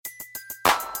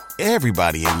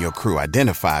Everybody in your crew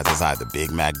identifies as either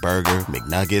Big Mac Burger,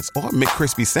 McNuggets, or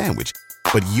McCrispy Sandwich.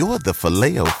 But you're the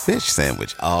Filet-O-Fish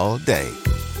Sandwich all day.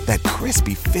 That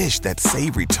crispy fish, that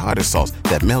savory tartar sauce,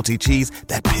 that melty cheese,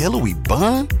 that pillowy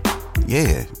bun.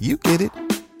 Yeah, you get it.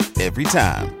 Every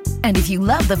time. And if you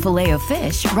love the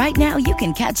Filet-O-Fish, right now you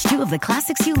can catch two of the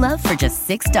classics you love for just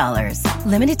 $6.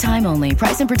 Limited time only.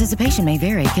 Price and participation may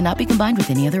vary. Cannot be combined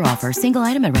with any other offer. Single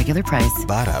item at regular price.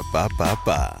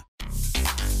 Ba-da-ba-ba-ba.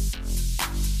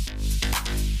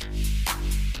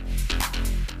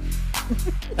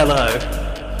 Hello,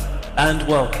 and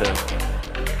welcome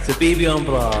to BB on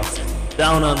Blast,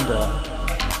 Down Under,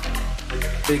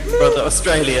 Big Brother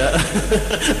Australia.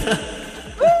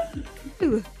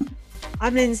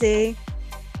 I'm Lindsay.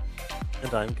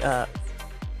 And I'm Kat.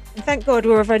 And thank God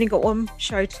we've only got one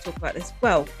show to talk about this.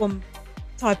 Well, one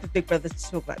type of Big Brother to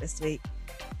talk about this week.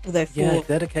 Although Yeah,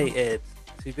 dedicated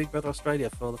to Big Brother Australia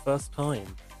for the first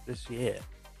time this year.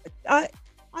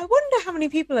 I wonder how many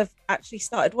people have actually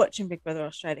started watching Big Brother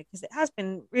Australia, because it has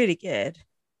been really good.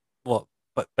 What?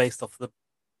 But based off the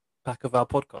back of our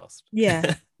podcast?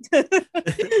 Yeah.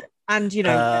 And, you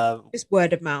know, just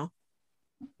word of mouth.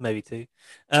 Maybe too.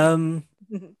 I don't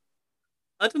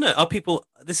know. Are people,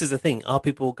 this is the thing, are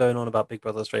people going on about Big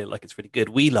Brother Australia like it's really good?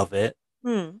 We love it.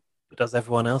 But does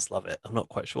everyone else love it? I'm not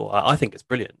quite sure. I think it's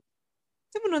brilliant.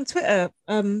 Someone on Twitter,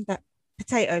 that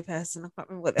potato person, I can't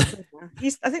remember what they're called now.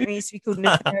 I think they used to be called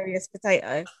Notorious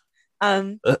Potato.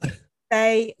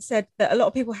 They said that a lot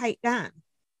of people hate Dan.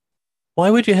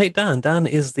 Why would you hate Dan? Dan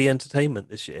is the entertainment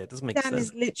this year. It doesn't make sense. Dan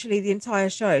is literally the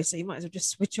entire show, so you might as well just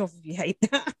switch off if you hate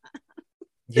Dan.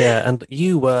 Yeah, and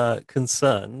you were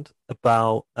concerned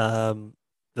about the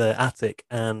attic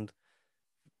and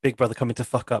Big Brother coming to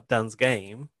fuck up Dan's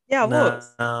game. Yeah, I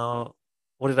was. Now,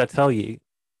 what did I tell you?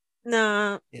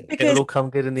 Nah, because it'll all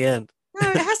come good in the end. No,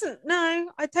 it hasn't.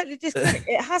 No, I totally disagree.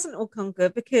 It hasn't all come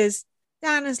good because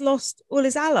Dan has lost all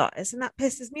his allies, and that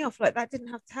pisses me off. Like, that didn't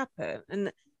have to happen.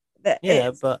 And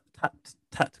but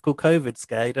tactical COVID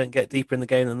scare, you don't get deeper in the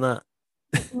game than that.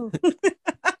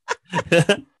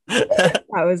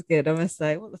 That was good, I must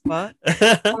say. What the fuck?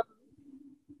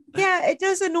 Yeah, it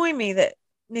does annoy me that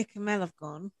Nick and Mel have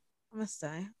gone, I must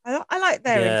say. I like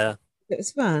their yeah. It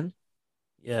was fun.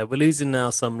 Yeah, we're losing now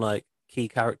some like key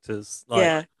characters.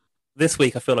 Like this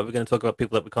week I feel like we're going to talk about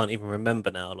people that we can't even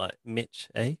remember now, like Mitch,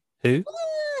 Who?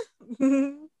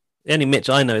 The only Mitch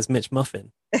I know is Mitch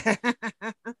Muffin.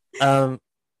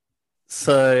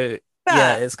 So but,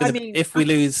 yeah, it's gonna if we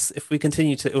lose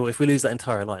that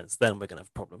entire alliance, then we're gonna have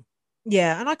a problem.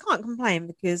 Yeah, and I can't complain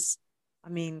because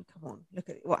come on, look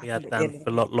at what happened. We had Dan for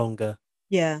a lot longer.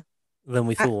 Yeah. Than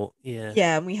we thought. Yeah.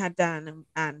 Yeah, and we had Dan,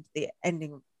 and the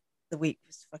ending of the week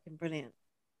was fucking brilliant.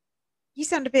 You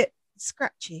sound a bit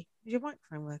scratchy. Is your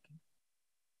microphone working?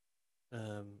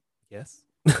 Yes.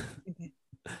 Okay.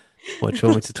 What, do you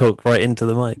want me to talk right into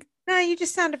the mic? No, you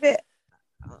just sound a bit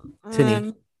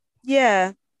tinny.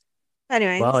 Yeah.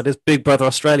 Anyway. Wow, it is Big Brother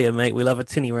Australia, mate. We love a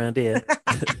tinny around here.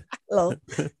 Lol.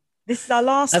 This is our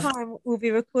last time we'll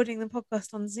be recording the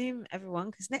podcast on Zoom,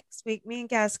 everyone, because next week me and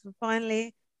Gaz can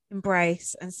finally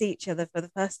embrace and see each other for the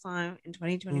first time in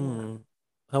 2021.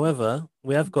 However,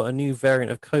 we have got a new variant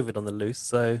of COVID on the loose,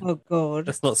 so oh god,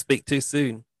 let's not speak too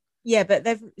soon. Yeah, but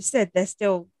they've said they're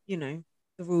still, the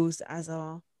rules as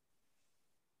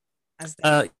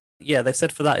yeah, they've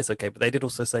said for that it's okay, but they did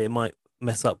also say it might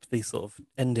mess up the sort of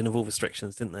ending of all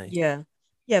restrictions, didn't they? Yeah,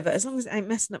 but as long as it ain't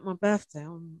messing up my birthday,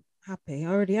 I'm happy. I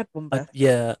already had one birthday.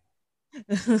 Yeah,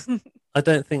 I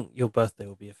don't think your birthday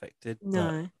will be affected.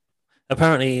 No.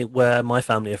 Apparently, where my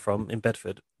family are from in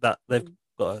Bedford, that they've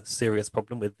got a serious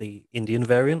problem with the Indian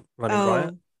variant running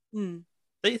riot. Don't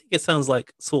you think it sounds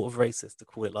like sort of racist to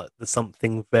call it like the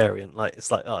something variant? Like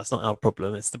it's like, oh, it's not our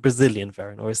problem. It's the Brazilian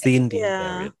variant or it's the Indian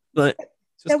variant. Like,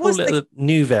 just call it a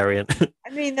new variant.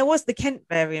 There was the Kent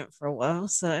variant for a while,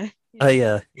 so. Oh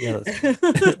yeah.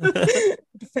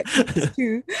 Defections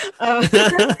too.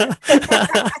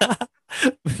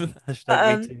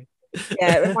 Hashtag me too.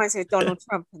 Yeah, it reminds me of Donald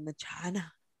Trump and the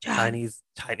Chinese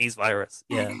virus.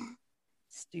 Yeah.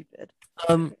 Stupid.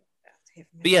 But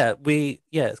yeah,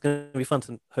 it's going to be fun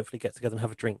to hopefully get together and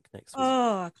have a drink next week.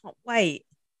 Oh, I can't wait.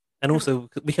 And also,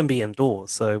 we can be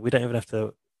indoors, so we don't even have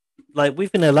to. Like,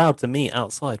 we've been allowed to meet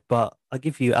outside, but I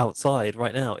give you outside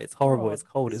right now. It's horrible. It's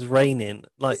cold. It's raining.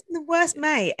 Like, it's the worst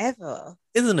May ever,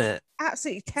 isn't it?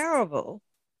 Absolutely terrible.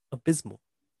 Abysmal.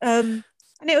 And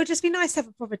it would just be nice to have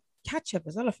a proper catch up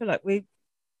as well. I feel like we've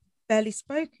barely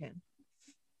spoken.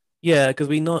 Yeah, because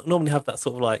we normally have that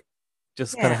sort of like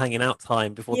just kind of hanging out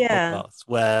time before the podcast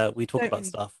where we talk about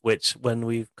stuff, which when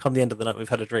we've come the end of the night, we've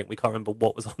had a drink, we can't remember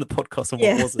what was on the podcast and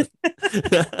what wasn't.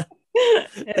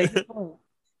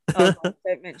 Oh,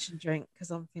 don't mention drink because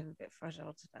I'm feeling a bit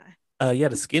fragile today. You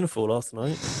had a skinful last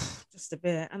night. Just a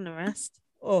bit, and the rest.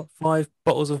 Oh, 5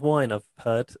 bottles of wine, I've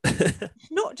heard.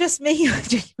 Not just me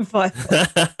drinking 5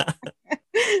 bottles.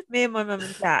 Me and my mum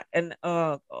and Jack, and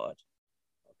oh god,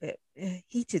 a bit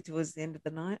heated towards the end of the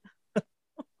night.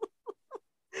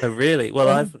 Oh really? Well,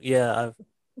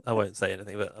 I won't say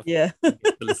anything, but I've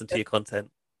listen to your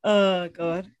content. Oh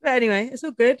god. But anyway, it's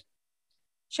all good.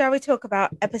 Shall we talk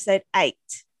about episode 8?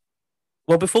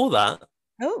 Well, before that,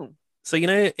 so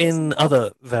in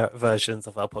other versions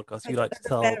of our podcast, you like to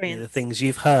tell me the things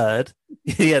you've heard.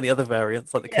 The other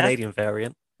variants, like the Canadian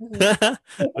variant.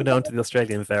 Mm-hmm. We're now on to the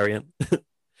Australian variant.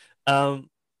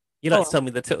 You like to tell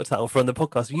me the tittle tattle from the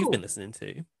podcast you've been listening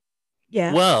to.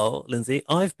 Yeah. Well, Lindsay,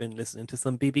 I've been listening to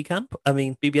some BBAU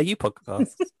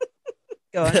podcasts.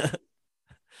 Go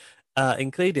on.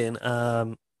 Including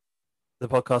the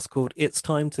podcast called It's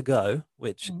Time to Go,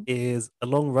 which is a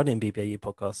long-running BBAU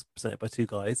podcast presented by 2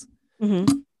 guys.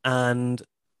 Mm-hmm. And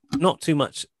not too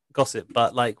much gossip,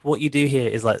 but like what you do here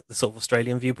is like the sort of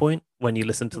Australian viewpoint when you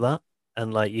listen to that,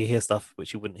 and like you hear stuff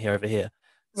which you wouldn't hear over here.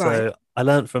 Right. So I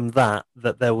learned from that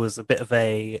there was a bit of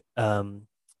a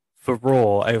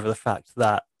furore over the fact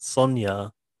that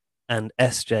Sonia and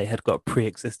SJ had got a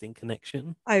pre-existing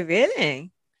connection. Oh,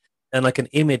 really? And like an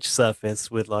image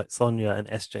surfaced with like Sonia and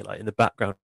SJ like in the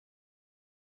background.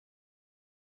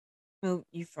 Oh,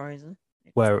 you frozen.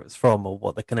 Where it was from or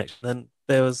what the connection. Then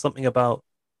there was something about.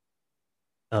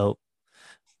 Oh,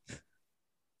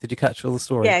 did you catch all the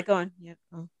story? Yeah, go on. Yeah.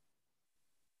 Oh.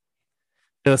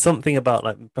 There was something about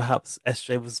like perhaps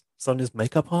SJ was Sonia's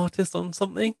makeup artist on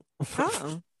something.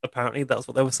 Oh. Apparently that's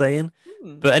what they were saying.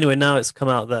 But anyway, now it's come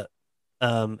out that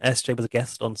SJ was a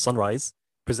guest on Sunrise,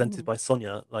 presented by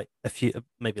Sonia, like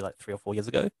maybe like 3 or 4 years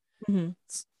ago.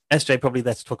 SJ probably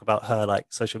there to talk about her like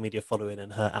social media following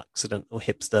and her accidental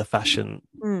hipster fashion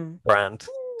brand.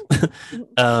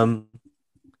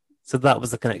 So that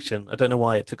was the connection. I don't know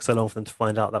why it took so long for them to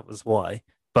find out that was why,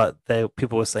 but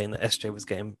people were saying that SJ was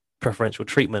getting preferential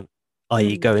treatment,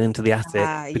 i.e. going into the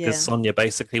attic because Sonia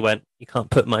basically went, you can't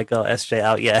put my girl SJ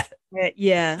out yet.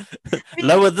 Yeah.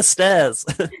 Lower the stairs.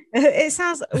 It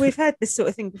sounds, we've heard this sort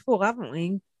of thing before, haven't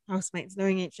we? Housemates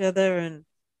knowing each other and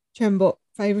Chembot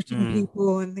favoriting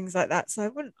people and things like that. So I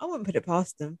wouldn't put it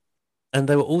past them. And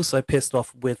they were also pissed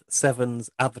off with Seven's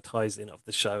advertising of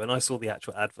the show. And I saw the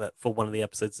actual advert for one of the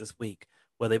episodes this week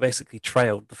where they basically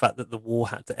trailed the fact that the war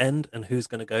had to end and who's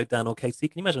going to go, Dan or Casey.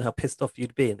 Can you imagine how pissed off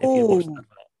you'd be if you watched that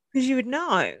advert? Because you would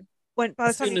know by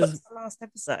the time you got to the last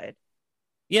episode.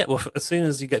 Yeah, well, as soon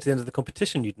as you get to the end of the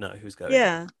competition, you'd know who's going.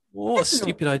 Yeah. What a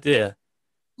stupid idea.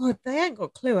 God, they ain't got a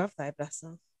clue, have they? Bless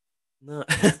them. No,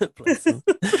 bless them.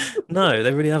 No,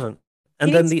 they really haven't.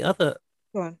 And then the other...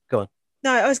 Go on.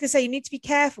 No, I was going to say, you need to be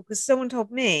careful because someone told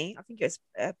me, I think it was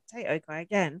a potato guy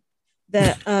again,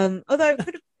 that, although it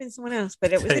could have been someone else,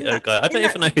 but it was... Potato guy. I don't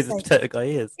even know who the potato guy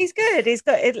is. He's good. He's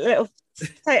got a little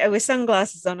potato with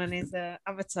sunglasses on his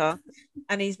avatar,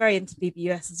 and he's very into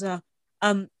BBUS as well.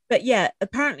 But yeah,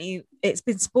 apparently it's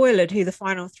been spoiled who the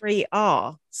final 3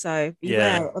 are. So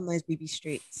beware on those BB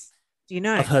streets. Do you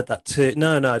know? I've heard that too.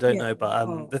 No, I don't know.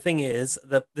 But the thing is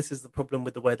that this is the problem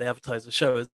with the way they advertise the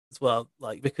show as well.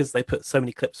 Like because they put so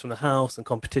many clips from the house and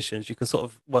competitions, you can sort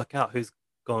of work out who's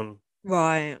gone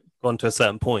to a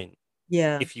certain point.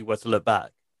 Yeah. If you were to look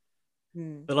back.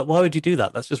 But like, why would you do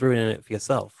that? That's just ruining it for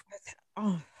yourself.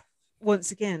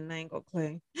 Once again, they ain't got a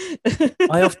clue.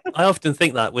 I often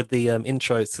think that with the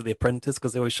intros to The Apprentice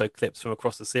because they always show clips from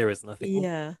across the series, and I think,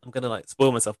 I'm gonna like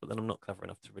spoil myself, but then I'm not clever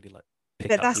enough to really like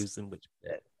pick up who's in which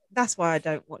bit. That's why I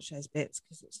don't watch those bits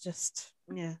because it's just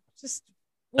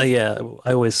I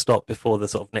always stop before the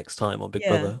sort of next time on Big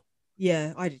Brother.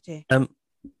 Yeah, I do too.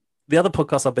 The other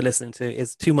podcast I've been listening to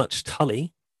is Too Much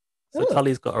Tully. So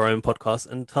Tully's got her own podcast,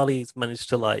 and Tully's managed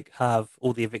to like have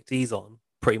all the evictees on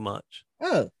pretty much.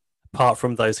 Apart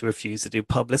from those who refused to do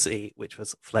publicity, which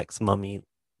was Flex Mummy,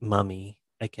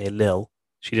 aka Lil.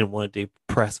 She didn't want to do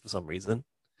press for some reason.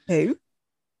 Who?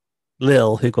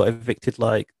 Lil, who got evicted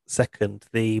like second,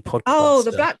 the podcast. Oh,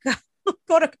 the black girl.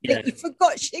 God, I completely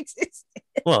forgot she existed.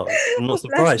 Well, I'm not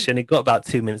surprised. She only got about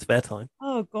 2 minutes of airtime.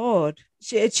 Oh, God.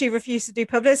 She refused to do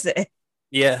publicity.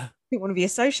 Yeah. Didn't want to be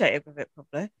associated with it,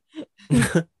 probably.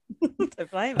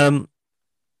 Don't blame her.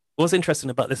 What's interesting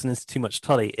about listening to Too Much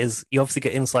Tully is you obviously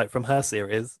get insight from her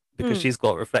series because she's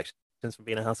got reflections from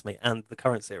being a housemate and the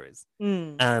current series.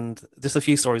 And just a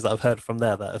few stories that I've heard from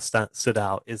there that have stood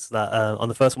out is that on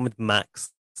the first one with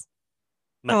Max,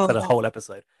 Max had a whole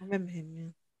episode. I remember him, yeah.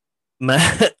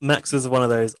 Max was one of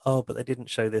those, but they didn't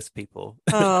show this people.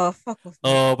 Oh, fuck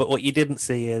off. But what you didn't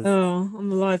see is... on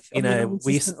the live,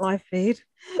 live feed.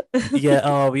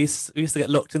 we used to get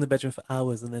locked in the bedroom for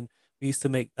hours, and then we used to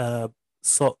make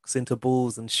socks into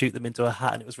balls and shoot them into a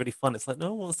hat, and it was really fun. It's like,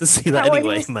 no one wants to see that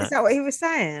anyway, Max. Is that what he was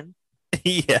saying?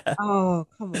 Yeah. Oh,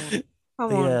 come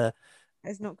on. Yeah.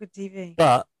 It's not good TV.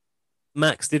 But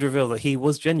Max did reveal that he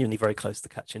was genuinely very close to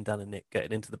catching Dan and Nick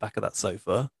getting into the back of that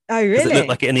sofa. Oh, really? It looked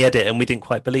like it in the edit, and we didn't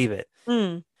quite believe it.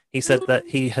 He said that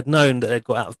he had known that they'd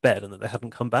got out of bed and that they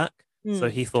hadn't come back. So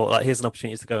he thought, like, here's an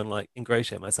opportunity to go and like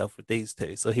ingratiate myself with these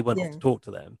two. So he went off to talk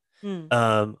to them.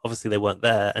 Obviously they weren't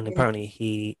there, and apparently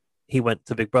he went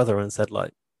to Big Brother and said,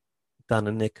 like, Dan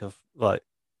and Nick have like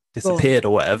disappeared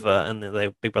or whatever, and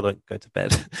then Big Brother went go to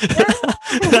bed.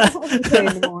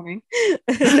 In the morning.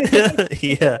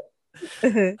 Yeah.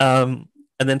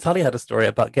 And then Tully had a story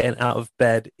about getting out of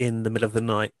bed in the middle of the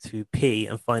night to pee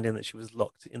and finding that she was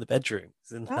locked in the bedroom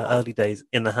in her early days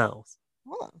in the house.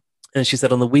 And she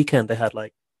said on the weekend they had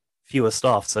like fewer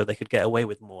staff, so they could get away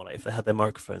with more. Like if they had their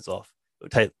microphones off, it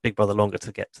would take Big Brother longer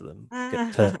to get to them,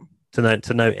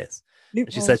 to notice.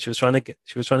 And she said she was trying to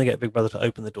get Big Brother to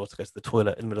open the door to go to the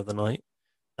toilet in the middle of the night,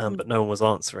 but no one was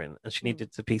answering, and she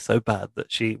needed to pee so bad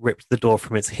that she ripped the door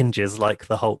from its hinges like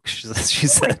the Hulk. She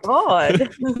said, "Oh my God!"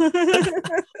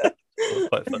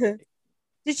 Quite funny.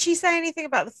 Did she say anything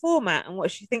about the format and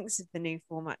what she thinks of the new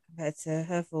format compared to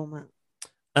her format?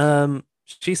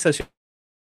 She says she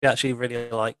actually really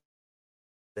liked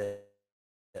it,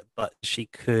 but she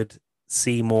could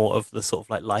see more of the sort of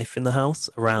like life in the house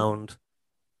around,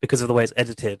 because of the way it's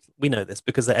edited. We know this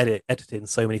because they edited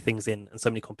so many things in and so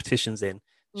many competitions in.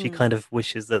 She kind of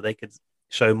wishes that they could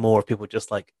show more of people just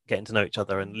like getting to know each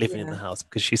other and living in the house,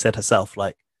 because she said herself,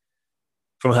 like,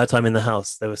 from her time in the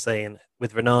house, they were saying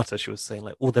with Renata, she was saying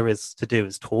like all there is to do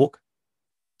is talk.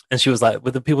 And she was like,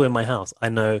 with the people in my house, I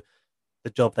know the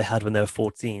job they had when they were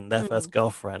 14, their first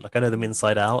girlfriend, like I know them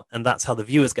inside out, and that's how the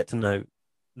viewers get to know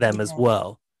them as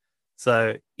well.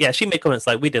 So yeah, she made comments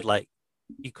like we did, like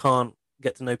you can't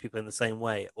get to know people in the same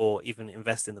way or even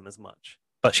invest in them as much,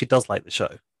 but she does like the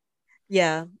show.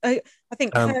 Yeah, I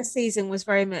think her season was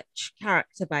very much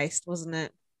character based, wasn't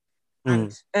it?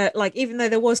 And like even though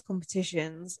there was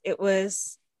competitions, it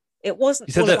wasn't.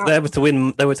 She said that they were to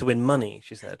win. They were to win money.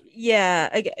 She said, yeah,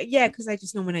 because they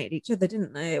just nominated each other,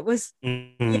 didn't they? It was,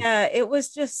 it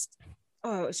was just, it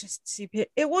was just super.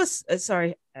 It was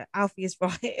sorry, Alfie is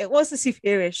right. It was a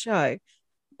superior show,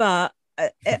 but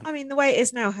I mean, the way it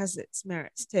is now has its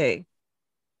merits too.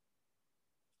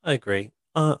 I agree.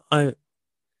 I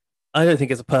don't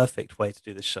think it's a perfect way to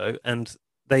do the show, and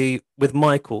with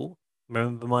Michael.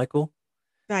 Remember Michael?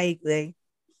 Vaguely.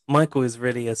 Michael is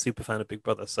really a super fan of Big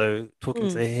Brother, so talking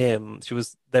to him,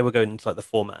 they were going into like the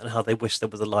format and how they wish there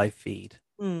was a live feed.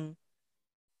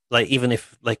 Like even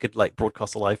if they could like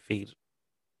broadcast a live feed,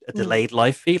 a delayed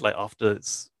live feed, like after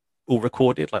it's all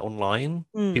recorded, like online,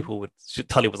 people would.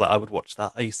 Tully was like, I would watch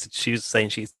that. She was saying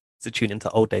she used to tune into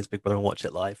old days Big Brother and watch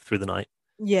it live through the night.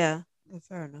 Yeah,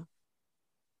 fair enough.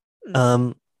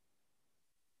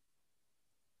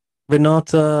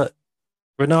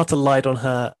 Renata lied on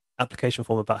her application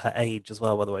form about her age as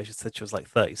well, by the way. She said she was like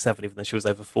 37 even though she was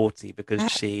over 40,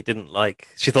 because she thought like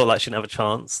she didn't have a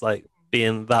chance like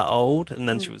being that old, and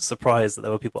then she was surprised that there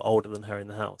were people older than her in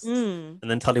the house. And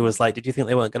then Tully was like, did you think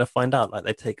they weren't going to find out, like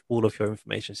they take all of your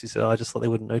information? She said, I just thought they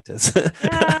wouldn't notice.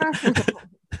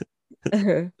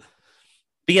 But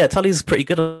yeah, Tully's pretty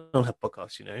good on her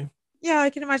podcast, you know. Yeah,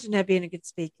 I can imagine her being a good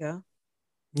speaker.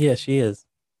 Yeah, she is.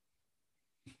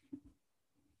 Is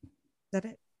that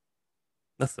it?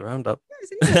 That's the roundup.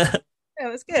 Yeah,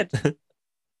 it was good.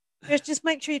 Just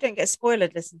make sure you don't get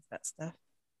spoiled. Listen to that stuff.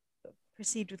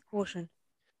 Proceed with caution.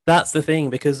 That's the thing,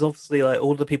 because obviously, like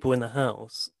all the people in the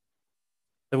house,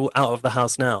 they're all out of the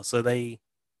house now, so they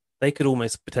could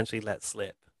almost potentially let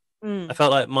slip. I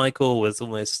felt like Michael was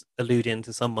almost alluding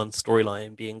to someone's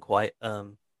storyline being quite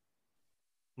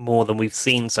more than we've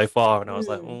seen so far, and I was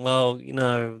like, well, you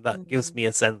know, that gives me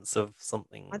a sense of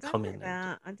something coming.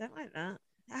 I don't like that.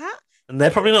 And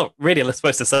they're probably not really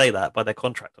supposed to say that by their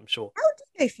contract, I'm sure. How do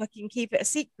they fucking keep it a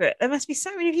secret? There must be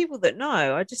so many people that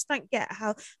know. I just don't get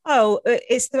how. Oh,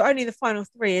 it's only the final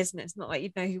three, isn't it? It's not like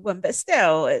you'd know who won, but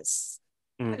still, it's.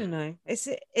 I don't know.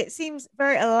 It seems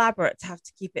very elaborate to have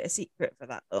to keep it a secret for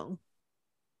that long.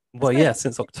 Well, yeah,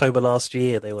 since October last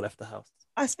year, they all left the house.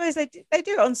 I suppose they do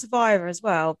it on Survivor as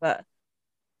well, but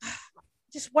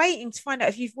just waiting to find out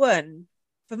if you've won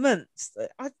for months,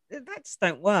 that just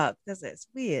don't work, does it? It's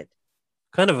weird.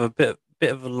 Kind of a bit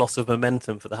of a loss of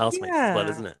momentum for the housemates as well,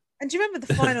 isn't it? And do you remember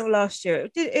the final last year?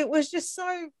 It was just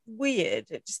so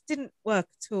weird. It just didn't work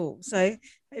at all. So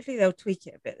hopefully they'll tweak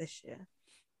it a bit this year.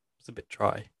 It's a bit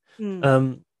dry.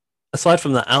 Aside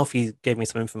from that, Alfie gave me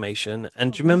some information.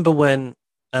 And do you remember when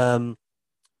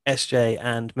SJ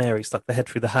and Mary stuck their head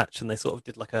through the hatch and they sort of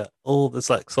did like all this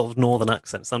like sort of northern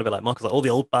accent? It sounded a bit like Marcus, like all the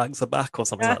old bags are back or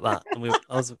something like that. And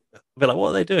I was a bit like, what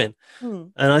are they doing?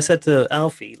 And I said to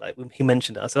Alfie, like when he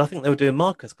mentioned it, I said, I think they were doing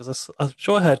Marcus because I'm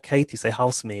sure I heard Katie say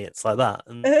house me, it's like that.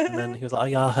 And then he was like, oh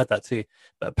yeah, I heard that too.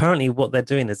 But apparently what they're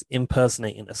doing is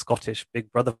impersonating a Scottish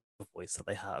Big Brother voice that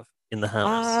they have in the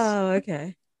house. Oh,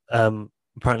 okay.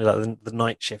 Apparently like the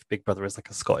night shift Big Brother is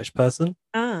like a Scottish person.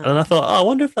 And I thought, I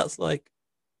wonder if that's like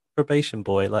probation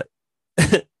boy, like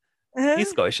he's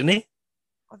Scottish, isn't he?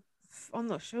 I'm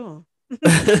not sure.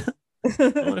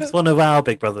 It's one of our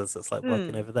Big Brothers that's like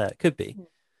working over there. It could be.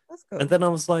 That's cool. And then I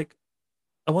was like,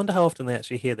 I wonder how often they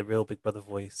actually hear the real Big Brother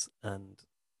voice, and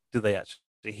do they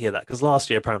actually hear that? Because last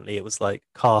year apparently it was like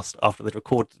cast after they'd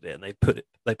recorded it and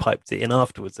they piped it in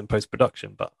afterwards in post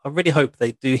production. But I really hope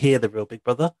they do hear the real Big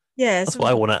Brother. Yeah, that's what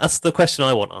I want. That's the question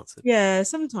I want answered. Yeah,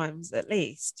 sometimes at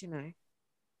least, you know.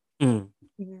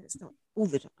 Even it's not all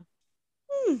the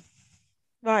time.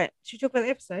 Right, should we talk about the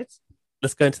episodes?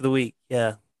 Let's go into the week.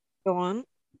 Yeah, go on.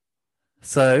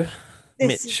 So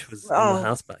Mitch was in the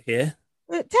house back here.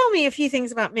 Tell me a few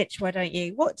things about Mitch, why don't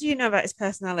you? What do you know about his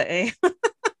personality?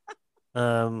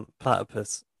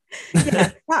 Platypus.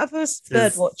 Yeah, platypus,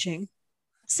 bird watching.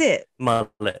 That's it.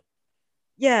 Mullet.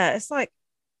 Yeah, it's like,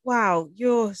 wow,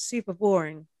 you're super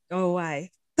boring. Go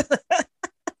away.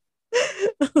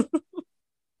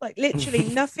 Like literally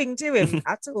nothing to him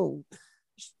at all.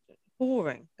 Just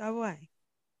boring. Go away.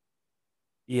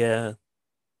 Yeah.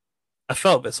 I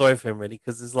felt a bit sorry for him really,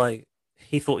 because it's like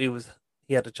he thought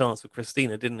he had a chance with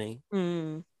Christina, didn't he?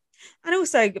 And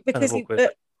also because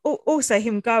also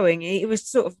him going, he was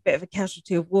sort of a bit of a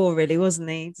casualty of war, really,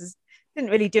 wasn't he? He just didn't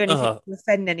really do anything to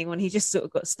offend anyone. He just sort of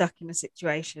got stuck in a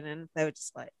situation, and they were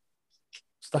just like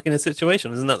stuck in a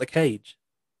situation. Isn't that the cage?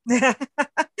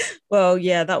 Well,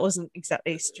 yeah, that wasn't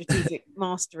exactly strategic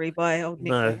mastery by old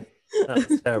Nick. No, that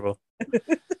was terrible.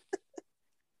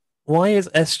 Why is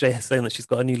SJ saying that she's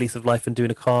got a new lease of life and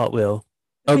doing a cartwheel?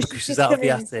 Because she's out of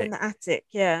the attic. From the attic,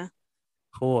 yeah.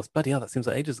 Of course. Bloody hell, that seems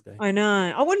like ages ago. I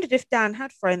know. I wondered if Dan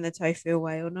had thrown the tofu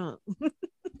away or not.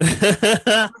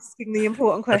 Asking the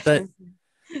important question.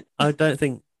 I don't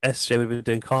think SJ would be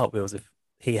doing cartwheels if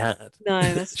he had. No,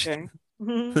 that's true.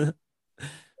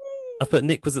 I put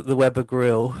Nick was at the Weber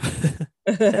Grill.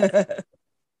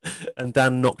 And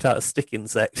Dan knocked out a stick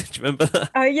insect. Do you remember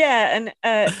that? Oh, yeah.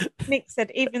 And Nick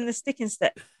said, even the stick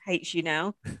insect hates you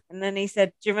now. And then he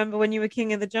said, do you remember when you were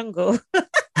king of the jungle?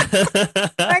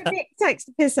 Like Nick takes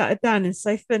the piss out of Dan. It's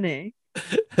so funny.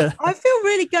 I feel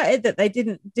really gutted that they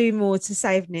didn't do more to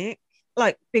save Nick.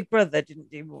 Like Big Brother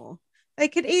didn't do more. They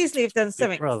could easily have done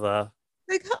something. Big Brother.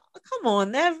 Like, come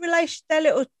on. Their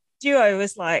little duo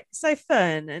was like so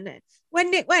fun. And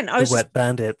when Nick went, Wet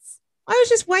Bandits. I was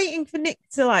just waiting for Nick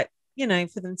to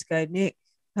for them to go, Nick,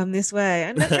 come this way.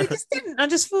 And they just didn't. I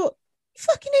just thought, you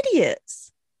fucking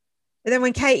idiots. And then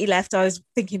when Katie left, I was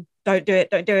thinking, don't do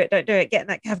it. Get in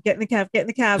that cab, get in the cab. I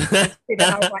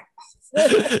was like,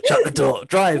 shut the door,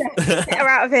 drive. Get her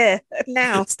out of here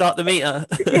now. Start the meter.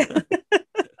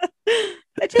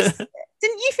 Didn't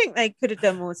you think they could have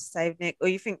done more to save Nick, or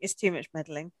you think it's too much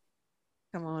meddling?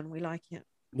 Come on, we like it.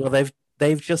 Well,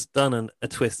 they've just done a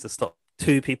twist to stop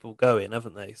two people going,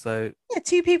 haven't they? So yeah,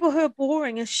 two people who are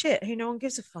boring as shit, who no one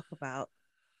gives a fuck about.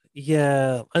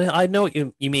 Yeah, I know what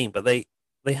you mean, but they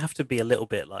have to be a little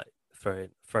bit like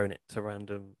thrown it to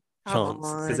random chance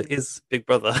because it is Big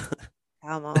Brother.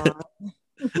 Come on.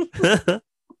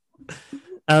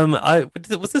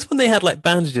 Was this when they had like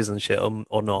bandages and shit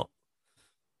or not?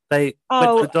 They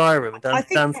went to the diary room and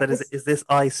Dan said, "Is this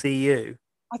ICU?"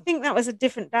 I think that was a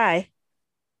different day. I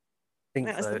think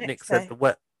so.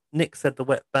 Nick said the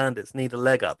wet bandits need a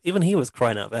leg up. Even he was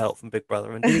crying out for help from Big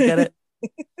Brother, and did he get it?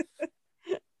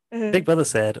 Big Brother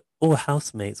said, all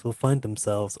housemates will find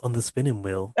themselves on the spinning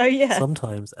wheel. Oh, yeah.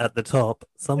 Sometimes at the top,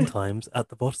 sometimes at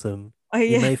the bottom. Oh,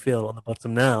 yeah. You may feel on the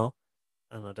bottom now.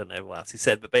 And I don't know what else he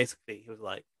said, but basically he was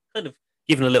like kind of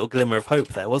giving a little glimmer of hope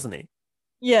there, wasn't he?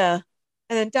 Yeah.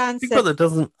 And then Dan Big Brother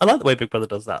doesn't... I like the way Big Brother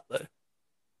does that, though.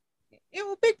 Yeah,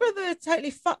 well, Big Brother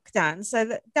totally fucked Dan, so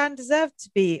that Dan deserved to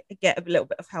get a little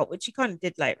bit of help, which he kind of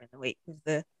did later in the week with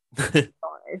the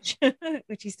advantage,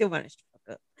 which he still managed to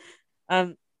fuck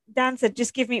up. Dan said,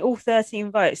 just give me all 13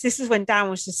 votes. This is when Dan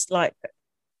was just like,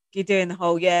 you're doing the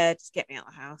whole, just get me out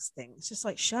of the house thing. It's just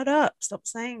like, shut up, stop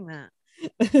saying that.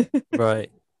 Right.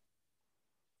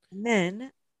 And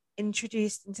then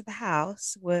introduced into the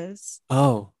house was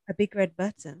a big red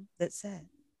button that said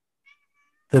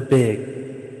the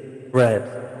big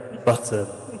red button.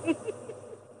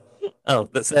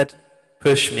 That said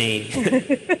push me.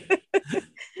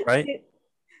 Right?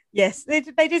 Yes, they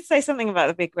did say something about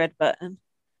the big red button.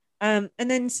 And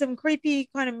then some creepy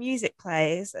kind of music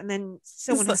plays, and then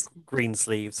someone has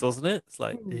Greensleeves, wasn't it? It's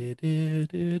like was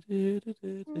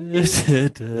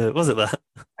it that?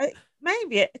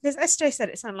 Maybe because SJ said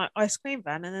it sounded like Ice Cream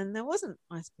Van, and then there wasn't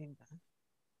Ice Cream Van.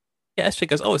 Yeah, SJ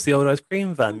goes, "Oh, it's the old Ice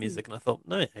Cream Van music," and I thought,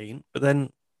 no, it ain't. But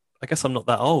then I guess I'm not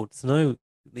that old to know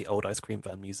the old Ice Cream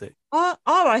Van music. Our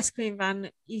Ice Cream Van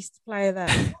used to play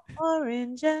that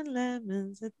orange and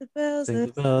lemons at the bells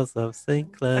of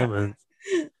St. Clements.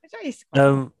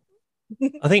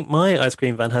 I think my Ice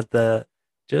Cream Van had the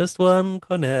just one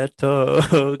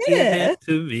cornetto, give it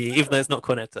to me, even though it's not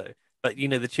cornetto. But you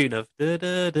know the tune of da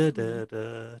da da da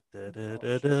da da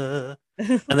da da.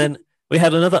 And then we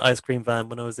had another Ice Cream Van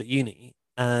when I was at uni,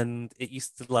 and it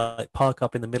used to like park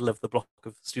up in the middle of the block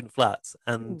of student flats,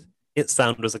 and its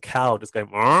sound was a cow just going.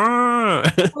 Oh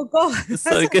god, it's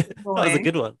so good. That was a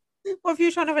good one. What if you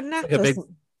were trying to have a nap?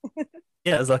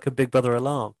 Yeah, it was like a Big Brother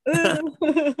alarm.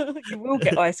 You will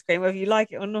get ice cream whether you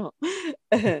like it or not.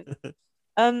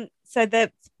 So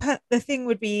the thing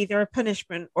would be either a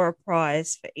punishment or a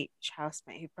prize for each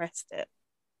housemate who pressed it.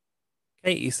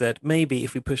 Katie said, maybe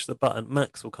if we push the button,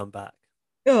 Max will come back.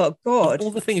 Oh God!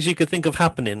 All the things you could think of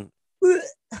happening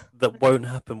that won't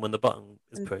happen when the button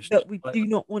is pushed. That we do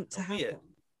not want to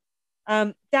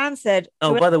happen. Dan said.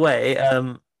 Oh, by the way,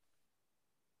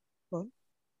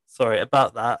 sorry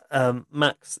about that.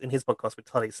 Max in his podcast with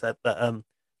Tully said that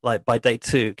like by day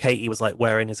 2, Katie was like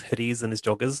wearing his hoodies and his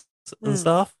joggers and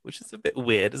stuff, which is a bit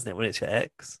weird, isn't it, when it's your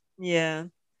ex? Yeah,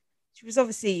 she was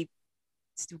obviously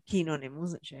still keen on him,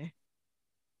 wasn't she?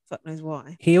 Fuck knows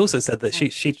why. He also said that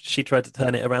she tried to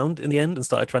turn it around in the end and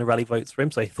started trying to rally votes for him,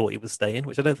 so he thought he was staying,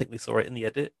 which I don't think we saw it in the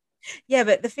edit. Yeah,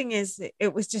 but the thing is,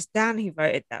 it was just Dan who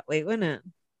voted that way, wasn't it?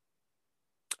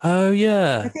 Oh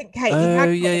yeah. I think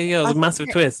Katie. It was a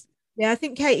massive twist. Yeah, I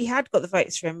think Katie had got the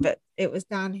votes for him, but it was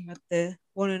Dan who had the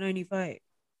one and only vote.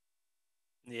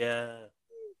 Yeah.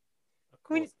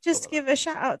 Can we just give a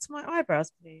shout out to my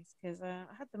eyebrows, please? Because I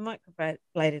had the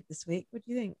microbladed this week. What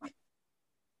do you think?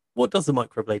 What does the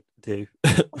microblade do?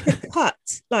 Like a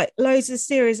cut, like loads of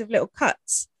series of little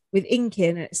cuts with ink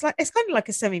in it. It's kind of like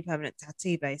a semi-permanent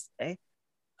tattoo, basically.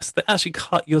 So they actually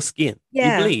cut your skin.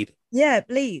 Yeah. You bleed. Yeah, it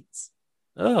bleeds.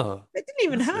 Oh. It didn't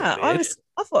even hurt. I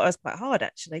thought it was quite hard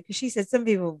actually, because she said some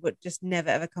people would just never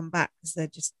ever come back because they're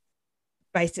just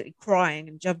basically crying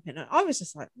and jumping. And I was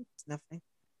just like, it's nothing.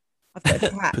 I've got a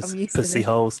cat. I'm used to pussy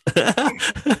holes.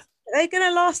 They're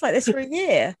gonna last like this for a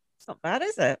year. It's not bad,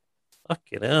 is it?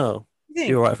 Fucking hell.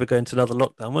 You're all right if we go into another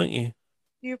lockdown, won't you?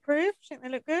 Do you approve? Do you think they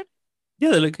look good?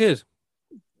 Yeah, they look good.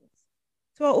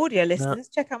 To our audio listeners,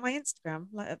 check out my Instagram,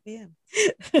 Light Up BM.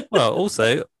 Well,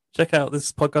 also check out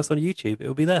this podcast on YouTube. It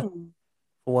will be there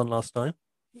for one last time.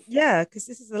 Yeah, because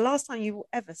this is the last time you will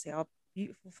ever see our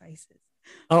beautiful faces.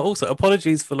 Also,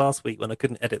 apologies for last week when I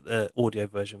couldn't edit the audio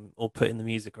version or put in the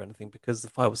music or anything because the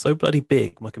file was so bloody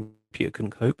big, my computer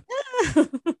couldn't cope.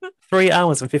 3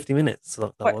 hours and 50 minutes.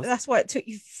 That's why it took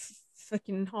you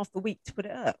fucking half the week to put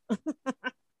it up.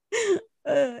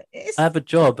 I have a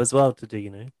job as well to do,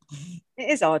 you know. It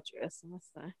is arduous, I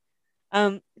must say.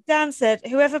 Dan said,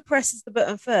 whoever presses the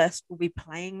button first will be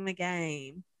playing the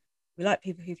game. We like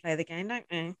people who play the game, don't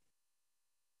we?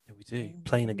 Yeah, we do.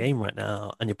 Playing a game right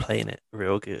now, and you're playing it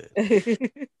real good.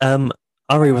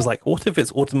 Ari was like, what if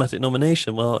it's automatic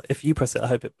nomination? Well, if you press it, I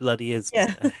hope it bloody is.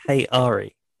 Yeah. I hate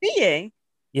Ari. Do you?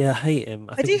 Yeah, I hate him.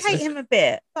 I do hate him a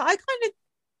bit, but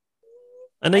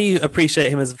I know you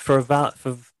appreciate him as for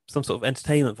some sort of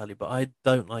entertainment value, but I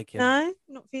don't like him. No,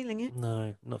 not feeling it.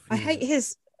 No, not feeling it. I hate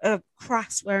his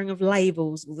crass wearing of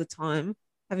labels all the time,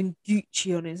 having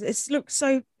Gucci on it. It looks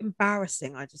so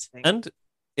embarrassing, I just think. And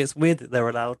it's weird that they're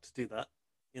allowed to do that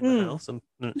in the house and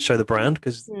show the brand,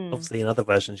 because obviously in other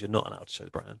versions you're not allowed to show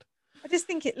the brand. I just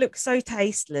think it looks so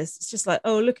tasteless. It's just like,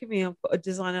 oh, look at me, I've got a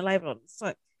designer label on. It's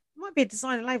like, it might be a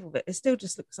designer label, but it still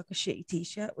just looks like a shitty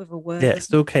t-shirt with a word. Yeah, it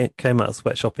still came out of a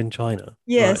sweatshop in China.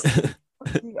 Yes.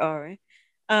 Right.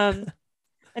 And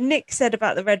Nick said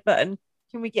about the red button,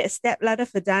 can we get a step ladder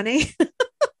for Danny?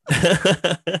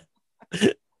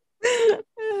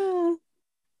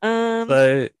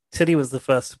 So Tilly was the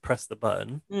first to press the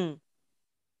button. And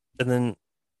then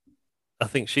I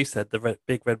think she said the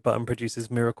big red button produces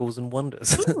miracles and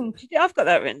wonders. I've got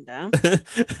that written down.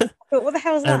 But what the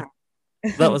hell is that?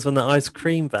 That was when the ice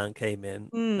cream van came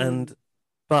in,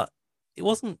 but it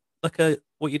wasn't like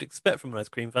what you'd expect from an ice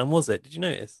cream van, was it? Did you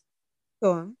notice?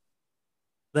 Go on.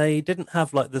 They didn't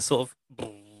have like the sort of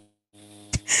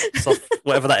soft,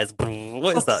 whatever that is.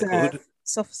 What is that called?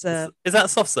 Soft serve. Is that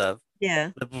soft serve?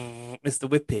 Yeah. The Mr.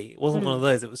 Whippy. It wasn't one of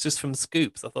those. It was just from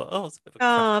Scoops. I thought, oh, it's a bit of a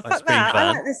Oh, crap ice fuck cream that. van.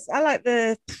 I like this. I like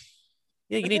the.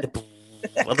 Yeah, you need the.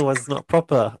 Otherwise, it's not a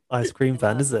proper ice cream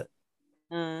van, is it?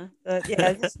 Yeah,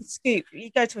 this is Scoop.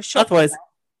 You go to a shop. Otherwise,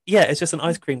 yeah, it's just an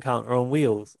ice cream counter on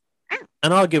wheels.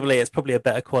 And arguably, it's probably a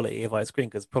better quality of ice cream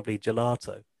because probably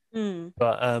gelato.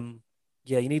 But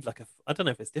yeah, you need like I don't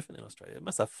know if it's different in Australia. It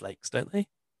must have flakes, don't they?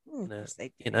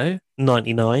 You know,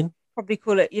 99. Probably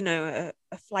call it, a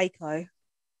Flako.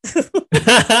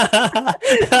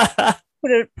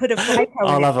 put a Flako.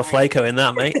 I'll have a Flako in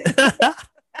that, mate.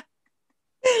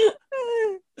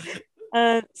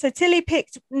 So Tilly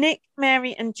picked Nick,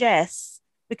 Mary, and Jess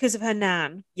because of her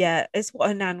nan. Yeah, it's what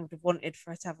her nan would have wanted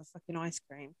for her to have a fucking ice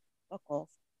cream. Fuck off.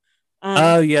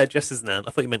 Oh yeah, Jess's nan.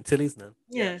 I thought you meant Tilly's nan.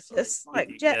 Yeah, it's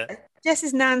like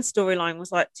Jess's nan storyline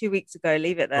was like 2 weeks ago.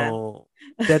 Leave it there. Oh,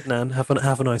 dead nan, have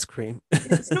an ice cream.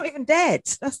 It's not even dead.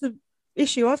 That's the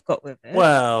issue I've got with it.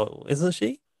 Well, isn't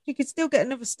she? You could still get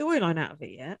another storyline out of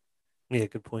it yet. Yeah,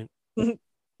 good point.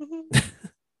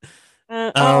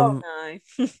 Oh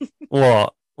no!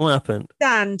 What happened?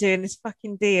 Dan doing this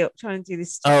fucking deal, trying to do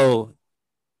this. Oh,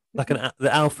 like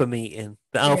the alpha meeting,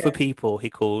 the alpha people.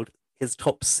 He called his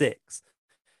top 6.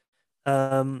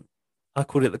 I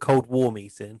called it the Cold War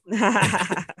meeting.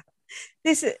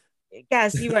 This,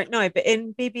 Gaz, you won't know, but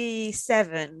in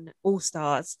BB7 All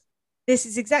Stars, this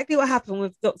is exactly what happened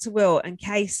with Dr. Will and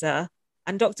Kaser.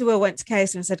 And Dr. Will went to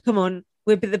Kaser and said, "Come on,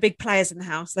 we'll be the big players in the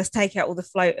house. Let's take out all the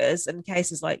floaters." And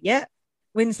Kaser's like, "Yeah."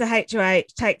 Wins the HOH,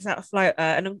 takes out a floater,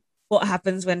 and what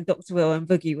happens when Dr. Will and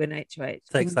Boogie win HOH?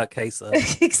 Takes that Kaser.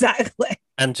 Exactly.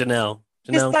 And Janelle.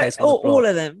 Janelle like, all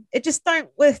of them. It just don't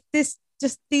with this.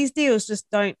 Just these deals just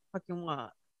don't fucking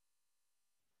work.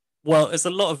 Well, there's a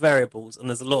lot of variables, and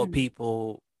there's a lot of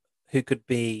people who could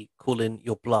be calling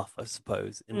your bluff, I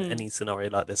suppose, in any scenario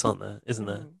like this, aren't there? Isn't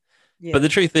there? Yeah. But the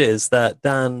truth is that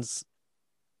Dan's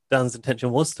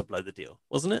intention was to blow the deal,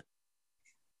 wasn't it?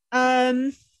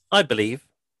 I believe.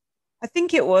 I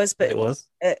think it was, but it was.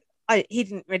 He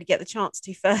didn't really get the chance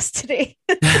to first, did he?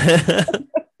 That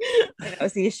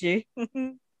was the issue.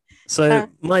 So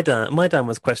my dad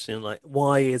was questioning, like,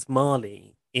 why is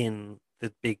Marley in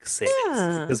the big 6?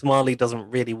 Because Marley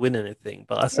doesn't really win anything.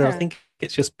 But I said, I think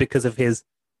it's just because of his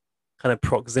kind of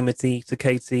proximity to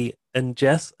Katie and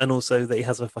Jess, and also that he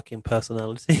has a fucking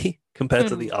personality compared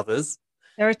to the others.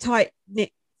 They're a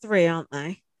tight-knit 3, aren't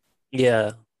they?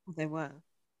 Yeah. Well, they were.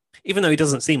 Even though he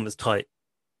doesn't seem as tight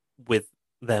with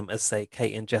them as, say,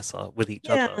 Kate and Jess are with each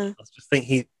other. I just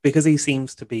think because he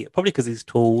seems to be, probably because he's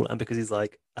tall and because he's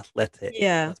like athletic.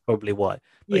 Yeah. That's probably why.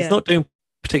 But he's not doing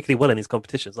particularly well in these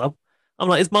competitions. I'm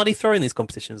like, is Marley throwing these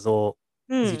competitions, or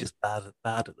is he just bad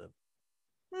at them?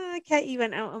 Katie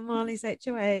went out on Marley's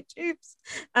HOH. Oops.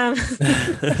 What was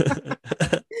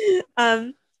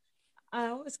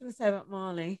I going to say about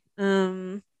Marley?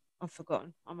 I've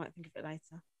forgotten. I might think of it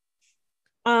later.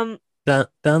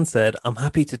 Dan said, "I'm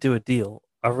happy to do a deal.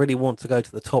 I really want to go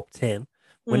to the top 10.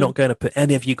 We're not going to put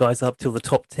any of you guys up till the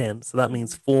top 10, so that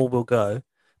means 4 will go.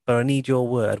 But I need your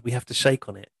word. We have to shake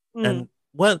on it." And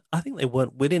I think they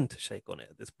weren't willing to shake on it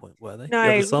at this point, were they?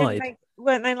 No,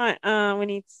 weren't they like,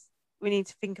 we need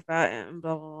to think about it and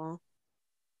blah blah blah.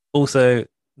 Also,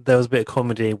 there was a bit of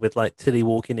comedy with like Tilly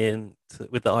walking in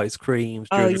with the ice creams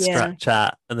during the scrap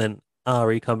chat, and then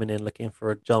Ari coming in looking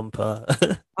for a jumper.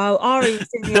 Ari's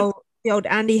in the old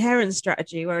Andy Heron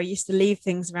strategy where he used to leave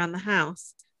things around the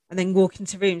house and then walk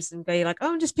into rooms and go like,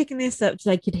 "Oh, I'm just picking this up," so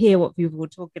they could hear what people were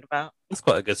talking about. That's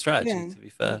quite a good strategy, to be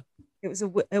fair. It was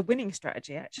a winning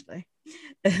strategy, actually.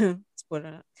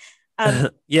 Spoiler.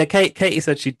 Yeah, Katie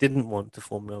said she didn't want to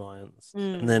form an alliance,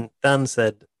 and then Dan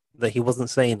said that he wasn't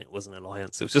saying it was an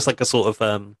alliance. It was just like a sort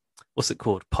of what's it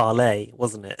called? Parlay,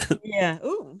 wasn't it? Yeah.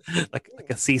 Ooh. like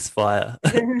a ceasefire.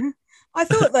 I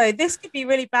thought though this could be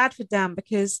really bad for Dan,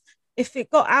 because if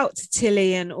it got out to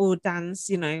Tilly and all Dan's,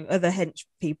 other hench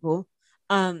people,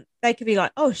 they could be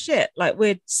like, "Oh shit, like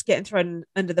we're just getting thrown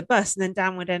under the bus," and then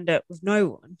Dan would end up with no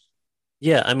one.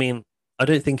 Yeah, I mean, I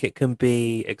don't think it can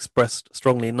be expressed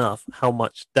strongly enough how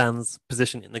much Dan's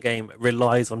position in the game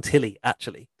relies on Tilly,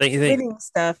 actually. Don't you think? Winning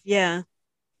stuff, yeah.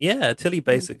 Yeah, Tilly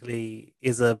basically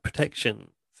is a protection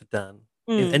for Dan.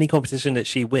 In any competition that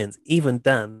she wins, even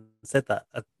Dan said that,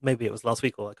 maybe it was last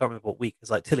week or I can't remember what week. It's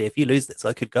like, "Tilly, if you lose this,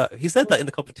 I could go." He said that in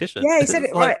the competition. Yeah, he said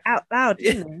it right out loud,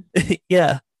 didn't he?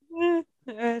 Yeah.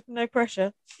 No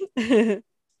pressure. Go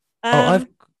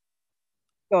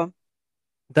on.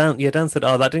 Dan said,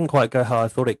 "Oh, that didn't quite go how I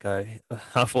thought it'd go.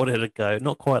 I thought it'd go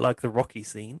not quite like the Rocky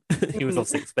scene." He was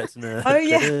obviously expecting a. Oh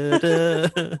yeah,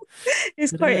 da-da-da,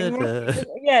 he's quoting da-da-da. Rocky.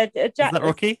 Yeah, Is Jack that was.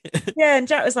 Rocky? Yeah, and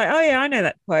Jack was like, "Oh yeah, I know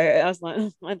that quote." I was like,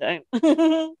 "I don't."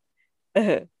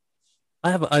 I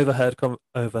have an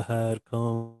overheard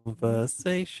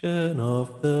conversation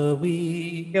of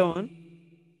the Go on. week.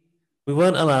 We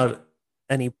weren't allowed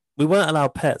We weren't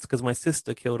allowed pets because my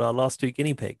sister killed our last two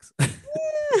guinea pigs.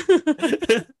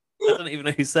 I don't even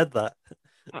know who said that.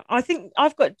 I think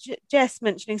I've got Jess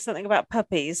mentioning something about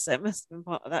puppies, so it must have been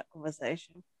part of that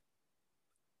conversation.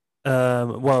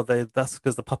 Well, that's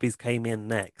because the puppies came in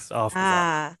next Okay.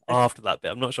 after that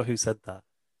bit. I'm not sure who said that.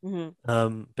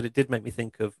 But it did make me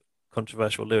think of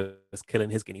controversial Lewis killing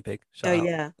his guinea pig. Oh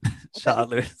yeah. Shout out,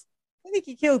 Lewis. I think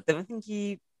he killed them. I think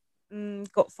he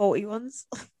got faulty ones.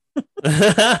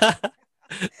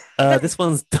 This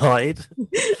one's died.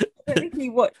 I don't think he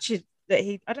watched that.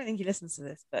 I don't think he listens to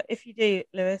this. But if you do,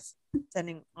 Lewis,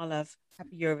 sending our love.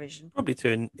 Happy Eurovision. Probably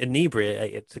too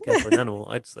inebriated to care for an animal,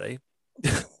 I'd say.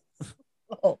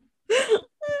 Oh.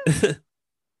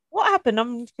 What happened?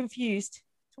 I'm confused.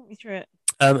 Talk me through it.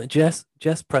 Jess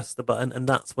pressed the button, and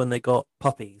that's when they got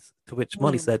puppies. To which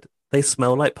Molly said, "They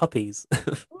smell like puppies."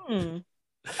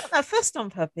 That fussed on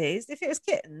puppies. If it was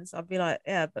kittens, I'd be like,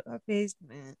 yeah, but puppies,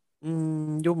 meh.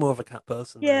 You're more of a cat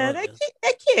person. Yeah, though,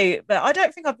 they're cute, but I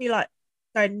don't think I'd be like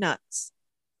going nuts.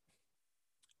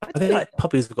 I think like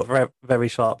puppies have got very, very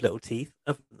sharp little teeth,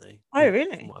 haven't they? Oh,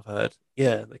 really? From what I've heard.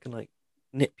 Yeah, they can like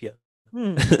nip you.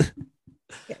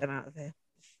 Get them out of here.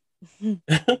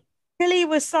 Billy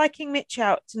was psyching Mitch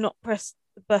out to not press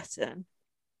the button,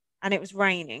 and it was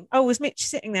raining. Oh, was Mitch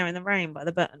sitting there in the rain by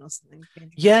the button or something?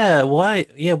 Yeah, why?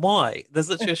 Yeah, why? There's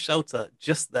literally a shelter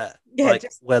just there, like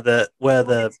just where the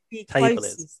table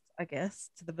is. I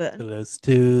guess to the button. Close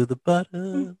to the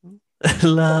button.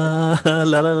 La la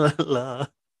la la la.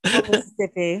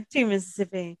 Mississippi, to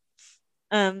Mississippi.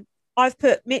 I've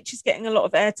put Mitch is getting a lot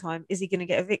of airtime. Is he going to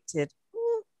get evicted?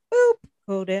 Boop,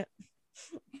 called it.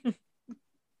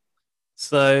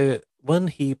 So when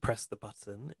he pressed the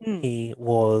button, he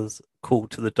was called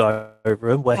to the diary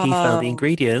room where he found the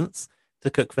ingredients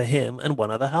to cook for him and one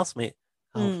other housemate.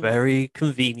 How very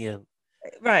convenient.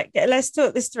 Right, let's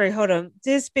talk this through. Hold on.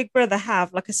 Does Big Brother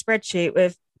have like a spreadsheet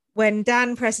with when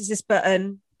Dan presses this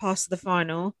button, pass to the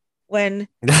final? When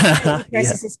he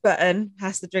presses this button,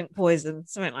 has to drink poison,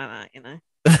 something like that, you know?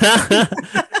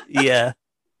 Yeah.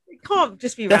 It can't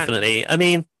just be definitely. Random. I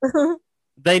mean,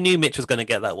 they knew Mitch was going to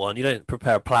get that one. You don't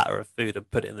prepare a platter of food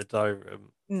and put it in the diary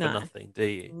room for nothing, do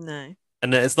you? No.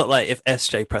 And it's not like if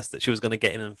SJ pressed it, she was going to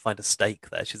get in and find a steak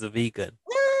there. She's a vegan.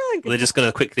 They're just going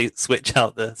to quickly switch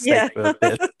out the steak for a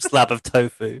bit of slab of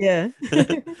tofu. Yeah.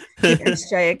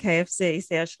 SJ at KFC,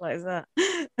 see how she likes that.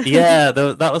 Yeah,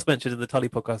 that was mentioned in the Tully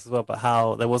podcast as well, but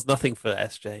how there was nothing for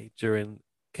SJ during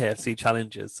KFC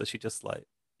challenges. So she just like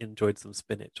enjoyed some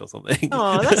spinach or something.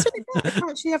 Oh, that's really good.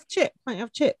 Can't you have chips? Can't you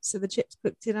have chips? So the chips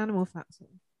cooked in animal fat.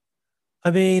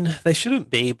 I mean, they shouldn't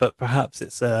be, but perhaps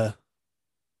it's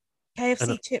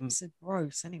KFC chips are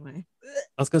gross anyway.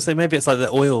 I was going to say maybe it's like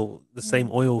the same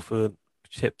oil for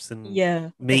chips and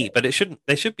meat, but they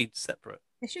should be separate.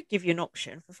 They should give you an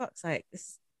option, for fuck's sake. This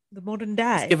is the modern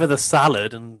day. Just give her the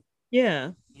salad and you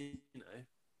know,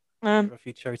 a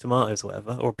few cherry tomatoes or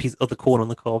whatever, or a piece of the corn on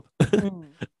the cob.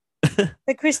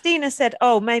 But Christina said,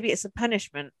 "Oh, maybe it's a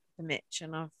punishment for Mitch,"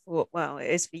 and I thought, "Well, it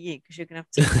is for you because you're going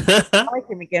to have to like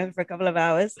him again for a couple of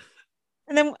hours."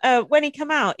 And then when he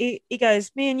come out, he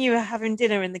goes, "Me and you are having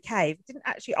dinner in the cave." He didn't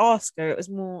actually ask her; it was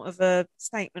more of a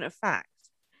statement of fact.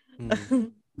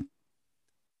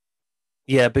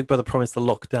 Yeah, Big Brother promised to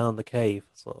lock down the cave.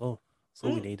 So, that's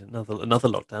all we need, another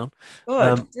lockdown.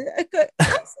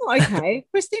 That's not okay.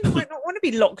 Christine might not want to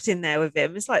be locked in there with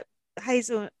him. It's like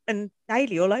Hazel and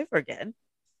Daly all over again.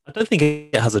 I don't think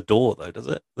it has a door though, does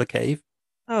it? The cave?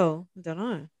 Oh, I don't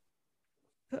know.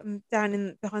 Put him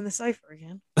down behind the sofa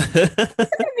again. It's a bit of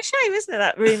a shame, isn't it?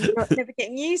 That room never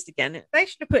getting used again. They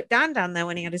should have put Dan down there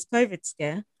when he had his COVID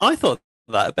scare. I thought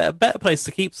that a better place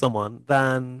to keep someone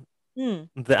than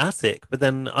the attic, but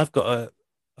then I've got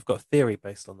a theory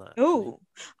based on that.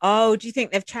 Oh, do you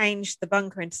think they've changed the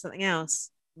bunker into something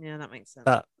else? Yeah, that makes sense.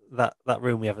 That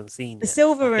room we haven't seen the yet,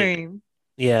 silver room.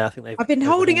 Yeah, I think I've been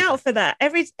holding out for that.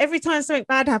 Every time something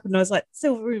bad happened, I was like,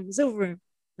 silver room.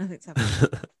 Nothing's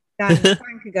happened. Dan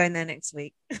could go in there next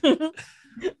week.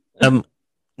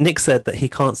 Nick said that he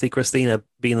can't see Christina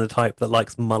being the type that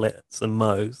likes mullets and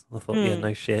mows. I thought, yeah,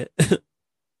 no shit. Do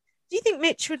you think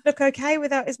Mitch would look okay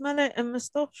without his mullet and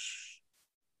moustache?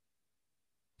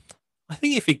 I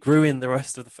think if he grew in the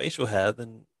rest of the facial hair,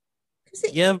 then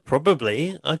Yeah,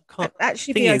 probably. I can't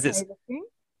actually thing be is, okay looking.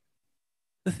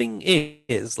 the thing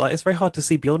is, like, it's very hard to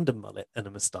see beyond a mullet and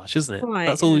a moustache, isn't it? Right,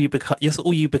 That's all you become. Yes,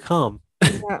 all you become.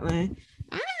 Exactly.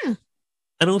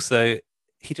 And also,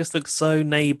 he just looks so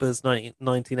Neighbours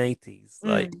 1980s.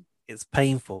 Like, it's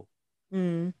painful.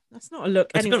 That's not a look.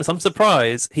 And to be honest, I'm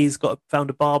surprised he's found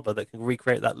a barber that can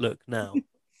recreate that look now.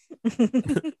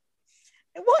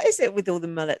 What is it with all the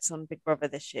mullets on Big Brother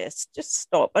this year? Just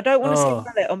stop. I don't want to see a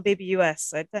mullet on BBUS,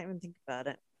 so I don't even think about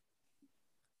it.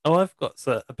 Oh, I've got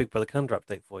a Big Brother calendar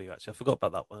update for you, actually. I forgot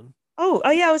about that one. Oh,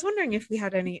 yeah. I was wondering if we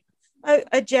had any. Oh,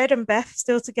 are Jed and Beth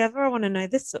still together? I want to know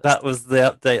this. That was the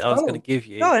update I was going to give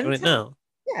you. Go on, do you want it now?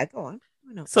 Yeah, go on.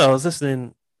 Why not? So I was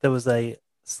listening. There was a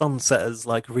Sunsetters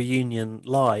like reunion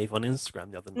live on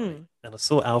Instagram the other night, and I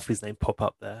saw Alfie's name pop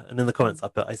up there. And in the comments, I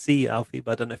put, "I see you, Alfie,"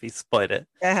 but I don't know if he spotted it.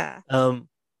 Yeah.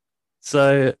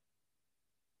 So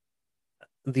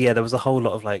yeah, there was a whole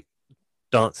lot of like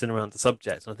dancing around the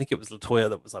subject, and I think it was Latoya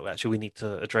that was like, well, "Actually, we need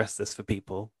to address this for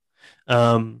people."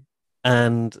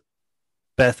 And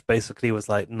Beth basically was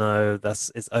like, "No,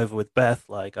 it's over with, Beth.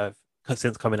 Like,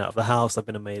 since coming out of the house, I've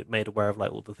been made aware of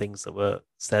like all the things that were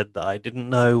said that I didn't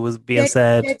know was being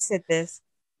said." Jed said this.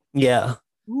 Yeah.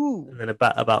 Ooh. And then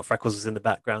about Freckles was in the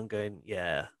background going,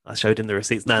 "Yeah, I showed him the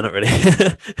receipts." No, not really.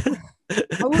 I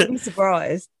wouldn't be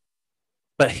surprised.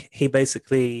 But he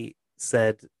basically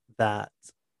said that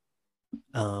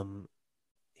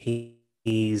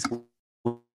he's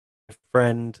a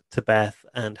friend to Beth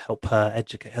and help her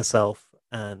educate herself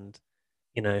and,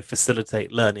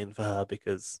 facilitate learning for her,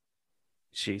 because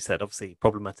she said obviously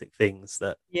problematic things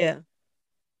that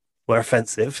were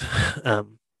offensive. I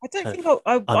don't think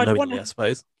I'd want to. I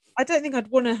suppose. I don't think I'd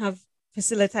want to have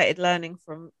facilitated learning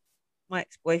from my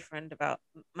ex-boyfriend about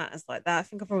matters like that. I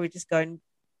think I'd probably just go and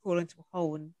crawl into a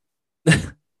hole and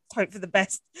hope for the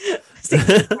best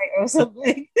or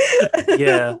something.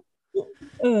 Yeah.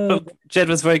 But Jed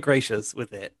was very gracious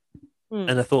with it.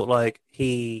 And I thought like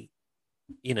it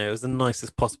was the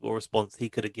nicest possible response he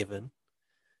could have given,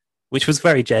 which was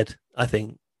very Jed. I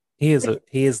think he is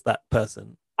that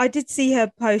person. I did see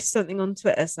her post something on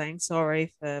Twitter saying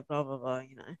sorry for blah blah blah.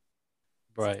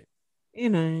 Right.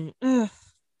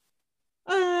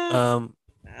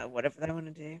 Whatever they want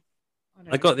to do.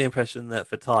 I got the impression that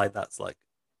for Ty, that's like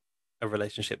a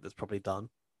relationship that's probably done.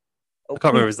 I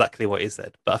can't remember exactly what he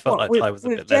said, but I felt like Ty was a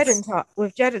bit less.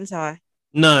 With Jed and Ty.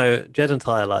 No, Jed and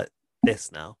Ty are like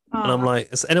this now. And I'm like,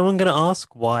 is anyone going to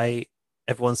ask why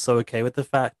everyone's so okay with the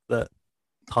fact that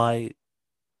Ty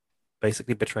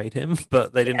basically betrayed him?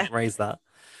 But they didn't raise that.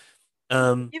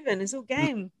 Given, it's all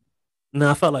game.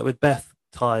 No, I felt like with Beth,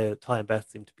 Ty and Beth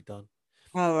seemed to be done.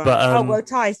 Oh, right. But, well,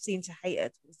 Ty seemed to hate her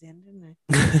towards the end, didn't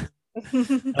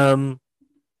they?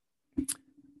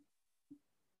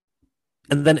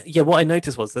 And then, what I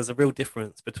noticed was there's a real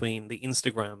difference between the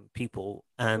Instagram people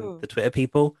and the Twitter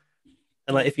people.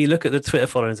 And like, if you look at the Twitter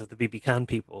followings of the BB Can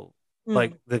people,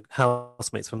 like the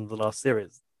housemates from the last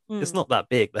series, it's not that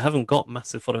big. They haven't got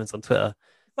massive followings on Twitter.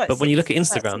 Like but when you look at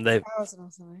Instagram, they've,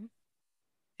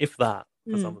 if that,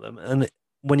 for some of them. And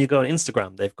when you go on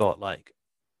Instagram, they've got like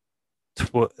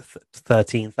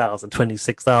 13,000,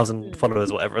 26,000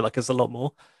 followers, whatever. Like, it's a lot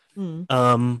more.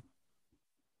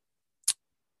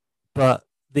 But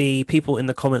the people in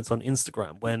the comments on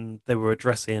Instagram, when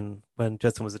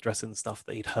Jedson was addressing stuff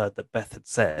that he'd heard that Beth had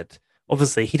said,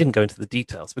 obviously he didn't go into the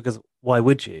details, because why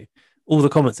would you? All the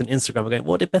comments on Instagram are going,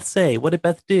 "What did Beth say? What did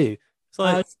Beth do?" It's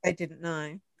like, they didn't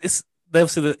know.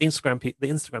 Obviously the Instagram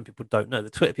people don't know. The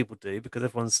Twitter people do, because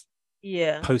everyone's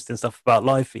posting stuff about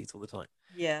live feeds all the time.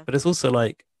 Yeah. But it's also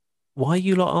like, why are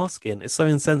you lot asking? It's so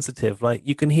insensitive. Like,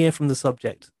 you can hear from the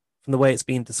subject, from the way it's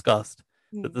being discussed,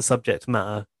 that the subject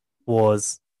matter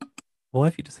was, why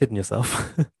have you just hidden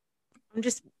yourself? I'm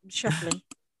just shuffling.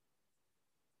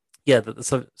 That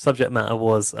the subject matter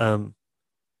was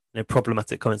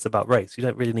problematic comments about race. You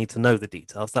don't really need to know the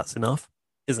details. That's enough,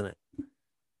 isn't it?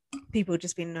 People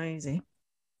just being nosy.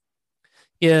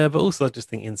 Yeah, but also I just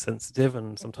think insensitive,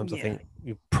 and sometimes I think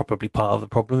you're probably part of the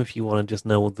problem if you want to just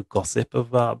know all the gossip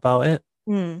about it.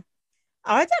 I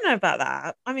don't know about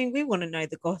that. I mean, we want to know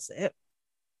the gossip.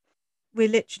 We're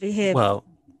literally here. Well,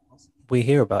 we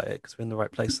hear about it because we're in the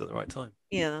right place at the right time.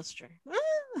 Yeah, that's true.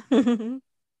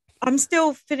 I'm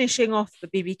still finishing off the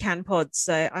BB Can pods,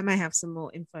 so I may have some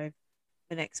more info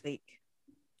for next week.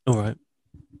 All right.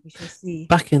 We shall see.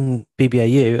 Back in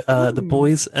BBAU, the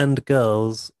boys and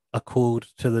girls are called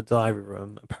to the diary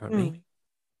room, apparently.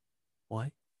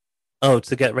 Why? Oh,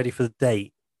 to get ready for the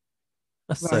date.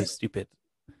 That's so stupid.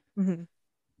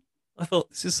 I thought,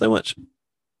 this is so much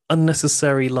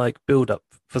unnecessary build up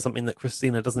for something that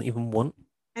Christina doesn't even want.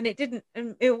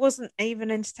 And it wasn't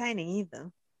even entertaining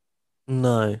either.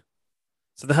 No.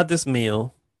 So they had this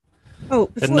meal. Oh,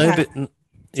 before that,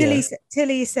 Yeah.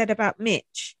 Tilly said about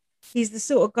Mitch, he's the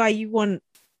sort of guy you want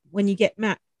when you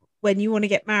want to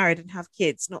get married and have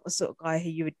kids, not the sort of guy who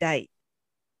you would date.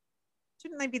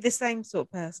 Shouldn't they be the same sort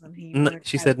of person who you No,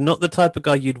 she said not the type of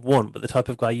guy you'd want, but the type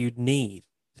of guy you'd need.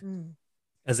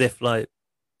 As if, like,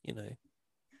 you know,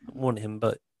 I want him,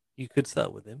 but you could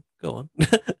settle with him. Go on.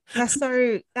 That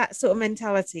sort of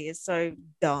mentality is so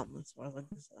dumb as far as I'm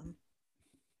concerned.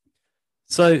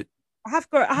 So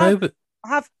I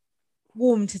have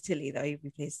warmed to Tilly though. You'd be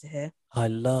pleased to hear. I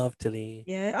love Tilly.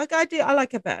 Yeah, I do. I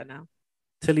like her better now.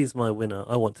 Tilly's my winner.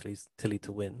 I want Tilly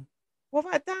to win. What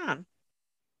about Dan?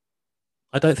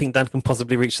 I don't think Dan can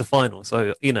possibly reach the final.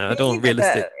 So, I don't want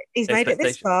realistic. He's made it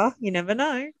this far. You never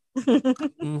know.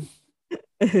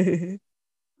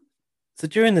 So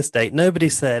during this date, nobody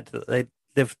said that they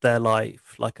lived their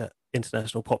life like an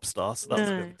international pop star. So that was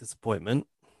a bit of a disappointment.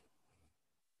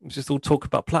 It was just all talk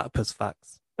about platypus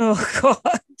facts. Oh, God.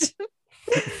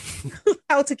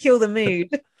 How to kill the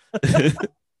mood.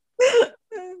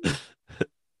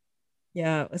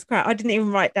 Yeah, it was crap. I didn't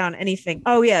even write down anything.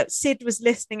 Oh, yeah. Sid was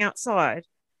listening outside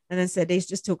and then said he's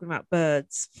just talking about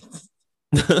birds.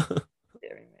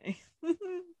 Dearing me.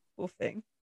 Poor thing.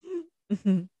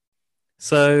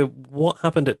 So what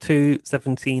happened at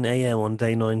 2:17 a.m. on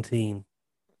day 19?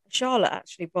 Charlotte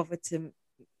actually bothered to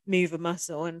move a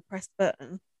muscle and press the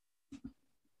button.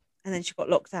 And then she got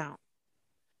locked out.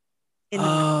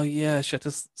 Yeah. She had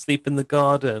to sleep in the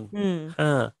garden.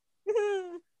 Huh.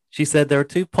 She said there are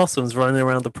 2 possums running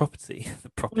around the property. The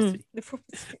property.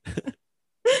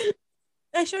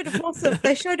 They showed a possum.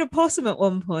 They showed a possum at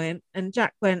one point, and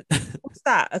Jack went, "What's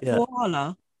that? A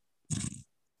koala?"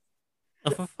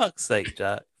 Oh, for fuck's sake,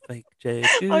 Jack! Fake J.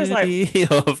 Judy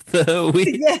of the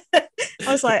week. Yeah.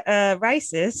 I was like,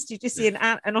 racist. You just see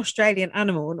an Australian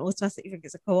animal and automatically think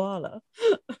it's a koala.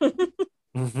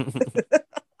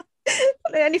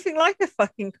 Anything like a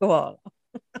fucking koala.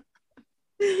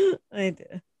 I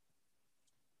do.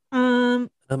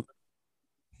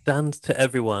 Dan's to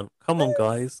everyone. Come on,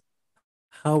 guys.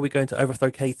 How are we going to overthrow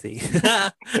Katie?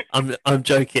 I'm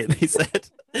joking, he said.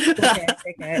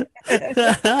 Okay.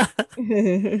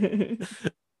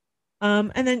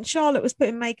 And then Charlotte was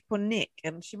putting makeup on Nick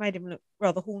and she made him look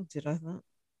rather haunted, I thought.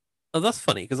 Oh, that's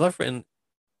funny because I've written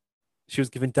she was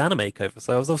giving Dan a makeover,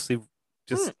 so I was obviously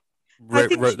just wrote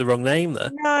the wrong name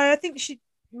there. No, I think she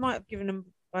might have given them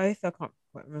both. I can't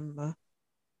quite remember.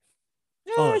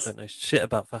 Oh, I don't know shit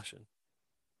about fashion.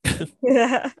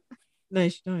 Yeah. No,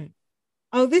 she don't.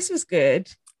 Oh, this was good.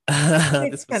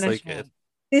 This was so good.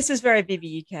 This was very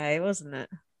BBUK, wasn't it?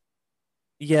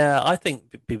 Yeah, I think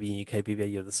BBUK,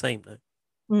 BBAU are the same though.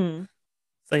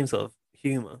 Same sort of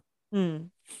humour.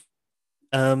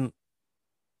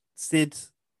 Sid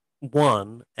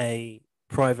won a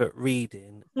private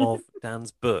reading of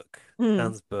Dan's book.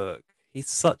 Dan's book. He's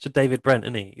such a David Brent,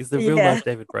 isn't he? He's the real life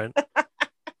David Brent.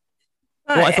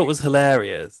 What I thought was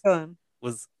hilarious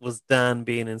was Dan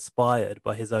being inspired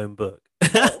by his own book.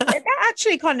 That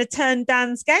actually kind of turned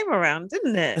Dan's game around,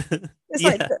 didn't it? It's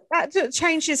like that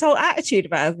changed his whole attitude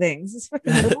about things. It's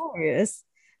fucking hilarious.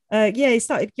 He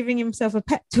started giving himself a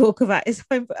pep talk about his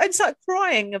own book and started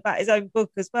crying about his own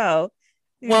book as well.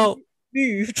 Well,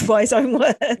 moved by his own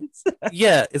words.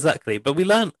 Yeah, exactly. But we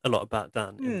learned a lot about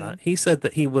Dan in that. He said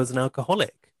that he was an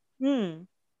alcoholic.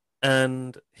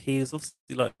 And he was obviously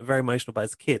like very emotional about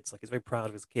his kids. Like he's very proud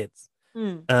of his kids.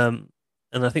 And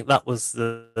I think that was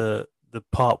the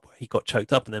part where he got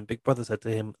choked up, and then Big Brother said to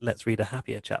him, "Let's read a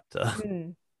happier chapter."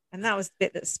 And that was the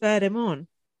bit that spurred him on.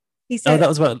 He said, that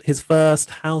was about his first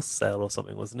house sale or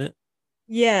something, wasn't it?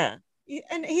 Yeah.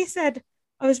 And he said,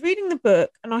 I was reading the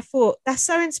book and I thought, that's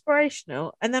so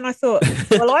inspirational. And then I thought,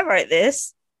 well, I wrote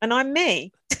this and I'm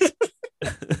me.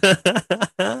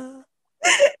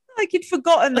 Like he'd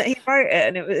forgotten that he wrote it,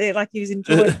 and it was like he was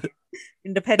enjoying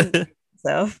independent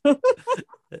himself.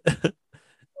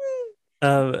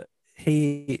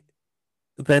 He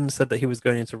then said that he was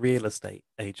going into real estate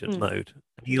agent mode.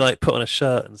 He like put on a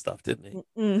shirt and stuff, didn't he?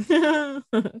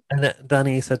 And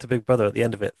Danny said to Big Brother at the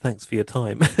end of it, "Thanks for your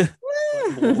time."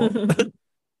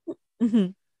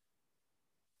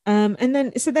 And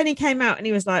then he came out and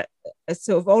he was like a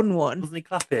sort of on one. Wasn't he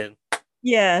clapping?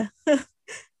 Yeah.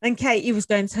 And Katie was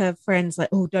going to her friends like,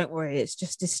 "Oh, don't worry, it's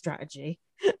just his strategy."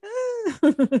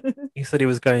 He said he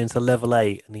was going to level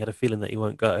 8 and he had a feeling that he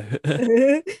won't go.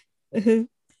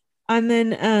 And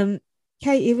then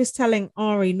Katie was telling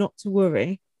Ari not to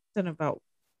worry. Don't know about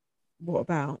what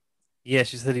about. Yeah,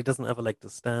 she said he doesn't have a leg to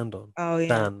stand on. Oh yeah.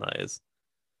 Dan, that is.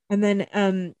 And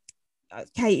then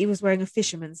Katie was wearing a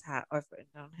fisherman's hat. I've written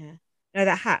down here. You know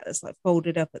that hat that's like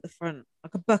folded up at the front,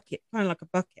 like a bucket, kind of like a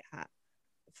bucket hat.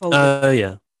 Oh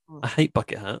yeah, I hate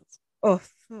bucket hats. Oh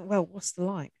well, what's the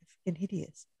like? Fucking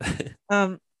hideous.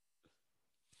 And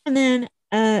then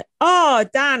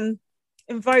Dan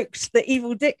invoked the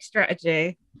evil dick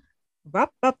strategy. I've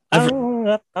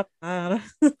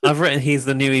written he's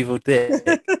the new evil dick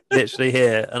literally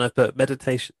here, and I've put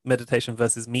meditation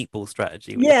versus meatball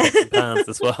strategy with the pans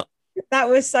as well. That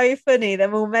was so funny.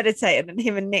 Them all meditating and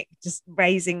him and Nick just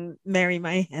raising merry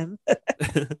mayhem.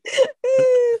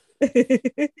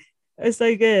 It was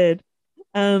so good.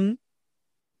 And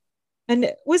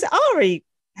was Ari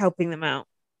helping them out?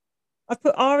 I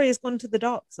put Ari has gone to the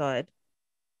dark side.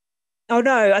 Oh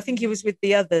no, I think he was with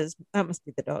the others. That must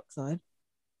be the dark side.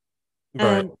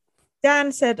 Right.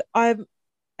 Dan said,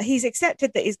 he's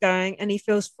accepted that he's going and he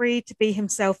feels free to be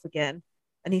himself again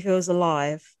and he feels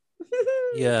alive.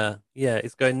 Yeah,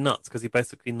 it's going nuts because he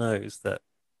basically knows that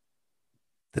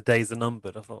the days are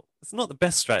numbered. I thought, it's not the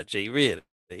best strategy, really.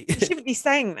 You shouldn't be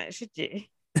saying that, should you?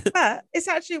 But it's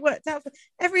actually worked out.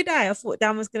 Every day I thought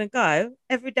Dan was going to go.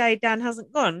 Every day Dan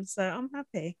hasn't gone, so I'm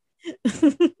happy.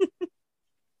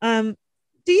 Do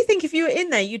you think if you were in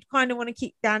there, you'd kind of want to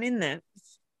keep Dan in there?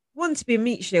 One, to be a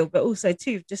meat shield, but also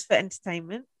two, just for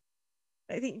entertainment.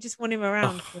 I think you just want him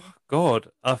around. God,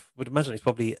 I would imagine he's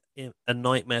probably a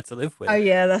nightmare to live with. Oh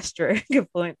yeah, that's true.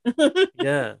 Good point.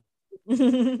 Yeah.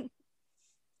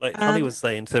 Like Holly was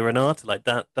saying to Renata, like,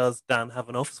 does Dan have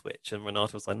an off switch? And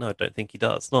Renata was like, no, I don't think he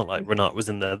does. It's not like Renata was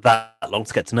in there that long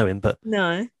to get to know him, but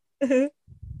no.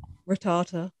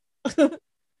 Retata.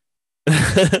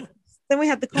 Then we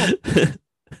had the comp.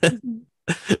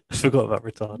 I forgot about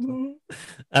Retata.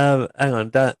 Hang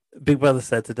on, Big Brother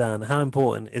said to Dan, how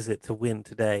important is it to win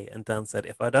today? And Dan said,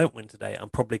 if I don't win today, I'm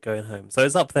probably going home. So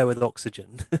it's up there with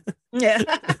Oxygen. Yeah.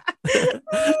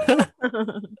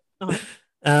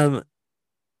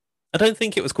 I don't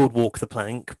think it was called Walk the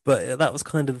Plank, but that was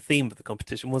kind of the theme of the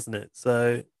competition, wasn't it?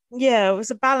 So yeah, it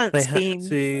was a balance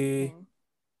theme.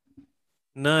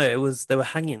 No, it was they were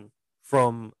hanging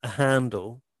from a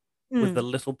handle with a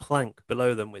little plank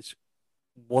below them, which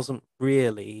wasn't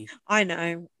really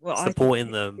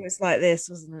supporting them. It was like this,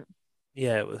 wasn't it?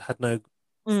 Yeah, it had no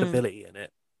stability in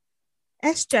it.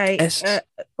 SJ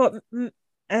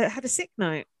had a sick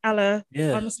note. Ella,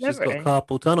 yeah, she's got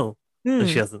carpal tunnel. No,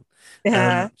 she hasn't.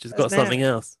 Yeah, she's got something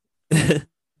else.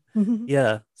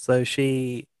 Yeah, so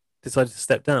she decided to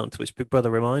step down, to which Big Brother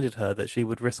reminded her that she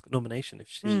would risk nomination if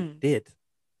she did.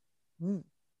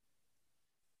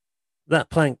 That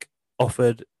plank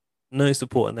offered no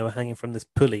support, and they were hanging from this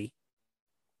pulley.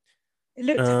 It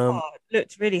looked hard. It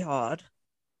looked really hard.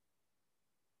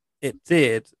 It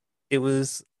did. It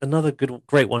was another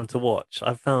great one to watch.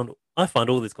 I find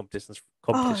all these competitions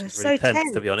really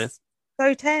tense, to be honest.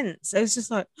 So tense. It was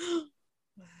just like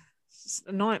it's just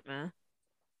a nightmare.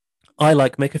 I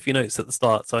make a few notes at the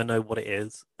start so I know what it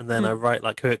is, and then I write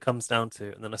like who it comes down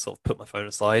to, and then I sort of put my phone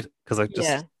aside because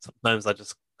sometimes I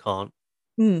just can't.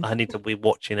 I need to be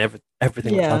watching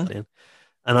everything that's happening.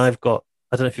 And I don't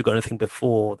know if you've got anything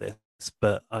before this,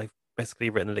 but I've basically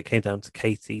written that it came down to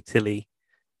Katie, Tilly,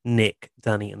 Nick,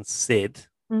 Danny, and Sid.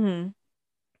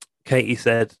 Katie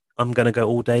said, I'm going to go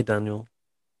all day, Daniel.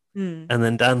 And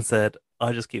then Dan said,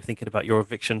 I just keep thinking about your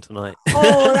eviction tonight.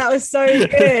 Oh, that was so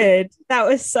good. That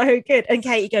was so good. And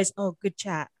Katie goes, oh, good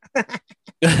chat.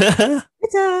 Oh,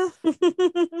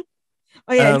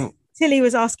 yeah. Tilly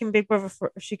was asking Big Brother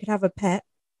if she could have a pet.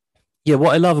 Yeah,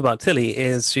 what I love about Tilly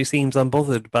is she seems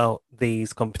unbothered about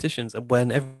these competitions. And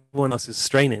when everyone else is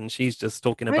straining, she's just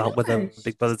talking about whether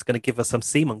Big Brother's going to give us some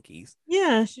sea monkeys.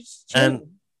 Yeah, she's chilling.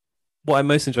 And what I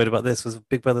most enjoyed about this was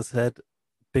Big Brother said,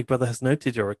 Big Brother has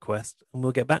noted your request and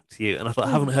we'll get back to you. And I thought,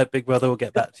 I haven't heard Big Brother will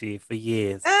get back to you for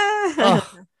years. Like,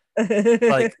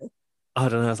 I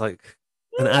don't know, it's like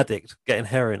an addict getting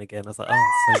heroin again. I was like,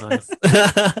 oh, so nice.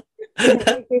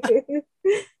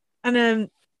 And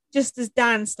just as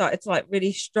Dan started to like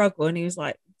really struggle and he was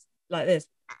like this,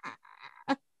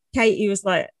 Kate was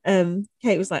like,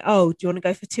 oh, do you want to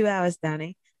go for 2 hours,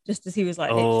 Danny? Just as he was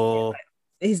like, like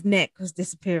his neck was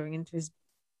disappearing into his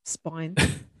spine.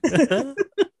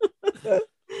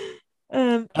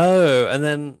 And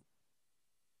then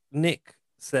Nick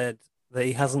said that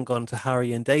he hasn't gone to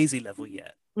Harry and Daisy level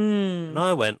yet. And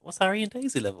I went, what's Harry and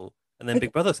Daisy level? And then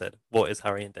Big Brother said, what is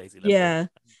Harry and Daisy level? Yeah.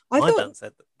 Dan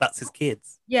said that's his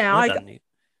kids. Yeah,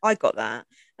 I got that.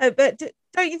 But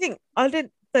don't you think,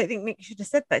 don't think Nick should have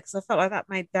said that, because I felt like that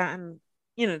made Dan,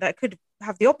 that could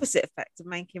have the opposite effect of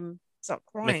make him start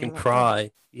crying. Make him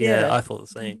cry. Yeah, I thought the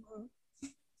same.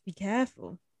 Be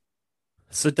careful.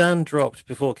 So Dan dropped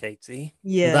before Katie.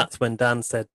 Yeah. That's when Dan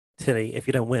said, Tilly, if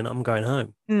you don't win, I'm going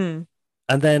home. Mm.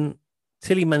 And then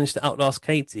Tilly managed to outlast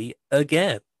Katie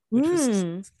again, which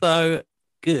was so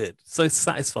good, so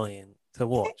satisfying to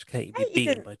watch Katie be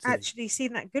beaten by Tilly. Actually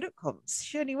seemed that good at comps.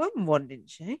 She only won one, didn't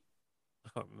she? I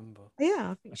can't remember.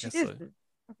 Yeah, I think she did. So.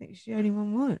 I think she only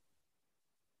won one.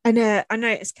 And I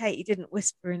noticed Katie didn't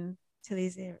whisper in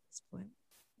Tilly's ear at this point,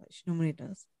 like she normally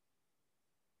does.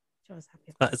 I was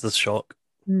happy. That is a shock.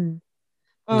 Mm.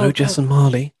 No Jess and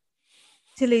Marley.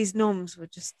 Tilly's noms were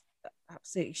just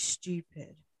absolutely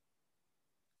stupid.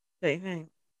 Don't you think?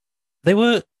 They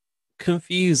were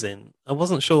confusing. I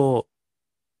wasn't sure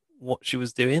what she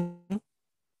was doing.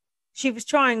 She was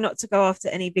trying not to go after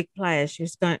any big players. She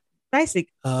was going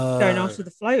after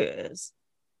the floaters.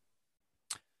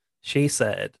 She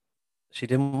said she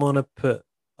didn't want to put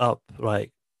up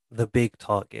like the big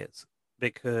targets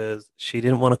because she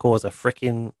didn't want to cause a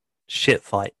freaking shit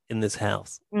fight in this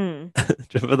house. Do you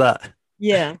remember that?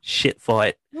 Yeah. Shit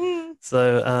fight.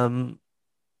 So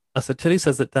I said, Tilly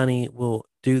says that Danny will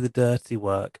do the dirty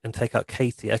work and take out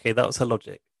Katie. Okay, that was her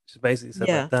logic. She basically said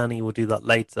that Danny will do that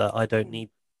later. I don't need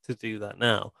to do that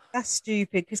now. That's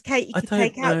stupid because Katie could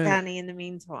take out Danny in the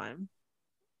meantime.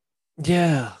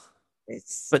 Yeah.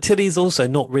 But Tilly's also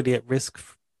not really at risk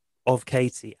of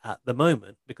Katie at the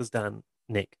moment because Dan,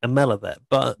 Nick, and Mel are there.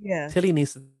 But Tilly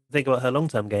needs to think about her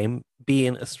long-term game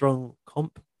being a strong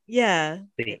comp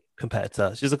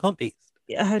competitor. She's a comp beast.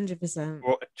 100%.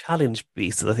 Or a challenge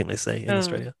beast, as I think they say in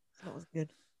Australia. That was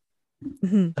good.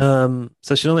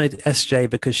 So she nominated SJ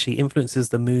because she influences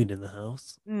the mood in the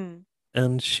house.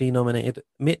 And she nominated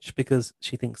Mitch because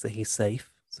she thinks that he's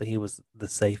safe. So he was the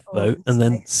safe vote. And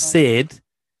then Sid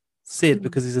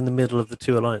because he's in the middle of the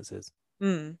two alliances.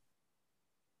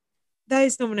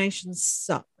 Those nominations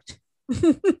sucked.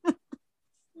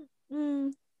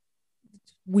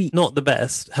 Weak. Not the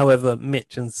best. However,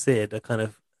 Mitch and Sid are kind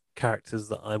of characters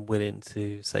that I'm willing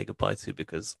to say goodbye to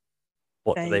because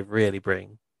what do they really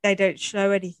bring? They don't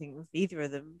show anything with either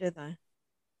of them, do they?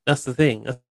 That's the thing.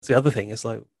 That's the other thing. It's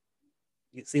like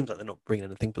it seems like they're not bringing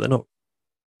anything, but they're not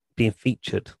being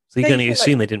featured. So you can only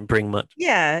assume they didn't bring much.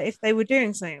 Yeah, if they were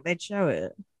doing something, they'd show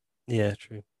it. Yeah,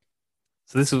 true.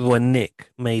 So this was when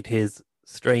Nick made his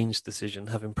strange decision,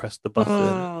 having pressed the button.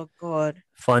 Oh, God.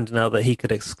 Finding out that he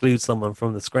could exclude someone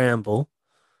from the scramble.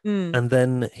 And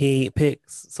then he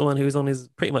picks someone who's on his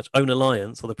pretty much own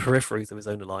alliance or the peripheries of his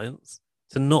own alliance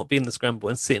to not be in the scramble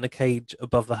and sit in a cage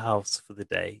above the house for the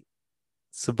day.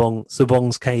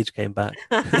 Subong's cage came back.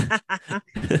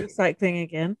 Recycling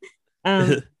again.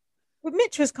 But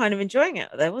Mitch was kind of enjoying it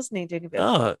there, wasn't he? Doing a bit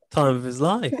time of his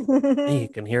life. You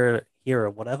can hear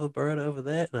a whatever bird over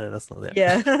there. No, that's not it.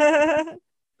 Yeah.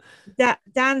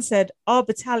 Dan said our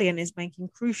battalion is making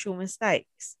crucial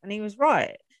mistakes, and he was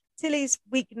right. Tilly's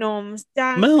weak norms.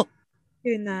 Dan Mel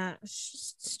doing that. It's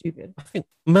just stupid. I think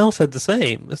Mel said the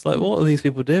same. It's like, what are these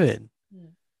people doing?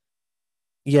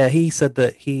 Yeah, he said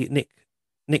that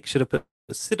Nick should have put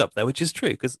Sid up there, which is true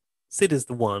because Sid is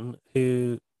the one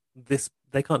who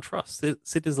they can't trust.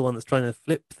 Sid is the one that's trying to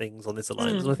flip things on this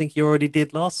alliance, and I think he already did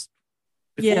before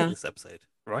this episode,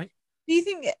 right? Do you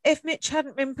think if Mitch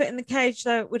hadn't been put in the cage,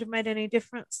 though, it would have made any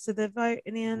difference to the vote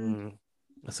in the end?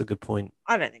 That's a good point.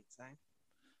 I don't think so.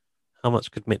 How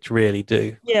much could Mitch really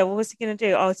do? Yeah, well, what's he going to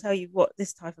do? I'll tell you what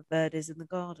this type of bird is in the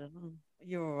garden.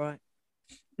 You're all right.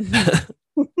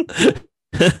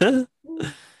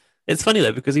 It's funny,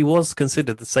 though, because he was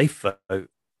considered the safe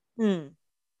vote.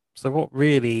 So what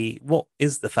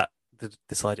is the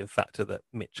deciding factor that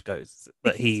Mitch goes?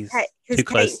 That he's too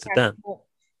close to Dan?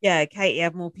 Katie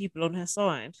had more people on her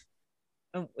side.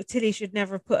 Tilly should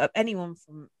never have put up anyone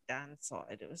from Dan's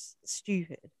side. It was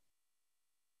stupid.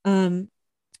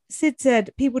 Sid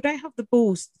said, people don't have the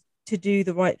balls to do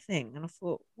the right thing. And I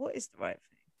thought, what is the right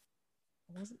thing?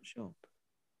 I wasn't sure.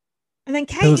 And then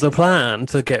Katie... There was a plan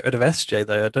to get rid of SJ,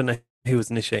 though. I don't know who was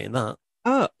initiating that.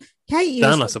 Oh, Katie...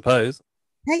 Dan, I suppose.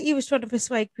 Katie was trying to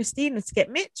persuade Christina to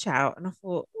get Mitch out. And I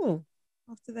thought,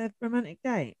 after their romantic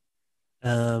date.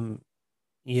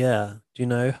 Yeah. Do you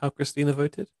know how Christina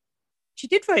voted? She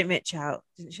did vote Mitch out,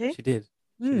 didn't she? She did.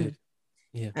 She did.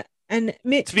 Yeah. And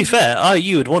Mitch, to be fair,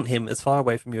 you would want him as far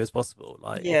away from you as possible.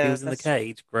 Like, if he was in the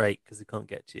cage, great, because he can't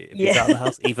get to you. If he's out of the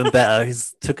house, even better.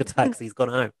 He's took a taxi, he's gone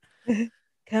home.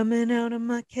 Coming out of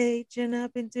my cage, and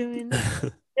I've been doing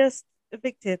just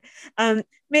evicted.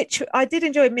 Mitch, I did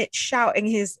enjoy Mitch shouting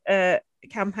his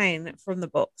campaign from the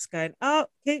box, going, "Oh,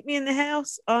 keep me in the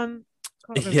house."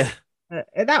 Yeah.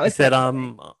 That was. He said,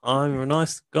 "I'm a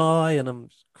nice guy, and I'm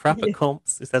crap at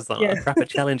comps." He says that I'm crap at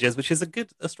challenges, which is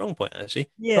a strong point actually.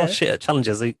 Yeah. Shit at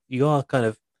challenges. You are kind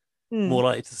of more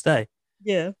likely to stay.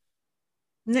 Yeah.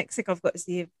 Next thing I've got is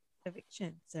the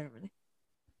eviction ceremony.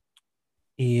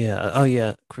 Yeah. Oh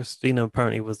yeah. Christina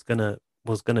apparently was gonna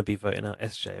be voting out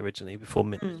SJ originally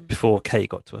before Kate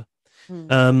got to her.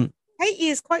 Katie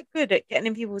is quite good at getting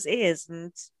in people's ears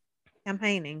and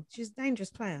campaigning. She's a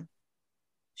dangerous player.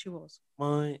 She was.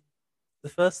 The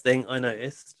first thing I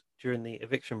noticed during the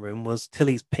eviction room was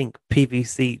Tilly's pink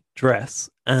PVC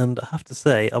dress, and I have to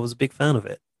say I was a big fan of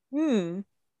it.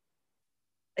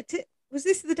 Was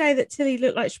this the day that Tilly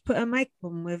looked like she put her makeup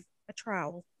on with a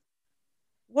trowel?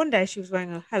 One day she was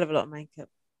wearing a hell of a lot of makeup.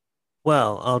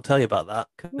 Well, I'll tell you about that,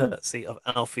 courtesy of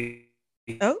Alfie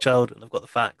Sheldon. I've got the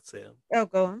facts here. Oh,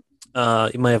 go on.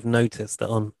 You may have noticed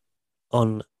that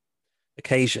on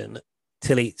occasion,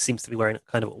 Tilly seems to be wearing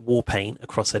kind of war paint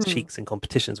across her cheeks in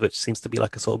competitions, which seems to be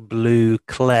like a sort of blue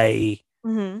clay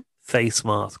face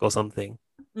mask or something.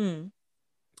 You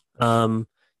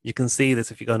can see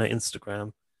this if you go on her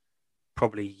Instagram.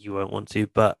 Probably you won't want to,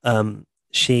 but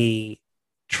she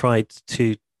tried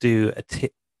to do a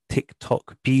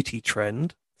TikTok beauty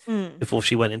trend before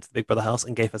she went into the Big Brother house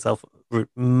and gave herself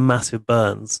massive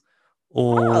burns,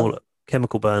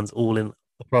 chemical burns, all in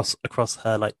across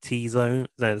her like T-zone.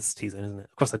 No, it's T-zone, isn't it?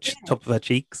 Across the top of her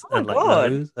cheeks and like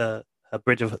nose, her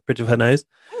bridge of her nose.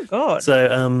 Oh God!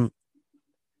 So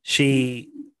she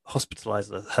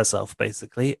hospitalized herself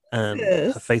basically, and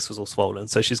her face was all swollen.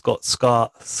 So she's got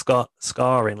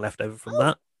scarring left over from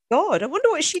that. God, I wonder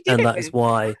what she did. And that is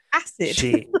why acid.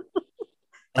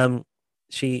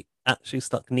 She actually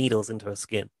stuck needles into her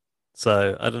skin.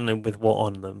 So I don't know with what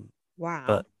on them. Wow.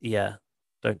 But yeah,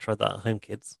 don't try that at home,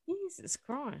 kids. Jesus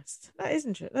Christ, that is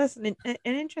interesting. That's an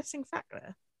interesting fact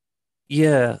there.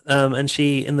 Yeah, and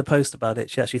she in the post about it,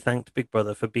 she actually thanked Big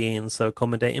Brother for being so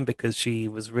accommodating because she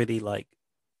was really like,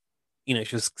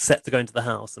 she was set to go into the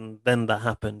house, and then that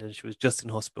happened, and she was just in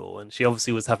hospital, and she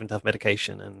obviously was having to have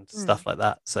medication and stuff like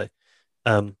that. So,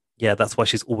 yeah, that's why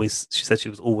she said she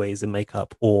was always in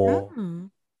makeup or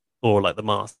like the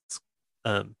mask,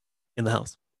 in the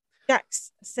house.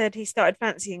 Jax said he started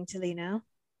fancying Tilly now.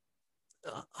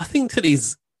 I think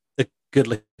Tilly's a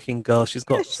good-looking girl. She's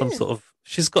got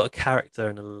she's got a character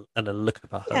and a look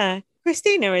about her. Yeah,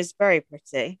 Christina is very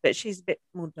pretty, but she's a bit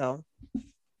more dull.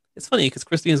 It's funny because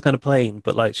Christina's kind of plain,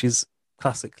 but like she's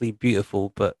classically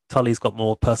beautiful. But Tully's got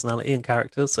more personality and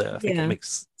character, so I think it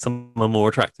makes someone more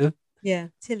attractive. Yeah,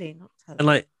 Tilly, not Tully. And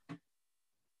like,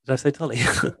 did I say Tully?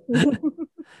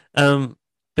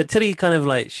 But Tilly kind of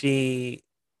like she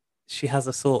has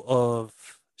a sort of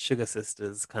Sugar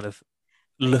Sisters kind of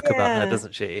look about her,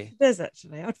 doesn't she? She does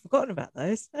actually. I'd forgotten about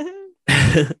those.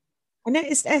 I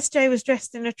noticed SJ was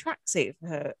dressed in a tracksuit for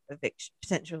her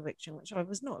potential eviction, which I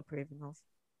was not approving of.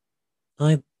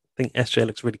 I think SJ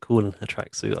looks really cool in her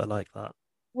tracksuit. I like that.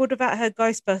 What about her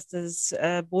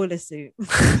Ghostbusters boiler suit?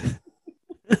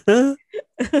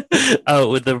 Oh,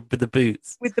 with the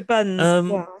boots, with the buns.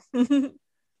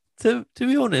 To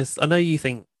be honest, I know you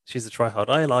think she's a tryhard.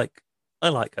 I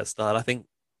like her style. I think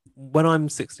when I'm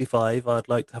 65, I'd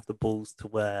like to have the balls to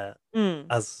wear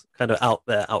as kind of out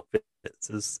there outfits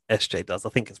as SJ does. I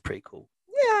think it's pretty cool.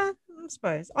 Yeah, I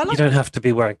suppose. You don't have to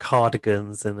be wearing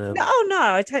cardigans and no,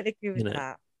 I totally agree with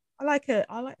that. I like her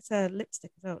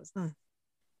lipstick as well. It's nice.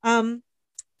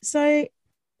 So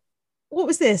what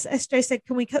was this? SJ said,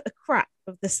 "Can we cut the crap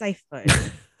of the safe phone?"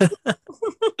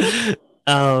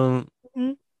 Oh,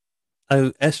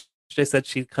 SJ said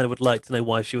she kind of would like to know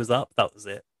why she was up. That was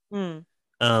it.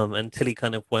 And Tilly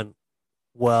kind of went,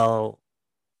 well,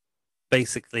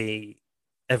 basically,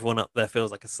 everyone up there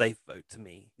feels like a safe vote to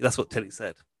me. That's what Tilly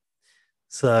said.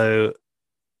 So,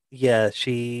 yeah,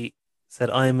 she said,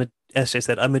 SJ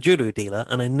said, I'm a jewelry dealer,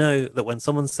 and I know that when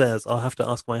someone says, I'll have to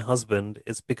ask my husband,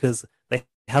 it's because they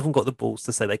haven't got the balls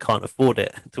to say they can't afford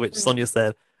it. To which Sonia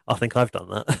said, I think I've done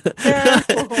that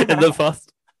in the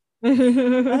past.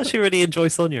 I actually really enjoy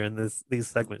Sonia in these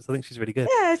segments. I think she's really good.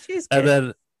 Yeah, she's good. And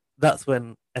then that's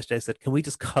when SJ said, can we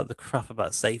just cut the crap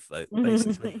about safe vote,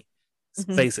 basically.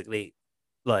 Basically,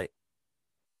 like,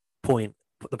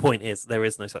 the point is there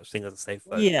is no such thing as a safe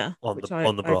vote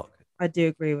on the block. I do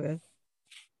agree with.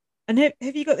 And have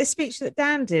you got this speech that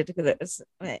Dan did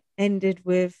that ended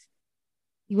with,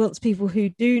 he wants people who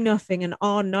do nothing and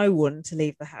are no one to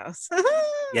leave the house?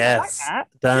 Yes. Like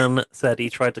Dan said he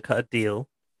tried to cut a deal.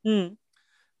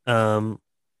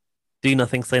 Do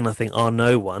nothing, say nothing, are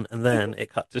no one. And then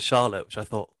it cut to Charlotte, which I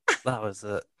thought that was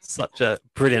such a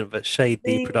brilliant but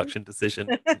shady production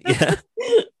decision. Yeah.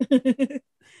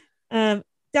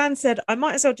 Dan said, I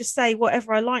might as well just say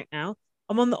whatever I like now.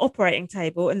 I'm on the operating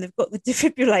table and they've got the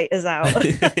defibrillators out.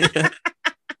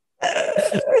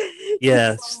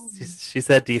 Yeah, she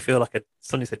said, "Do you feel like a?"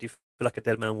 Sonia said, "Do you feel like a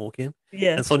dead man walking?"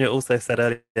 Yeah. And Sonia also said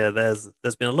earlier,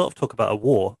 "There's been a lot of talk about a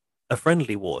war, a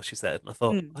friendly war." She said, and I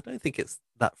thought, I don't think it's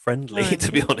that friendly, No,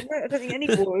 to be honest. I don't think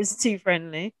any war is too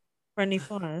friendly. Friendly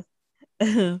fire.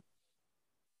 And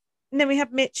then we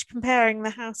have Mitch comparing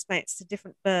the housemates to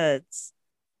different birds.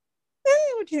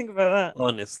 What do you think about that?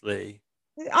 Honestly,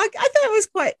 I thought it was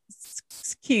quite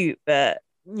cute, but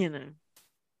you know,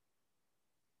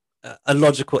 a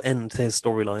logical end to his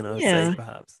storyline, I would say, yeah.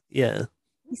 perhaps. Yeah.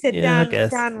 He said Yeah, I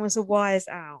guess. Dan was a wise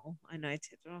owl. I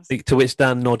noted. To which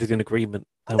Dan nodded in agreement.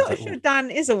 I'm not sure Dan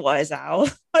is a wise owl.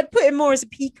 I'd put him more as a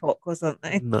peacock or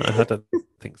something. No, I don't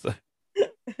think so.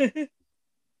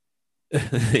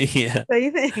 Yeah. So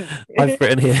you think? I've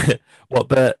written here what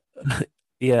bird.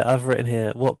 Yeah, I've written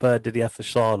here what bird did he have for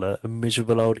Charlotte? A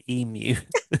miserable old emu.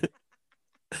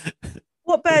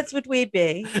 What birds would we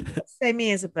be? Say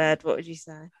me as a bird. What would you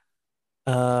say?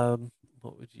 What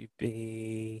would you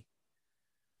be?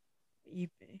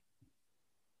 You'd be.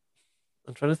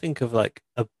 I'm trying to think of like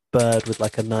a bird with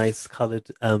like a nice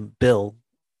coloured bill.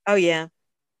 Oh yeah.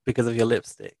 Because of your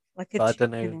lipstick. Like a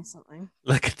toucan or something.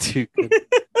 Like a toucan.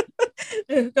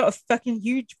 They've got a fucking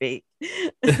huge beak.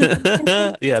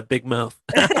 Yeah, big mouth.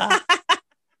 I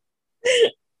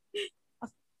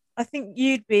think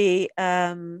you'd be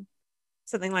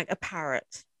something like a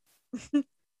parrot.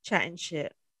 Chatting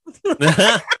shit.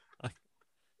 I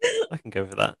can go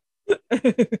for that.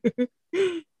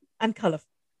 And colourful.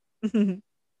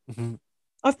 Mm-hmm.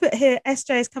 I've put here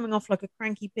SJ is coming off like a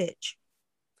cranky bitch.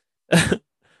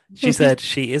 She said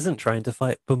she isn't trying to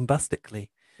fight bombastically.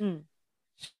 Mm.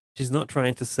 She's not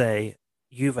trying to say,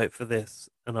 you vote for this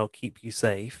and I'll keep you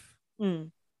safe.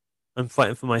 Mm. I'm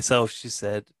fighting for myself, she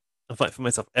said. I'm fighting for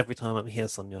myself every time I'm here,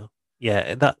 Sonia.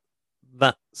 Yeah, that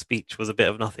speech was a bit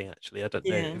of nothing, actually. I don't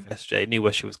know if SJ knew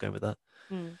where she was going with that.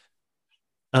 Mm.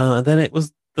 And then it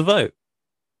was the vote.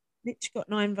 Mitch got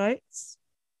 9 votes.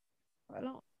 Quite a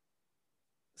lot.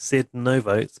 Sid, no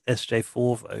votes. SJ,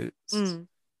 4 votes. Mm.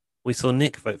 We saw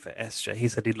Nick vote for SJ. He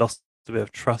said he lost a bit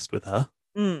of trust with her.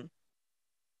 Mm.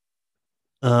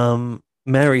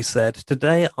 Mary said,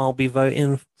 today I'll be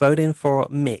voting for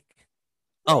Mick.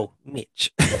 Oh,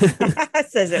 Mitch. That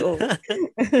says it all.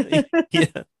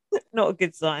 Yeah. Not a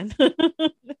good sign.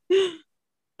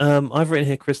 I've written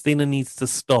here, Christina needs to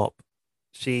stop.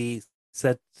 She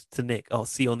said to Nick, I'll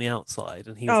see you on the outside.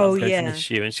 And he was like, I'm going to miss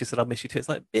you. And she said, I'll miss you too. It's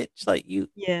like, bitch, like you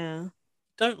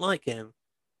don't like him.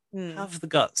 Have the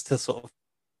guts to sort of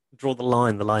draw the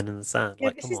line in the sand. Yeah,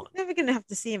 like, but come she's on. never going to have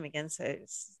to see him again, so it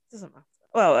doesn't matter.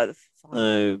 Well, fine.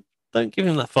 No, don't give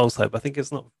him that false hope. I think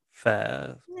it's not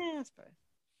fair. Yeah, I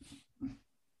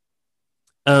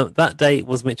suppose. That date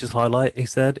was Mitch's highlight, he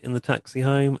said, in the taxi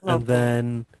home. And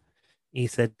then he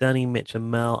said, Danny, Mitch,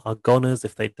 and Mel are goners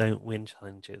if they don't win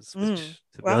challenges, which,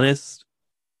 to be honest,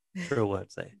 true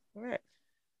word say. Correct.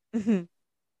 That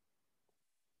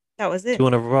was it. Do you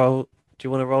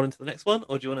want to roll into the next one,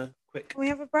 or do you want to quick? Can we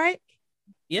have a break?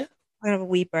 Yeah. I'm going to have a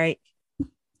wee break.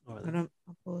 All right,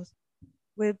 I'll pause.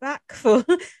 We're back for...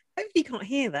 Hopefully you can't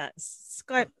hear that.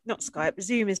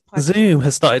 Zoom is piping. Zoom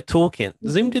has started talking.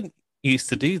 Zoom didn't used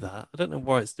to do that. I don't know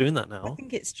why it's doing that now. I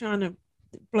think it's trying to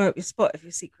blow up your spot if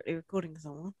you're secretly recording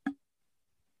someone.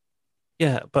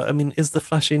 Yeah, but I mean, is the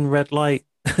flashing red light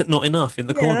not enough in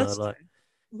the corner? Like,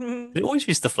 it always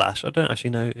used to flash. I don't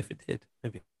actually know if it did.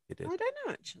 Maybe it did. I don't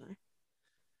know actually.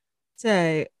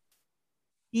 So,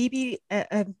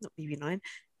 not BB9,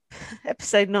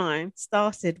 episode 9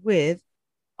 started with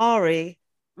Ari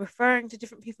referring to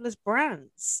different people as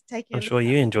brands. I'm sure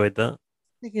you enjoyed that.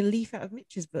 Taking a leaf out of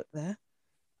Mitch's book there.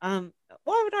 Why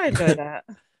would I enjoy that?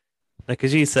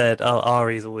 Because you said, "Oh,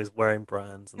 Ari's always wearing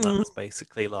brands," and that was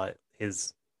basically like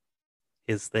his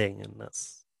thing, and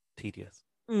that's tedious.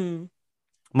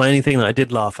 My only thing that I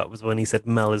did laugh at was when he said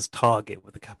Mel is Target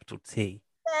with a capital T.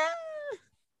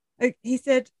 He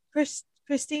said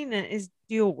Christina is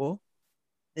Dior.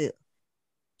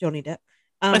 Johnny Depp.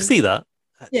 I see that.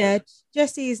 Actually. Yeah,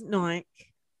 Jesse's Nike.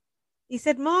 He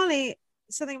said Marley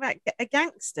something about a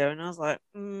gangster, and I was like,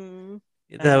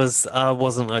 I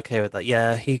wasn't okay with that.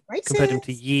 Yeah, he compared him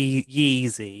to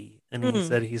Yeezy, and he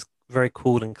said he's very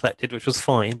cool and collected, which was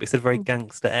fine, but he said very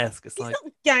gangster-esque. He's like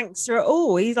not gangster at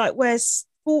all. He like wears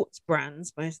sports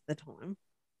brands most of the time.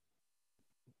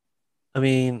 I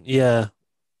mean, yeah.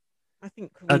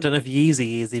 I don't know if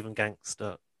Yeezy is even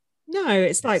gangster. No,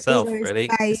 it's like itself, all those really.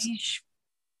 beige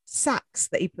sacks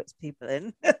that he puts people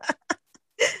in.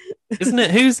 Isn't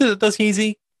it? Who's it that does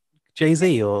Yeezy?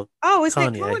 Jay-Z or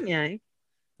isn't it Kanye?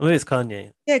 Oh, it's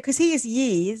Kanye. Yeah, because he is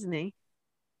Yee, isn't he?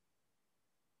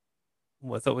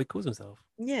 What, I thought he calls himself.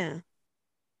 Yeah.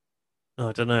 Oh,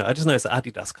 I don't know. I just know it's an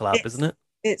Adidas collab, isn't it?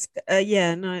 It's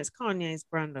no, it's Kanye's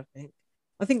brand, I think.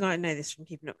 I think I know this from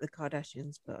Keeping Up with the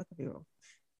Kardashians, but I could be wrong.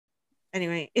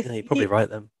 Anyway, Yeah, you're probably right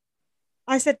then.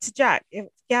 I said to Jack, if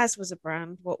Gaz was a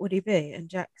brand, what would he be? And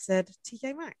Jack said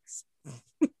TK Maxx.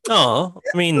 Oh,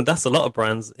 I mean, that's a lot of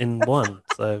brands in one,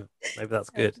 so maybe that's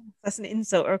good. That's an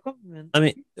insult or a compliment. I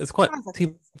mean, it's quite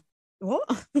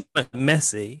what?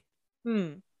 messy.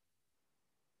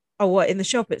 Oh, what, in the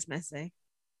shop it's messy?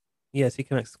 Yeah,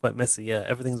 TK Maxx is quite messy. Yeah,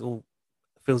 everything's all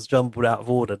feels jumbled out of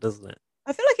order, doesn't it?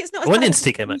 I feel like it's not. I went into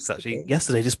TK Maxx actually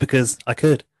yesterday just because I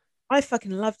could. I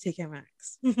fucking love TK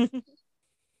Maxx.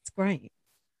 It's great.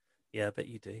 Yeah, I bet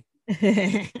you do.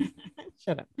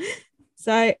 Shut up.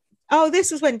 So,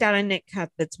 this was when Dan and Nick had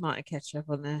the tomato ketchup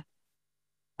on their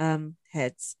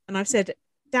heads, and I've said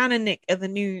Dan and Nick are the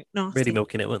new nasty. Really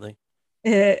milking it, weren't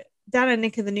they? Dan and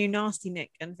Nick are the new nasty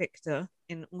Nick and Victor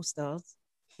in All Stars.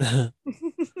 And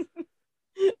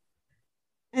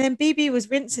then BB was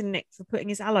rinsing Nick for putting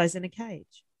his allies in a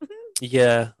cage.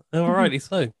 Yeah, rightly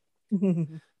so.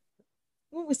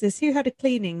 What was this? Who had a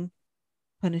cleaning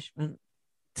punishment?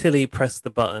 Tilly pressed the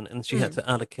button and she had to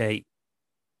allocate.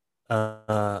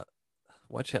 Why'd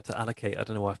she have to allocate? I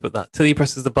don't know why I put that. Tilly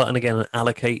presses the button again and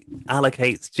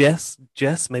allocates Jess.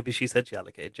 Jess, maybe she said she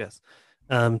allocated Jess,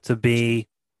 to be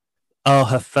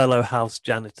her fellow house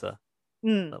janitor.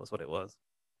 That was what it was.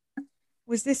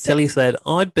 Was this Tilly said,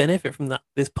 I'd benefit from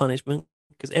this punishment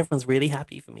because everyone's really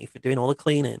happy for me for doing all the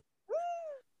cleaning.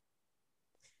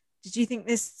 Did you think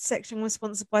this section was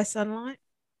sponsored by Sunlight?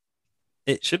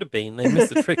 It should have been. They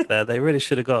missed a trick there. They really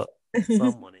should have got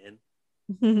someone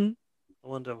in. I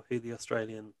wonder who the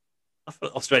Australian... I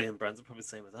thought Australian brands are probably the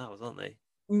same as ours, aren't they?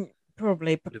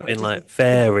 Probably. Would have been like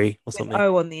Fairy or something.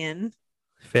 O on the end.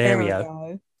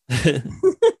 Fairy-o.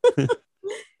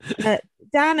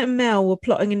 Dan and Mel were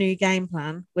plotting a new game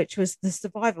plan, which was the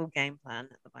survival game plan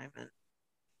at the moment.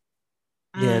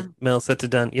 Yeah, Mel said to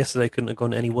Dan, yesterday couldn't have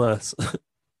gone any worse.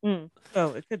 Well,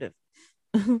 it could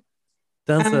have.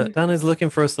 Dan is looking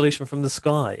for a solution from the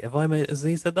sky. Has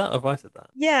he said that or have I said that?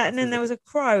 Yeah, and then there was a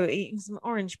crow eating some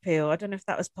orange peel. I don't know if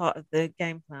that was part of the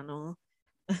game plan or...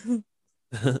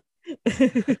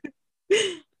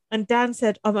 And Dan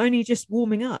said, I'm only just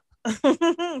warming up.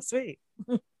 Sweet.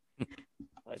 I'd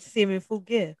like to see him in full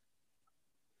gear.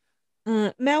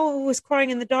 Mel was crying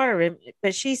in the diary room,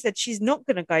 but she said she's not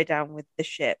going to go down with the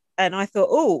ship. And I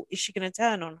thought, is she going to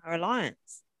turn on her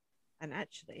alliance? And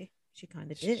actually, she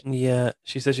kind of did. Yeah,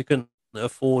 she said she couldn't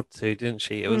afford to, didn't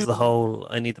she? It was the whole,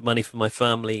 I need the money for my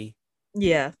family.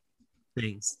 Yeah.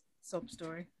 Things. Sob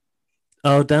story.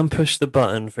 Oh, Dan pushed the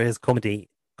button for his comedy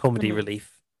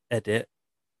relief edit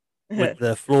with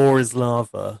the floor is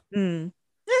lava.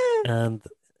 And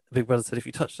Big Brother said, if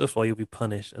you touch the floor, you'll be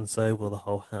punished, and so will the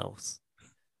whole house.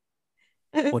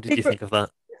 What did you think of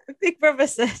that? Big Brother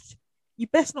said, you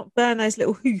best not burn those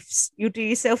little hoofs. You'll do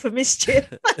yourself a mischief.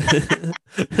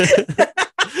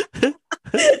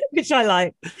 Which I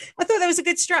like. I thought there was a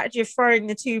good strategy of throwing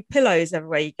the two pillows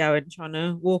everywhere you go and trying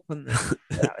to walk on them.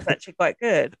 That was actually quite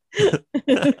good.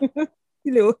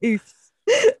 Little hoofs.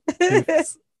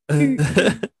 Do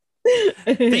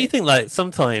you think, like,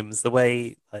 sometimes the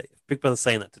way like Big Brother's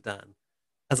saying that to Dan,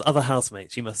 as other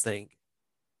housemates, you must think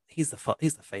he's the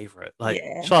favorite. Like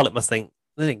Charlotte must think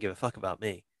they didn't give a fuck about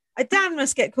me. Dan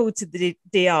must get called to the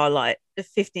DR like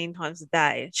 15 times a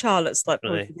day. Charlotte's like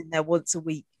probably in there once a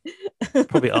week.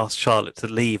 Probably ask Charlotte to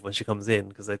leave when she comes in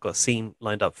because they've got a scene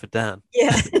lined up for Dan.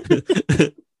 Yeah.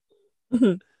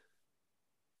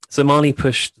 So Marley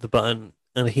pushed the button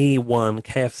and he won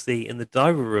KFC in the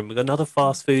diary room. We got another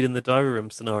fast food in the diary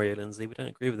room scenario, Lindsay. We don't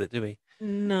agree with it, do we?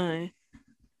 No.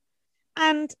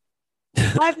 And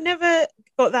I've never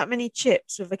got that many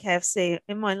chips with a KFC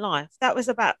in my life. That was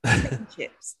about 10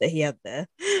 chips that he had there.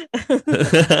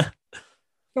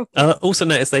 I also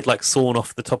noticed they'd like sawn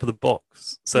off the top of the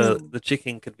box so the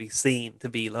chicken could be seen to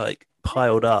be like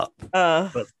piled up.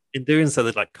 But in doing so,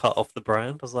 they'd like cut off the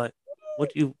brand. I was like,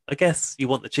 I guess you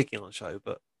want the chicken on show,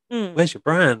 but where's your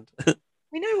brand?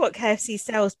 We know what KFC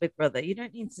sells, Big Brother. You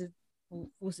don't need to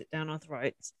force it down our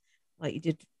throats like you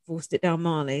did forced it down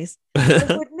Marley's.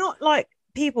 I would not like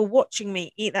people watching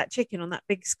me eat that chicken on that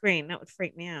big screen. That would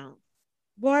freak me out.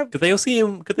 Why? Could they all see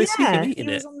him? Could they see him eating it?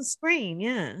 He was on the screen.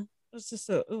 Yeah, it was just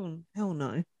hell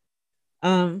no.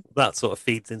 That sort of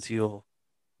feeds into your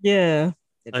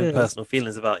own personal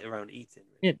feelings about your own eating.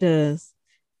 It does.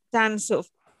 Dan sort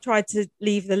of tried to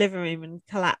leave the living room and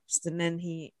collapsed, and then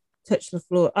he touched the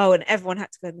floor. Oh, and everyone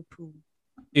had to go in the pool.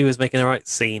 He was making the right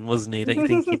scene, wasn't he? Don't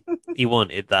you think he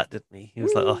wanted that, didn't he? He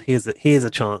was like, "Oh, here's a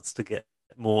chance to get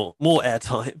more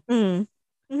airtime."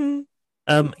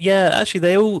 Yeah, actually,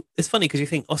 they all. It's funny because you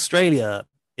think Australia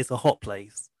is a hot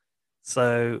place,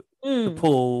 so the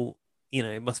pool,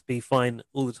 must be fine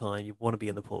all the time. You want to be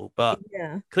in the pool, but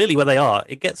Yeah. clearly where they are,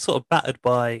 it gets sort of battered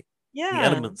by the Yeah.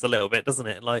 elements a little bit, doesn't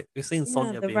it? Like we've seen Yeah.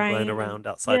 Sonia The being blown rain. around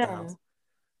outside the Yeah. house,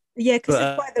 Yeah, because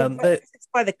but it's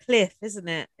by the cliff, isn't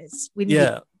it? It's windy.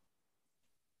 yeah,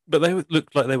 but they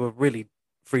looked like they were really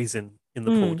freezing in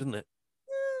the pool, didn't it?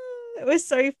 It was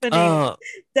so funny. Ah,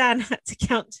 Dan had to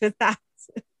count to 1,000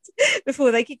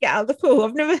 before they could get out of the pool.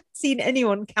 I've never seen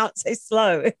anyone count so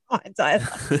slow in my entire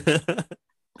life.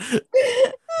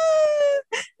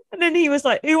 And then he was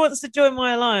like, "Who wants to join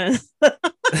my alliance?"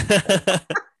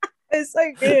 It's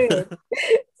so good,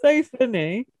 so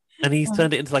funny. And he's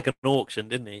turned it into like an auction,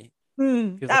 didn't he? He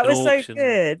was That like an was so auction,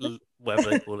 good. whatever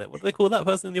they call it. What do they call that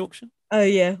person in the auction? Oh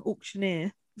yeah,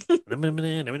 auctioneer. Yeah.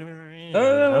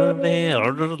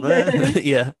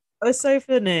 It was so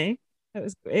funny.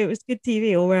 It was good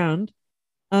TV all round.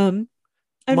 And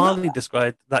Marley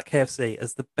described that KFC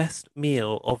as the best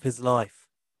meal of his life.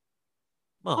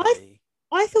 Marley.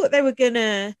 I thought they were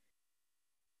gonna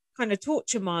kind of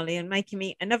torture Marley and make him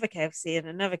eat another KFC and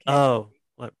another KFC. Oh,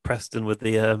 like Preston with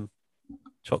the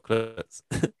chocolates.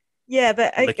 Yeah,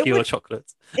 but the Cure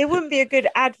chocolates. It wouldn't be a good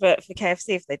advert for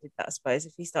KFC if they did that, I suppose,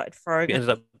 if he started throwing it. Ended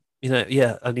up,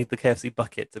 I need the KFC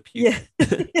bucket to puke.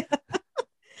 Yeah.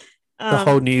 The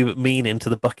whole new meaning to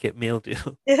the bucket meal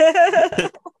deal.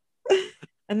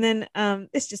 And then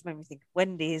this just made me think of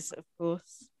Wendy's, of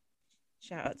course.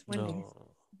 Shout out to Wendy's. Oh,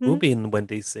 we'll be in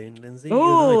Wendy's soon, Lindsay.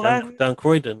 Oh, Dan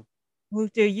Croydon. We'll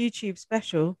do a YouTube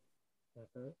special.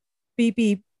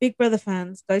 BB Big Brother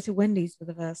fans go to Wendy's for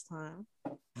the first time.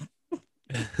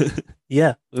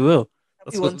 Yeah, we will.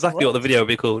 That's exactly what the video will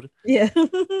be called. Yeah.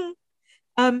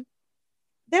 Then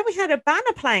we had a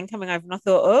banner plane coming over, and I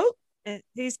thought,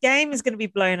 whose game is going to be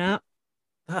blown up?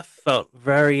 That felt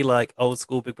very like old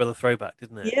school Big Brother throwback,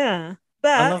 didn't it? Yeah,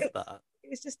 but I love that. It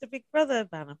was just a Big Brother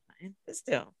banner plane, but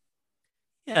still.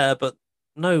 Yeah, but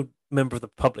no member of the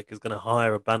public is going to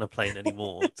hire a banner plane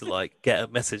anymore to like get a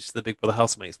message to the Big Brother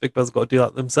housemates. Big Brother's got to do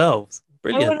that themselves.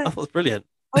 Brilliant. I thought it was brilliant.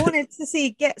 I wanted to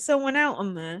see get someone out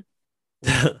on there.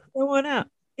 Someone out.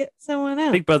 Get someone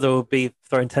out. Big Brother will be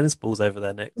throwing tennis balls over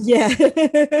there next. Yeah.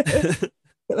 Put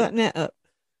that net up.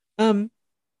 And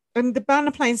the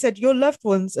banner plane said, "Your loved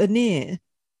ones are near."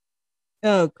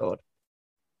 Oh God.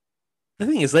 The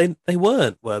thing is, they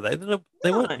weren't, were they?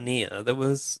 They weren't near. There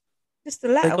was just a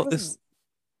letter. They got this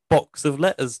box of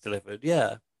letters delivered.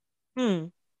 Yeah.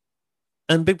 And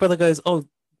Big Brother goes, "Oh,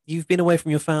 you've been away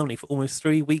from your family for almost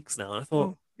 3 weeks now." And I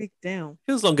thought, big deal.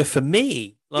 Feels longer for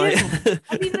me. Like, yeah.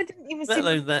 I mean, I didn't even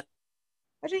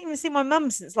I didn't even see my mum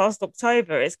since last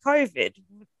October. It's COVID.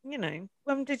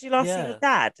 When did you last see your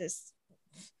dad?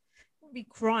 I'd be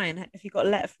crying if you got a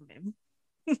letter from him.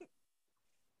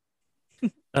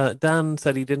 Dan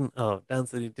said he didn't. Dan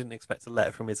said he didn't expect a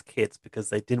letter from his kids because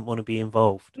they didn't want to be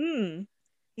involved. He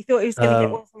thought he was going to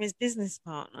get one from his business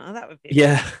partner. That would be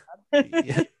yeah.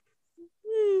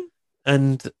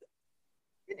 And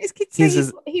his kids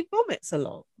say he vomits a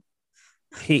lot.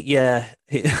 Yeah.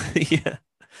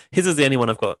 His is the only one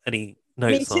I've got any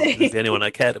notes on. It's the only one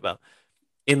I cared about.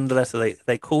 In the letter,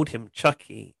 they called him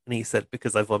Chucky, and he said,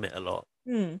 "Because I vomit a lot."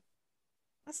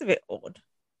 That's a bit odd.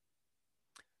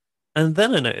 And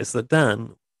then I noticed that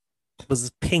Dan was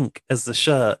as pink as the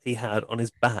shirt he had on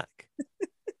his back.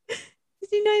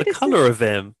 Did you notice the colour of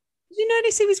him? Did you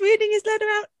notice he was reading his letter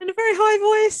out in a very high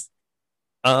voice?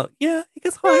 Yeah, he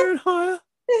gets higher and higher.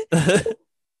 Dad,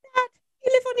 you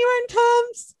live on your own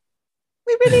terms.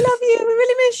 We really love you. We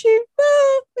really miss you.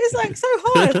 Oh, it's like so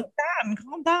high. Like, Dan,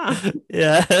 calm down.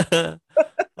 Yeah.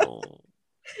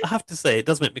 I have to say, it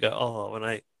does make me go, when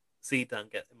I see Dan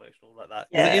get emotional like that.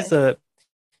 Yeah. It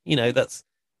is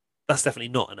that's definitely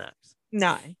not an act.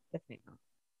 No, definitely not.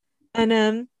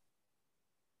 And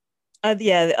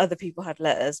the other people had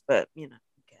letters, but who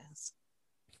cares?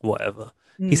 Whatever.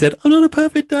 He said, "I'm not a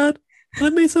perfect dad.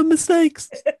 I made some mistakes.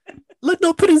 Like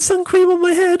not putting sun cream on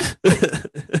my head."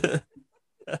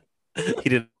 He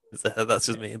didn't say that. That's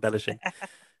just me embellishing.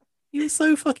 He was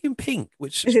so fucking pink,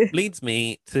 which leads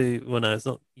me to no, it's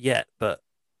not yet, but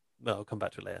I'll come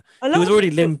back to it later. He was already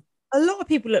limp. A lot of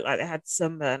people looked like they had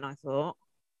sunburn. I thought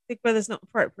Big Brother's not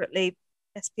appropriately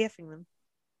SPFing them.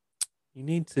 You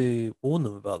need to warn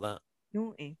them about that.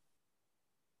 Naughty.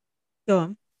 Go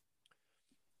on.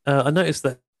 I noticed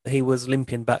that he was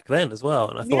limping back then as well,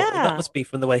 and I thought that must be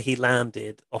from the way he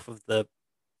landed off of the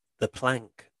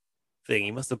plank thing.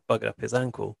 He must have buggered up his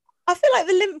ankle. I feel like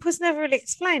the limp was never really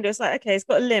explained. It was like, okay, he's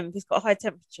got a limp, he's got a high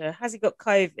temperature. Has he got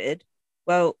COVID?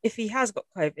 Well, if he has got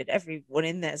COVID, everyone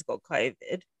in there has got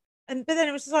COVID. but then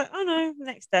it was just like, oh no,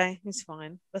 next day he's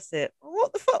fine. That's it.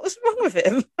 What the fuck was wrong with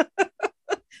him?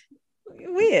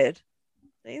 Weird.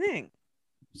 What do you think?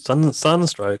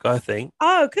 Sunstroke, I think.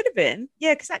 Oh, it could have been.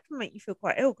 Yeah, because that can make you feel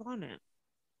quite ill, can't it?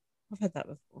 I've had that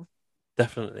before.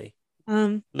 Definitely.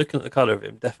 Looking at the color of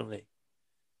him, definitely.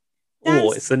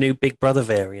 Or it's the new Big Brother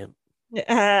variant.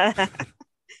 Dan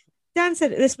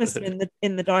said this must have been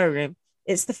in the diary room.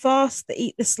 It's the fast that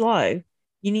eat the slow.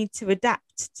 You need to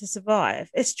adapt to survive.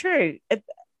 It's true.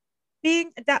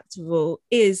 Being adaptable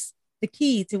is the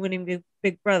key to winning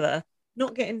Big Brother.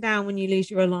 Not getting down when you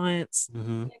lose your alliance,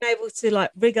 being able to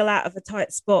like wriggle out of a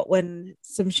tight spot when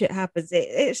some shit happens.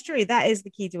 It's true. That is the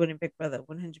key to winning Big Brother,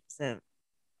 100%.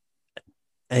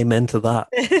 Amen to that.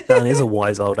 Dan is a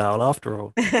wise old owl after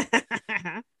all.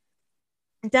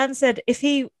 Dan said if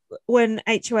he win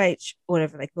HOH, or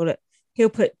whatever they call it, he'll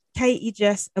put Katie,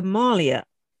 Jess, and Marley up.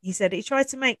 He said he tried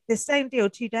to make the same deal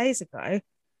 2 days ago.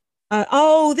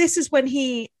 This is when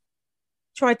he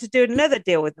tried to do another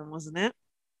deal with them, wasn't it?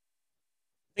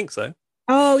 I think so.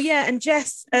 Oh yeah, and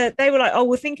Jess, they were like, "Oh,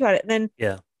 we'll think about it." And then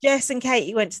yeah, Jess and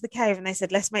Katie went to the cave and they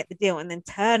said, "Let's make the deal," and then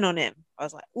turn on him. I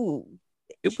was like, "Ooh."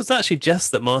 It was actually Jess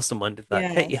that masterminded that.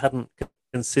 Yeah. Katie hadn't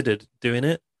considered doing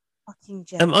it. Fucking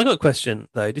Jess. I got a question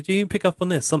though. Did you pick up on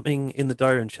this? Something in the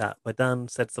diary room chat where Dan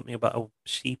said something about a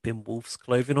sheep in wolf's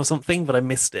clothing or something, but I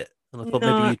missed it, and I thought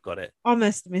maybe you'd got it. I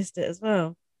must have missed it as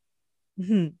well.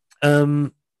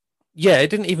 Yeah, it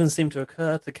didn't even seem to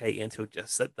occur to Katie until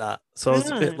Jess said that. So I was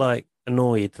a bit like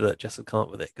annoyed that Jess had come up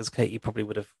with it because Katie probably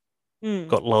would have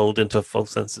got lulled into a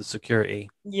false sense of security.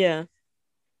 Yeah.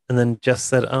 And then Jess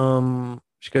said,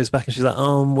 she goes back and she's like,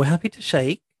 we're happy to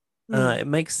shake. It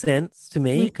makes sense to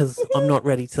me because I'm not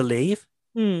ready to leave.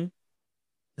 Is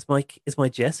my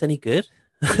Jess any good?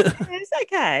 It's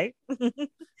okay.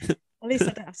 At least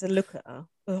I don't have to look at her.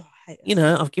 Oh, I hate her. You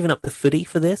know, I've given up the footy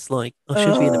for this. Like, I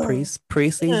should be in the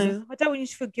pre-season. No, I don't want you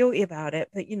to feel guilty about it,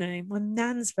 but, you know, my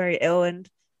nan's very ill and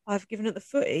I've given up the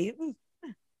footy.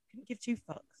 Couldn't give 2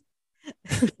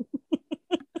 fucks.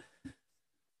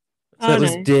 So it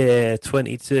was Dear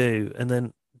 22, and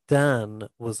then Dan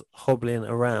was hobbling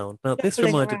around. Now, this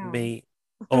reminded me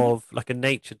of like a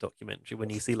nature documentary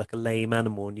when you see like a lame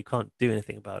animal and you can't do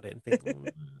anything about it and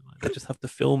think, I just have to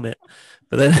film it.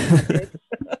 But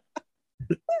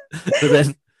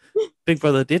then Big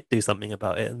Brother did do something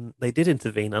about it and they did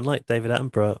intervene, unlike David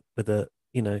Attenborough with a,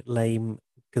 you know, lame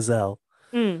gazelle.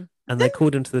 And they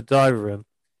called him to the diary room.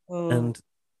 And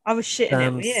I was shitting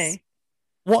it with you.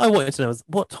 What I wanted to know is,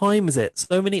 what time is it?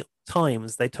 So many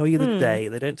times they tell you the day,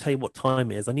 they don't tell you what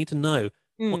time it is. I need to know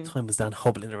what time was Dan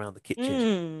hobbling around the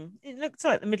kitchen. It looked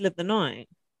like the middle of the night.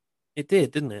 It did,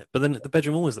 didn't it? But then the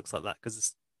bedroom always looks like that because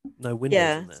there's no windows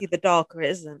in there. See, the darker it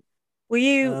isn't. Were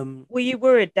you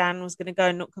worried Dan was going to go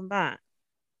and not come back?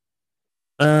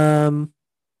 No,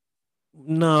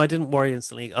 I didn't worry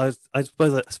instantly. I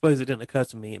suppose it didn't occur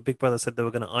to me. Big Brother said they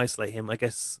were going to isolate him. I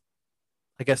guess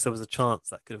there was a chance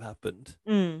that could have happened.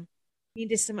 He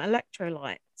did some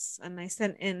electrolytes and they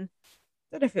sent in,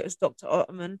 I don't know if it was Dr.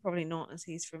 Ottoman, probably not as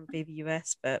he's from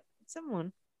BBUS, but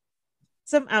some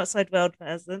outside world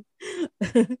person.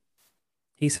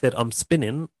 He said, I'm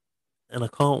spinning and I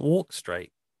can't walk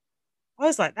straight. I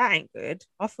was like, that ain't good.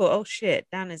 I thought, oh shit,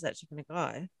 Dan is actually going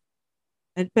to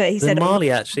go. But he said, Marley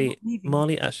actually,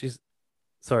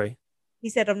 sorry. He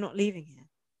said, I'm not leaving here.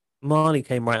 Marley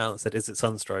came right out and said, is it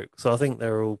sunstroke? So I think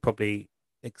they're all probably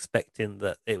expecting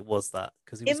that it was that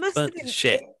because he was burnt to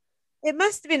shit. It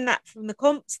must have been that from the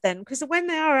comps then, because when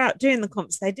they are out doing the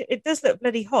comps, it does look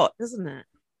bloody hot, doesn't it?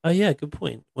 Oh yeah, good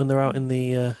point. When they're out in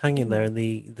the hanging there in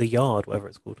the yard, whatever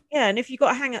it's called. Yeah, and if you've got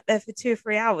to hang out there for 2 or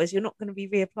 3 hours, you're not going to be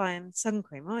reapplying sun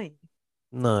cream, are you?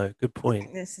 No, good point. I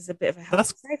think this is a bit of a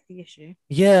health and safety issue.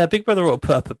 Yeah, Big Brother ought to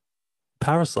put up a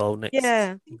parasol next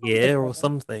year or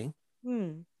something.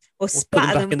 Or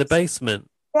splatter them back in the basement.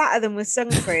 Splatter them with sun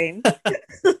cream.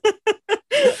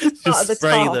 Just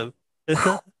spray them.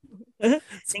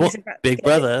 Big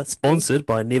Brother, sponsored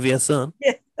by Nivea Sun.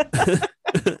 Yeah.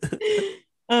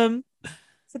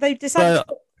 So they decided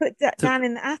to put that down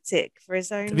in the attic for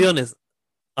his own. To be honest,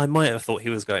 I might have thought he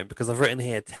was going because I've written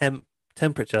here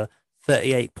temperature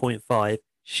 38.5.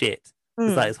 Shit,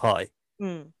 because that is high.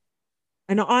 And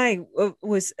I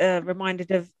was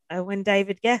reminded of when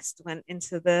David Guest went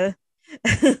into the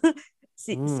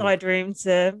side room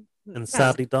and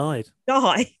sadly died.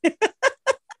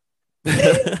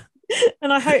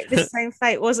 And I hope the same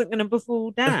fate wasn't going to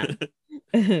befall Dan.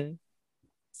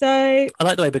 So I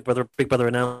like the way Big Brother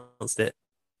announced it.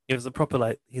 It was a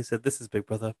proper he said, "This is Big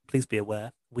Brother. Please be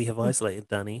aware we have isolated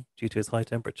Danny due to his high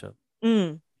temperature."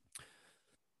 So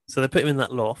they put him in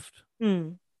that loft.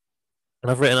 And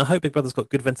I've written, I hope Big Brother's got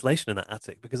good ventilation in that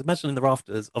attic, because imagine in the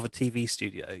rafters of a TV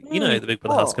studio, the Big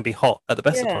Brother house can be hot at the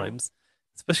best of times,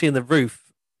 especially in the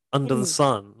roof under the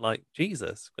sun. Like,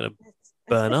 Jesus, going to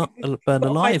burn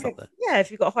alive up there. Yeah,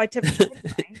 if you've got a high temperature.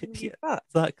 Yeah,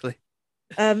 exactly.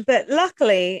 But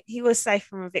luckily, he was safe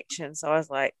from eviction. So I was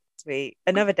like, sweet,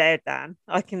 another day of Dan.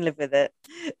 I can live with it.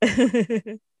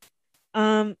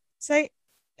 So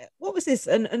what was this?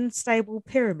 An unstable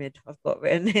pyramid I've got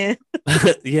written here.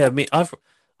 Yeah,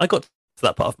 I got to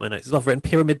that part of my notes. I've written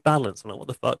pyramid balance. I'm like, what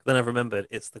the fuck? Then I remembered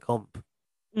it's the comp.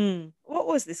 What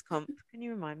was this comp? Can you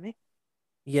remind me?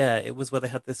 Yeah, it was where they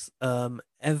had this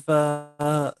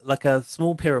ever like a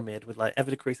small pyramid with like ever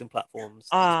decreasing platforms.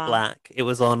 Black. It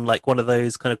was on like one of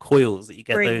those kind of coils that you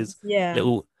get those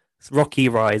little rocky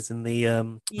rides in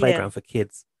the playground for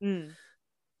kids.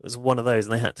 It was one of those,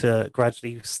 and they had to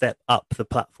gradually step up the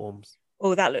platforms.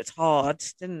 Oh, that looked hard,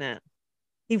 didn't it?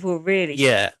 People were really...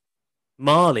 Yeah.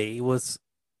 Marley was,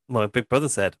 my big brother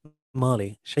said,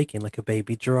 Marley shaking like a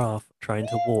baby giraffe trying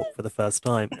to walk for the first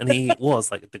time. And he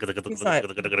was like...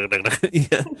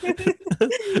 yeah.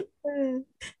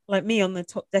 Like me on the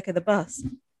top deck of the bus.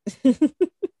 You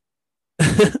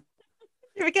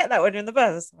ever get that when you're in the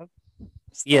bus? Stop.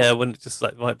 Yeah, when it just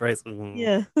like vibrates.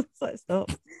 Yeah, it's like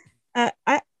stop.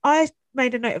 I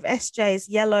made a note of SJ's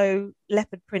yellow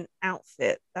leopard print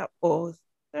outfit. That was,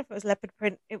 I don't know if it was leopard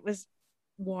print. It was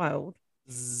wild.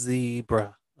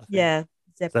 Zebra. Yeah,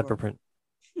 zebra print.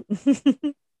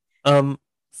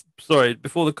 Sorry,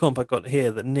 before the comp, I got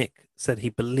here that Nick said he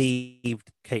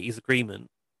believed Katie's agreement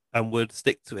and would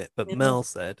stick to it, but Mel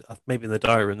said, maybe in the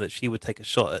diary room, that she would take a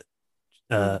shot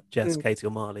at Jess, Katie, or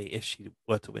Marley if she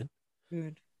were to win.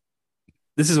 Good.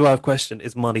 This is where I've questioned: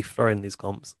 is Marley throwing these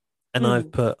comps? And I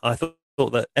thought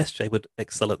that SJ would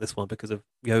excel at this one because of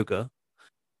yoga.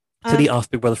 Did he ask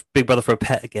Big Brother for a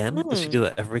pet again? Does she do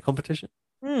that every competition?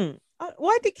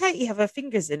 Why did Katie have her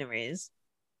fingers in her ears?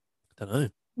 I don't know.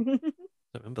 I don't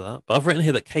remember that. But I've written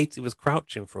here that Katie was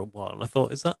crouching for a while, and I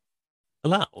thought, is that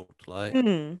allowed? Like,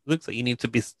 it looks like you need to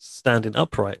be standing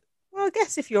upright. Well, I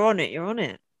guess if you're on it, you're on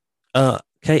it.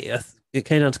 Katie, it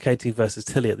came down to Katie versus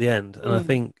Tilly at the end, and I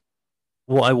think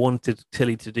what I wanted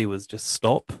Tilly to do was just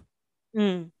stop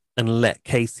and let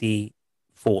Casey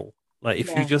fall. Like,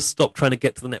 if you just stop trying to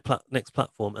get to the next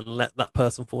platform and let that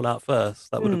person fall out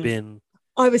first, that would have been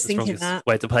the strongest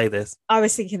way to play this. I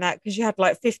was thinking that because you had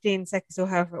like 15 seconds or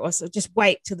however it was, so just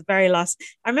wait till the very last.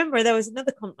 I remember there was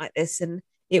another comp like this, and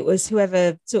it was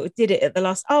whoever sort of did it at the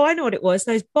last. Oh, I know what it was.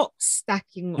 Those box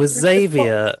stacking. Was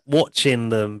Xavier watching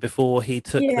them before he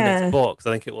took the next box?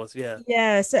 I think it was. Yeah.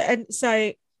 Yeah.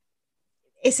 So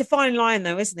it's a fine line,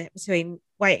 though, isn't it, between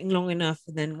waiting long enough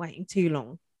and then waiting too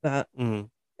long? But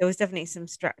there was definitely some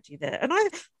strategy there, and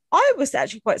I was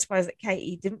actually quite surprised that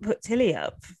Katie didn't put Tilly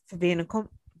up for being a comp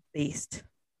beast.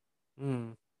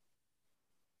 Who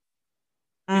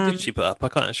did she put up? I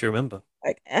can't actually remember.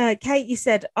 Katie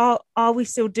said, "Are we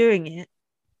still doing it?"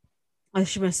 Oh,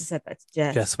 she must have said that to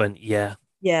Jess. Jess went, "Yeah,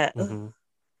 yeah." And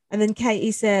then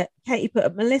Katie put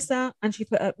up Melissa, and she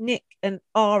put up Nick and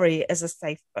Ari as a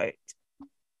safe vote.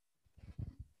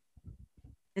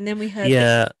 And then we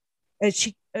heard,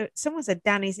 someone said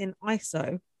Danny's in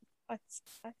ISO.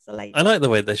 Isolate. I like the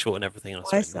way they shorten everything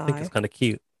else. I think it's kind of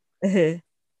cute. I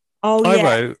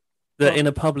wrote that in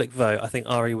a public vote, I think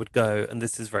Ari would go, and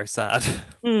this is very sad.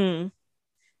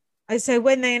 So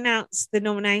when they announced the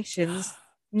nominations,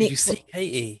 Nick... Did you see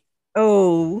Katie?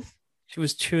 Oh. She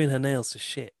was chewing her nails to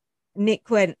shit. Nick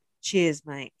went, "Cheers,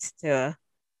 mate," to her.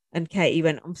 And Katie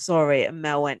went, "I'm sorry." And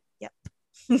Mel went, "Yep."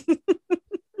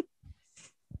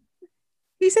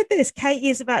 Who said this? Katie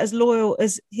is about as loyal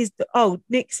as his... Oh,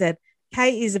 Nick said,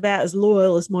 "Katie is about as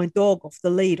loyal as my dog off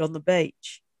the lead on the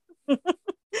beach."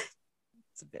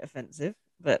 It's a bit offensive,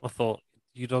 but... I thought,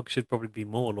 your dog should probably be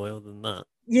more loyal than that.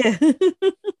 Yeah.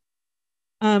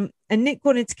 And Nick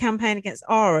wanted to campaign against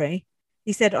Ari.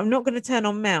 He said, "I'm not going to turn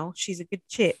on Mel. She's a good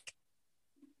chick."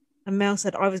 And Mel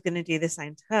said, "I was going to do the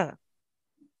same to her."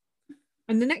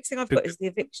 And the next thing I've got is the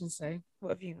eviction. So what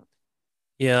have you got?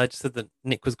 Yeah, I just said that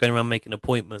Nick was going around making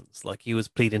appointments, like he was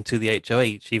pleading to the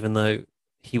HOH, even though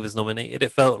he was nominated.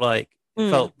 It felt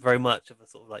very much of a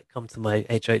sort of like, come to my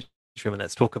HOH room and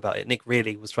let's talk about it. Nick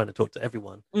really was trying to talk to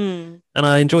everyone, and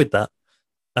I enjoyed that.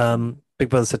 Big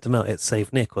Brother said to Mel, "It's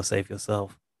save Nick or save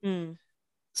yourself."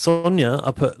 Sonia,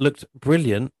 looked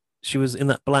brilliant. She was in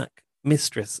that black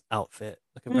mistress outfit,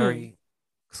 like a very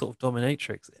sort of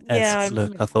dominatrix-esque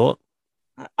look, I thought.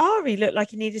 Ari looked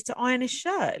like he needed to iron his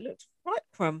shirt. It looked right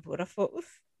crumpled. I thought,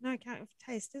 no accounting for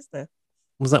taste, is there?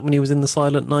 Was that when he was in the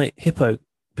Silent Night hippo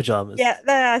pajamas? Yeah,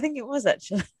 I think it was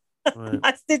actually. Right.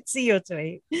 I did see your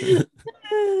tweet.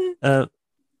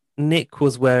 Nick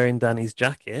was wearing Danny's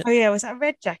jacket. Oh yeah, was that a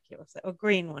red jacket or a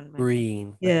green one? Maybe?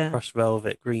 Green, yeah, crushed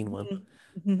velvet green one.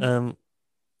 Mm-hmm.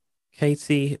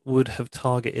 Katie would have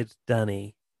targeted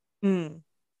Danny. Mm.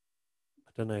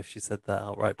 I don't know if she said that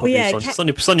outright. Oh, yeah,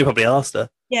 Sonia probably asked her.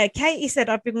 Yeah, Katie said,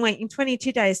 I've been waiting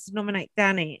 22 days to nominate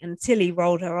Danny, and Tilly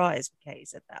rolled her eyes when Katie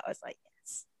said that. I was like,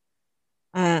 yes.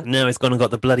 Now he's gone and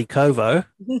got the bloody Kovo.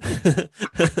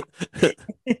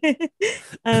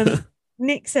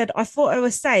 Nick said, I thought I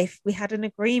was safe. We had an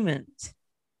agreement.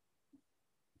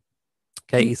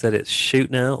 Katie said it's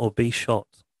shoot now or be shot.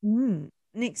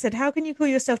 Nick said, how can you call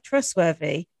yourself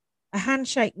trustworthy? A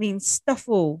handshake means stuff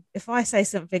all. If I say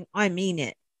something, I mean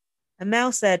it. And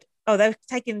Mel said, oh, they're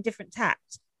taking a different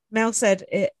tact. Mel said,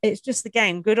 it's just the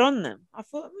game. Good on them. I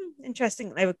thought,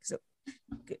 interesting.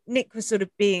 Nick was sort of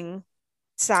being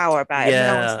sour about it.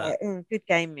 Mel was like, good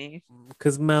game move.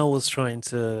 Because Mel was trying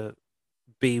to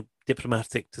be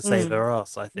diplomatic to save her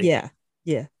ass, I think.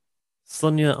 Yeah.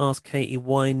 Sonia asked Katie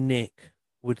why Nick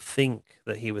would think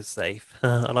that he was safe.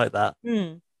 I like that.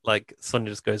 Like,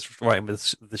 Sonia just goes right in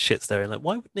with the shit staring. Like,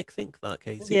 why would Nick think that,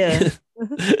 Katie? Yeah.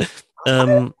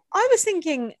 I was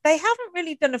thinking they haven't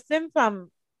really done a flim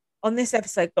flam on this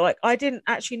episode, but like I didn't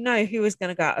actually know who was going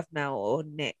to go out of Mel or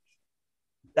Nick,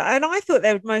 and I thought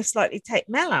they would most likely take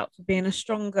Mel out for being a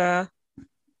stronger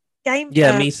game.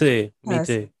 Yeah, me too. Me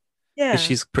too. Yeah,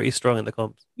 she's pretty strong in the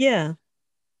comps. Yeah.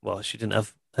 Well, she didn't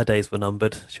have her days were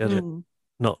numbered. She had it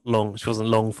not long. She wasn't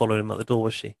long following him at the door,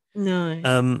 was she?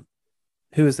 No.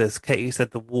 Who is this? Katie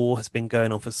said the war has been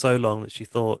going on for so long that she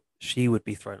thought she would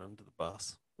be thrown under the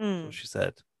bus. That's what she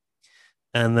said.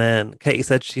 And then Katie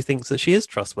said she thinks that she is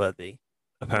trustworthy,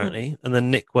 apparently. And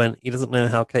then Nick went, he doesn't know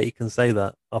how Katie can say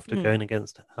that after going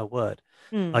against her word.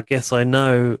 I guess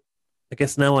now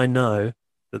I know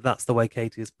that that's the way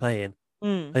Katie is playing.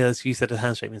 As you said, a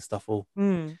handshake means stuff all.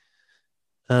 And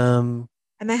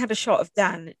they had a shot of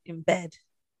Dan in bed.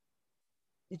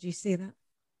 Did you see that?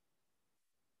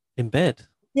 In bed?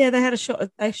 Yeah, they had a shot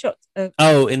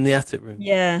of, in the attic room.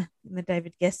 Yeah, in the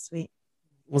David Guest suite.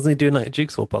 Wasn't he doing like a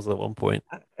jigsaw puzzle at one point?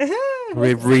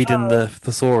 Reading the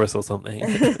thesaurus or something.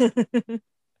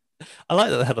 I like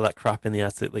that they had all that crap in the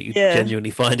attic that you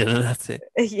genuinely find in an attic.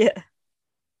 Yeah.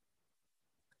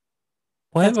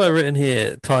 Why have I written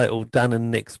here titled Dan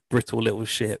and Nick's Brittle Little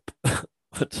Ship? I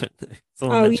don't know.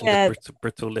 Someone mentioned the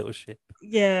brittle little ship.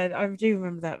 Yeah, I do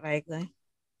remember that vaguely.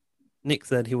 Nick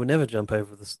said he will never jump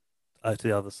over to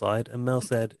the other side, and Mel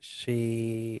said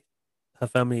her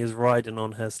family is riding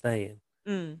on her staying.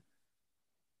 In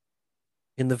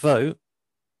the vote,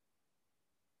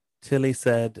 Tilly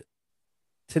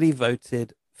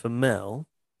voted for Mel,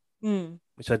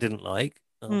 which I didn't like.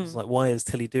 I was like, why is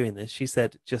Tilly doing this? She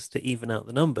said just to even out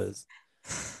the numbers.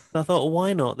 So I thought, well,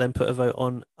 why not then put a vote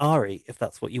on Ari if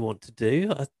that's what you want to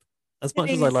do? As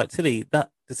much as I like Tilly, that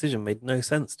decision made no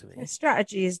sense to me. The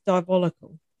strategy is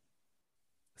diabolical.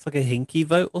 It's like a hinky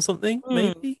vote or something,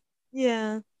 maybe?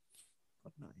 Yeah.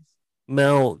 Nice.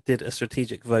 Mel did a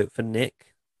strategic vote for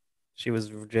Nick. She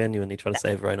was genuinely trying to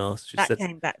save her own ass. She said,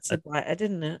 came back to bite her,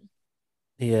 didn't it?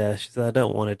 Yeah, she said, I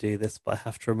don't want to do this, but I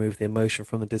have to remove the emotion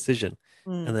from the decision.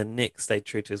 And then Nick stayed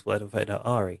true to his word and voted out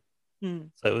Ari.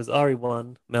 So it was Ari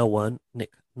 1, Mel 1,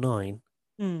 Nick 9.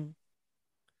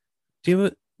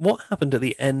 What happened at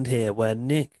the end here where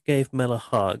Nick gave Mel a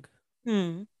hug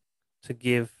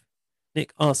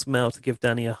Nick asked Mel to give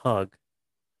Danny a hug.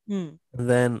 And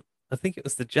then I think it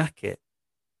was the jacket.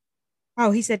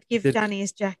 Oh, he said, give Danny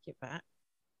his jacket back.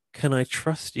 Can I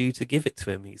trust you to give it to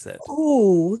him? He said.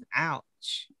 Oh,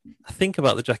 ouch. I think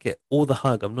about the jacket or the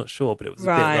hug. I'm not sure, but it was a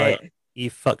bit like, you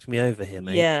fucked me over here,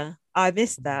 mate. Yeah, I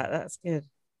missed that. That's good.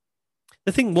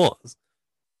 The thing was,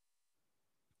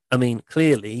 I mean,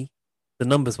 clearly the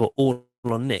numbers were all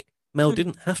on Nick. Mel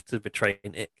didn't have to betray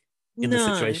Nick in the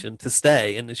situation to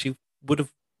stay, and she would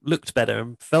have looked better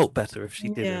and felt better if she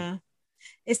didn't. Yeah.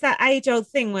 It's that age-old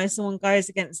thing where someone goes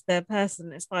against their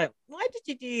person. It's like, why did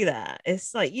you do that?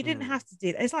 It's like, you didn't have to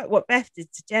do that. It's like what Beth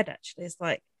did to Jed, actually. It's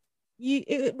like,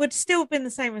 it would still have been the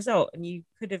same result and you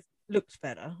could have looked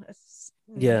better.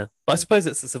 Yeah, but I suppose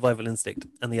it's the survival instinct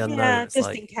and the unknown. Yeah, it's just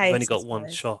like, in case. you've only got one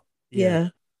shot. Yeah.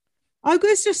 I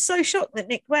was just so shocked that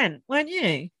Nick went, weren't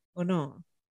you? Or not?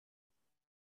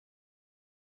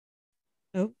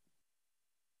 Oh.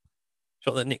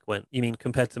 Shocked that Nick went? You mean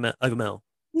compared to over Mel?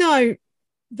 No.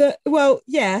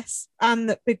 Yes, and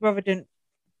that Big Brother didn't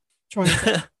try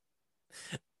and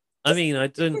I mean, I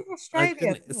didn't expect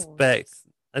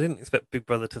Big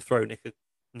Brother to throw Nick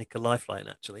a lifeline,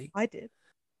 actually. I did.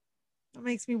 That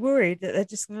makes me worried that they're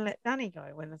just going to let Danny go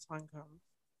when the time comes.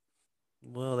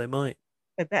 Well, they might.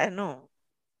 They better not.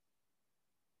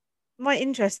 My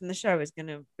interest in the show is going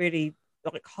to really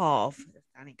like halve if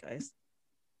Danny goes.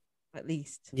 At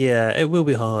least. Yeah, it will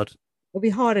be hard. It'll be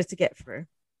harder to get through.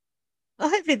 Well,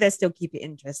 hopefully they'll still keep it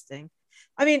interesting.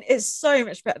 I mean, it's so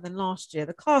much better than last year.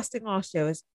 The casting last year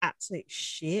was absolute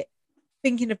shit.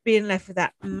 Thinking of being left with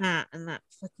that Matt and that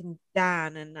fucking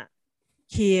Dan and that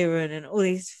Kieran and all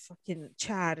these fucking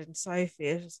Chad and Sophie.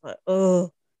 It's just like,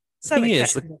 oh, so The thing much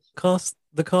is, better.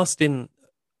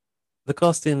 the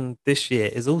casting this year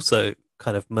is also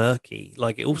kind of murky.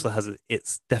 Like it also has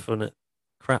its definite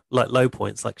crap, like low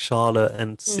points, like Charlotte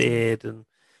and Sid and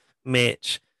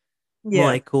Mitch,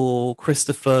 Michael,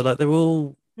 Christopher. Like they're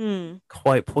all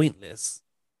quite pointless,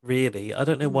 really. I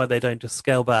don't know why they don't just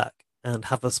scale back and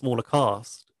have a smaller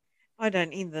cast. I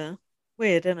don't either.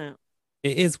 Weird, isn't it?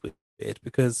 It is weird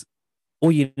because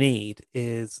all you need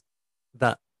is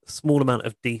that small amount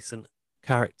of decent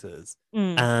characters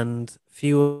and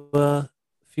fewer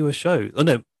shows. Oh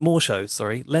no, more shows.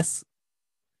 Sorry, less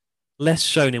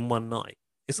shown in one night.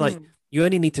 It's like you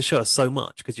only need to show us so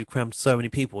much because you crammed so many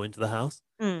people into the house.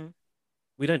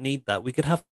 We don't need that. We could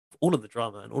have all of the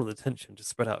drama and all of the tension just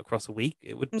spread out across a week.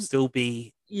 It would still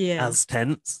be as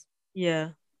tense. Yeah.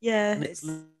 And it's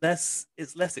less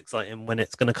exciting when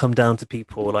it's going to come down to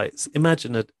people. Like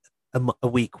imagine a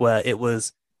week where it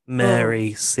was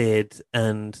Mary, Sid,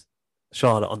 and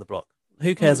Charlotte on the block.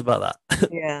 Who cares about that?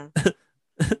 Yeah,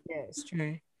 it's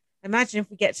true. Imagine if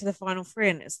we get to the final three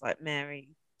and it's like Mary,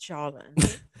 Charlotte,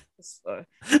 and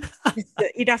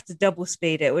you'd have to double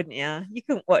speed it, wouldn't you? You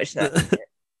couldn't watch that.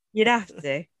 You'd have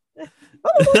to.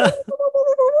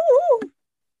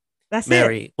 That's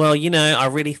Mary. it. Well, I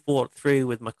really thought through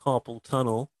with my carpal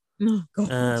tunnel. Oh,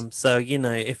 God. So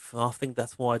if I think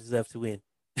that's why I deserve to win.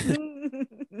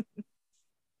 Should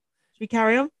we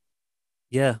carry on?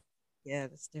 Yeah. Yeah,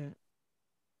 let's do it.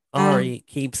 Ari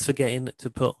keeps forgetting to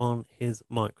put on his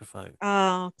microphone.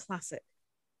 Oh, classic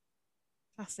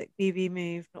BB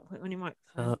move, not putting on your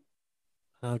microphone.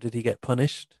 How did he get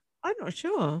punished? I'm not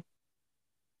sure.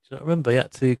 Do you not remember? He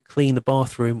had to clean the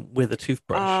bathroom with a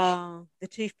toothbrush. Oh, the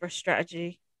toothbrush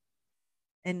strategy.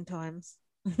 End times.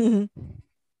 That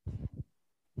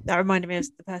reminded me of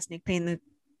the person who cleaned the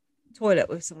toilet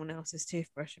with someone else's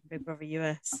toothbrush in Big Brother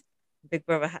US. Big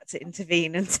Brother had to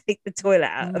intervene and take the toilet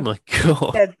out. Oh my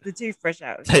God. The toothbrush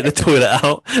out. Take the toilet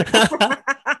out.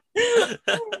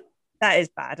 That is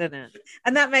bad, isn't it?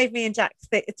 And that made me and Jack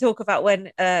talk about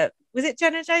when, was it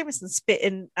Jenna Jameson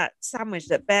spitting at sandwich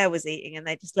that Bear was eating and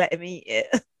they just let him eat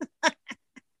it?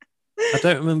 I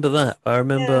don't remember that. I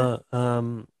remember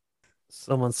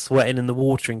someone sweating in the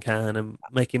watering can and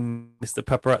making Mr.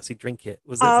 Paparazzi drink it.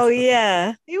 Was it? Oh,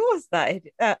 yeah. Who was that?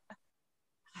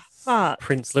 Fuck.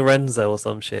 Prince Lorenzo or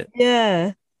some shit.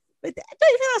 Yeah. But don't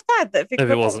you think that's bad that if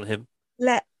it wasn't him?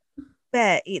 Let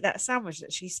Bear eat that sandwich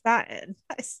that she spat in.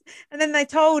 And then they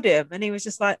told him and he was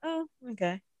just like, oh,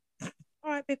 okay. All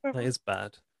right, Big Brother. That is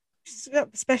bad.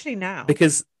 Especially now.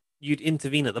 Because you'd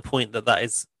intervene at the point that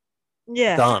is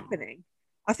done. Happening.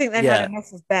 I think they've had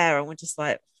enough of Bear and we're just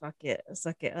like, fuck it,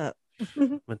 suck it up.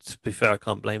 But to be fair, I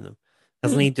can't blame them.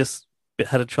 Hasn't he just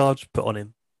had a charge put on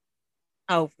him?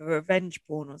 Oh, for revenge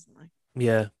porn or something.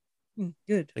 Yeah.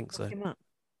 Good. I think so.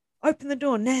 Open the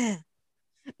door now.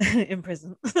 In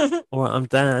prison. All right, I'm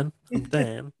Dan.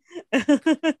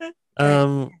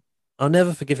 I'll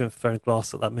never forgive him for throwing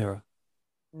glass at that mirror.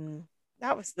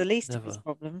 That was the least of his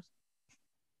problems.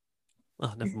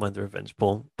 Oh, never mind the revenge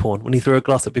porn. When he threw a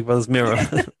glass at Big Brother's mirror,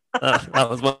 that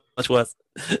was much worse.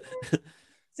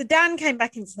 So Dan came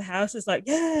back into the house. It's like,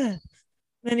 yeah. And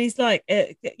then he's like,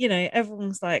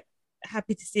 everyone's like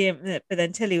happy to see him. But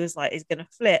then Tilly was like, he's going to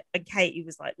flip. And Katie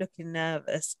was like looking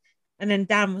nervous. And then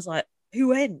Dan was like, who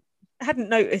went? I hadn't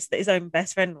noticed that his own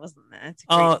best friend wasn't there.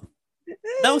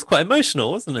 That was quite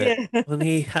emotional, wasn't it? Yeah. When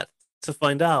he had to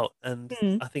find out. And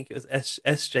I think it was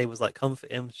SJ was like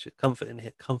comforting him.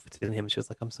 She was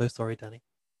like, I'm so sorry, Danny.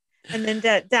 And then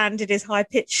Dan did his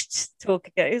high-pitched talk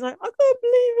again. He was like, I can't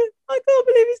believe it. I can't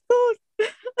believe he's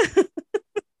gone.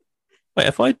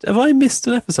 Wait, have I missed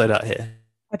an episode out here?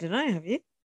 I don't know, have you?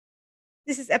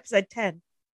 This is episode 10.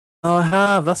 Oh, I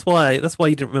have. That's why you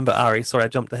didn't remember Ari. Sorry, I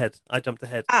jumped ahead.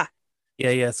 Ah.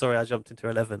 Yeah. Sorry, I jumped into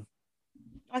 11.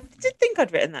 I did think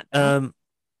I'd written that down.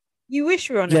 You wish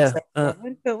we were on episode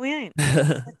 7, but we ain't.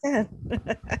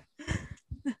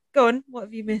 Go on. What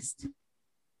have you missed?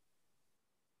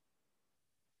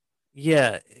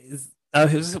 Yeah.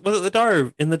 Was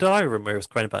it in the diary room where he was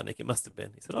crying about Nick? It must have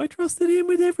been. He said, I trusted him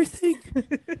with everything.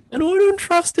 And I don't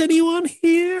trust anyone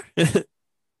here.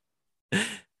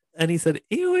 And he said,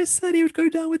 he always said he would go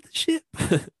down with the ship.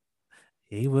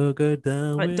 He will go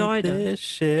down like with Dido. this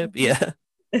ship. Yeah.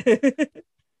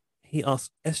 He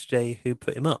asked SJ who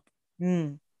put him up.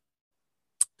 Mm.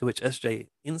 To which SJ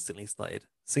instantly started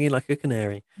singing like a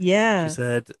canary. Yeah. She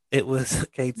said it was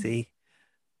Katie,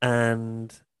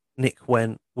 and Nick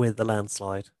went with the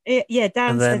landslide. Yeah,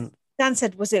 Dan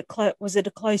said, was it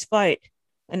a close fight?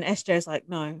 And SJ's like,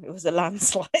 no, it was a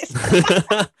landslide.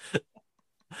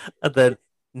 And then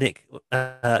Nick,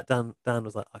 Dan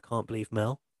was like, I can't believe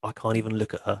Mel. I can't even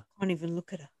look at her. Can't even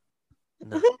look at her.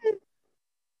 No.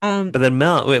 But then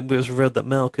Mel, it was revealed that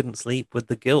Mel couldn't sleep with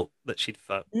the guilt that she'd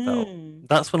felt.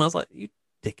 That's when I was like, you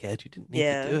dickhead, you didn't need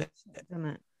to do it.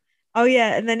 Oh,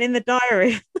 yeah. And then in the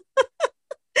diary,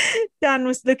 Dan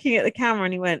was looking at the camera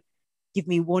and he went, give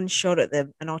me one shot at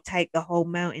them and I'll take the whole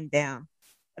mountain down.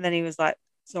 And then he was like,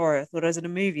 sorry, I thought I was in a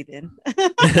movie then.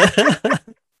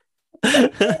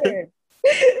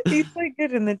 He's so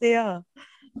good in the DR.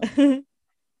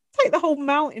 Take the whole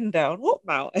mountain down. What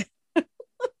mountain?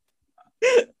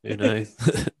 Who knows?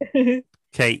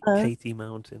 Katie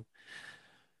Mountain.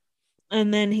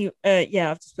 And then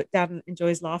I've just put Dan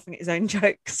enjoys laughing at his own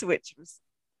jokes, which was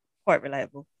quite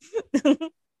relatable.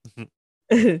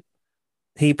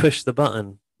 He pushed the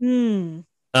button.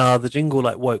 The jingle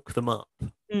like woke them up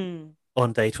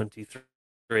on day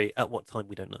 23. At what time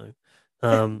we don't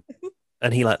know.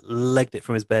 And he like legged it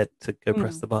from his bed to go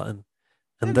press the button.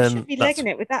 And then should be legging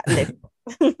it with that lip.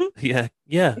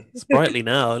 yeah, sprightly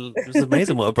now. It's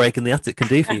amazing what a break in the attic can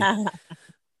do for you.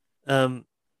 And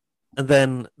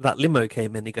then that limo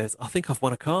came in. He goes, I think I've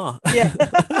won a car. Yeah.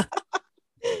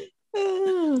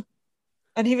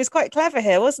 And he was quite clever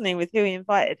here, wasn't he, with who he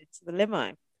invited into the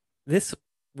limo? This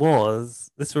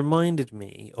reminded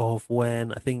me of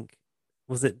when I think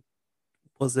was it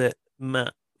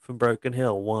Matt from Broken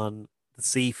Hill won the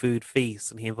seafood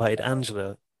feast and he invited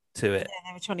Angela to it. Yeah,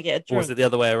 they were trying to get a drink. Or was it the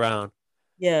other way around?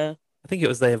 Yeah. I think it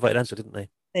was they invited Angela, didn't they?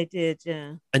 They did,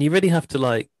 yeah. And you really have to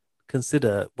like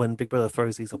consider when Big Brother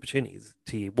throws these opportunities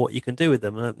to you, what you can do with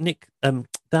them.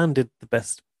 Dan did the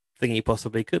best thing he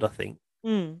possibly could, I think.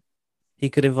 He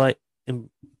could invite,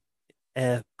 in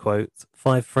air quotes,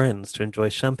 5 friends to enjoy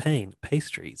champagne,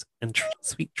 pastries, and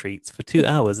sweet treats for 2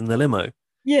 hours in the limo.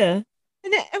 Yeah.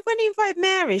 And when he invited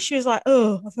Mary, she was like,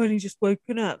 oh, I've only just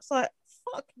woken up. It's like,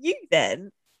 fuck you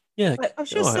then. Yeah, like, I'm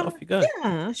sure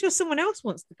I'm sure someone else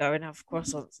wants to go and have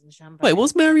croissants and champagne. Wait,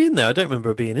 was Mary in there? I don't remember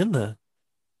her being in there.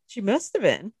 She must have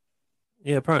been.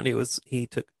 Yeah, apparently he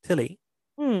took Tilly,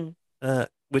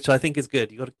 which I think is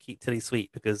good. You got to keep Tilly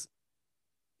sweet because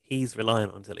he's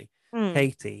reliant on Tilly.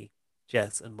 Katie,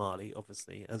 Jess, and Marley,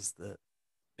 obviously, as the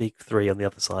big 3 on the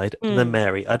other side. And then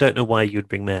Mary. I don't know why you'd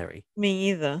bring Mary.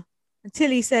 Me either.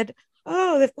 Until he said,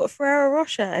 oh, they've got Ferrero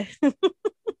Rocher.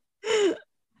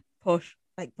 Posh.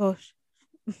 Like posh.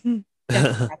 He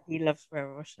loves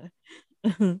Ferrero Rocher.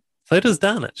 So does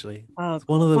Dan, actually. It's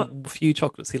one of the few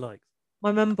chocolates he likes.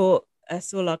 My mum bought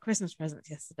us all our Christmas presents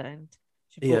yesterday and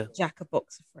she bought Jack a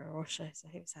box of Ferrero Rocher, so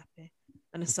he was happy.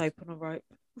 And a soap on a rope.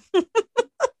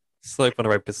 Soap on a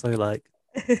rope is so like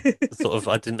sort of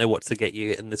I didn't know what to get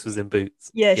you and this was in Boots.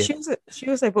 Yeah, she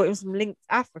also bought him some Linked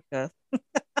Africa.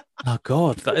 Oh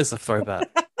God, that is a throwback.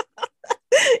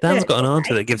 Dan's got an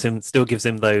auntie that still gives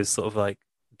him those sort of like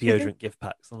deodorant gift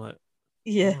packs. I'm like,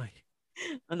 why?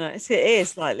 I know it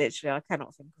is like literally I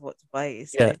cannot think of what to buy.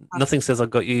 So nothing says I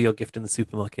got you your gift in the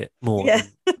supermarket more. Yeah.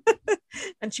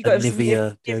 And she got him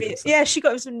Nivea. Yeah, she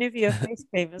got him some Nivea face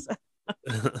cream as well.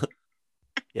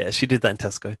 Yeah, she did that in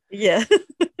Tesco. Yeah.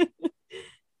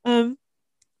 So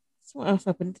what else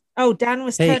happened? Oh, Dan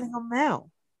was turning on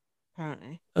Mel,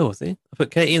 apparently. Oh, was he? I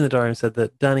put Katie in the diary and said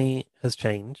that Danny has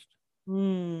changed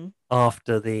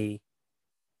after the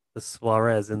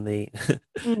Suarez in the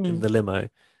in the limo,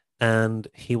 and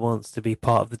he wants to be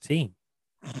part of the team.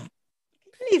 I can't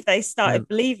believe they started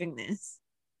believing this.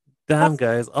 Dan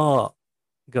goes, go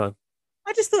on.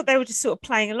 I just thought they were just sort of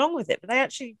playing along with it, but they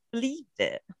actually believed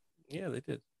it. Yeah, they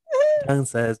did. Dan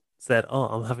said,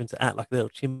 I'm having to act like a little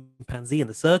chimpanzee in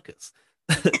the circus,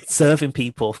 serving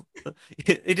people. He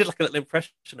did like a little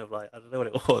impression of like, I don't know what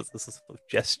it was, this sort of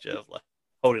gesture of like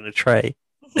holding a tray.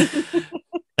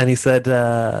 And he said,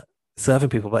 serving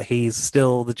people, but he's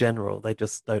still the general. They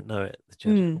just don't know it. The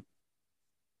general.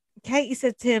 Katie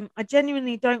said to him, I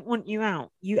genuinely don't want you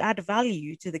out. You add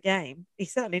value to the game. He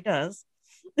certainly does.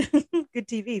 Good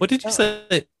TV. What did you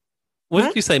say? What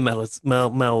did you say Mel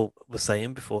was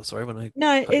saying before? Sorry, when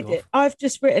I I've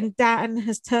just written Dan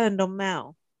has turned on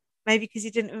Mel. Maybe because he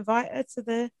didn't invite her to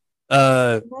the.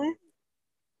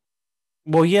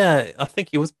 Well, yeah, I think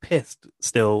he was pissed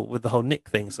still with the whole Nick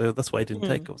thing, so that's why he didn't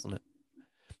take it, wasn't it?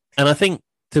 And I think,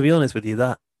 to be honest with you,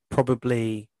 that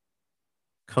probably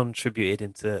contributed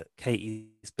into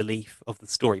Katie's belief of the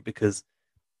story because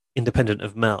independent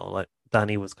of Mel, like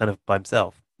Danny was kind of by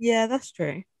himself. Yeah, that's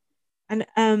true.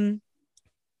 And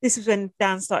this was when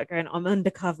Dan started going, I'm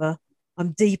undercover.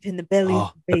 I'm deep in the belly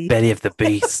of the beast. The belly of the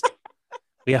beast.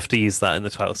 We have to use that in the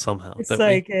title somehow. It's don't so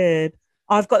we? good.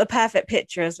 I've got the perfect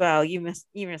picture as well. You must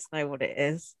know what it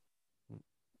is.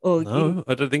 Or no,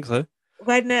 I don't think so.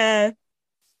 When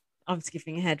I'm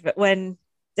skipping ahead, but when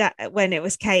it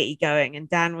was Katie going and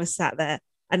Dan was sat there,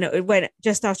 and it went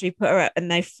just after he put her up, and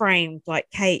they framed like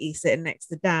Katie sitting next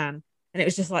to Dan, and it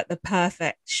was just like the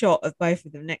perfect shot of both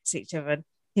of them next to each other, and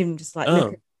him just like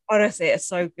looking. Honestly, it's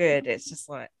so good. It's just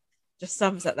like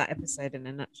sums up that episode in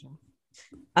a nutshell.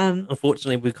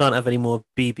 Unfortunately, we can't have any more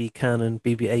BB Can and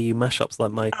BBAU mashups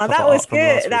like my. Oh, that was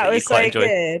good. That was so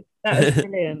good. That was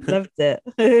brilliant. Loved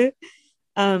it.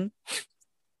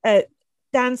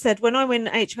 Dan said, when I win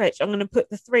HH, I'm going to put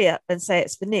the 3 up and say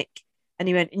it's for Nick. And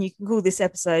he went, and you can call this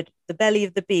episode The Belly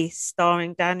of the Beast,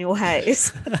 starring Daniel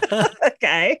Hayes.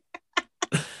 Okay.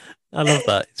 I love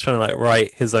that. He's trying to like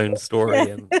write his own story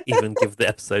and even give the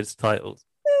episodes titles.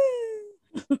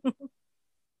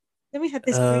 Then we had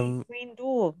this green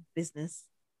door business.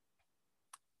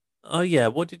 Oh yeah,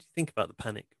 what did you think about the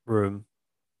panic room?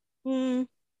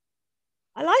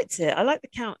 I liked it. I liked the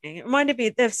counting. It reminded me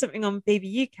there's something on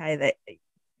BB UK.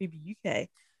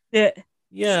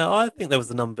 Yeah, I think there was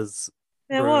the numbers.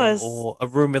 There was, or a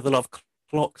room with a lot of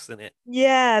clocks in it.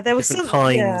 Yeah, there was some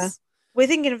times. Yeah. We're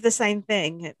thinking of the same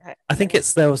thing. I think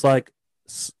there was like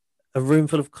a room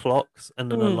full of clocks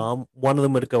and an alarm. One of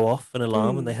them would go off an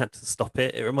alarm and they had to stop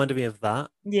it. It reminded me of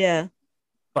that. Yeah.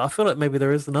 But I feel like maybe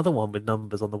there is another one with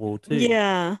numbers on the wall too.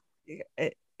 Yeah.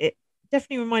 It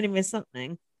definitely reminded me of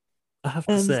something. I have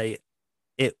to say,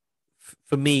 it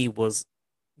for me was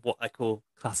what I call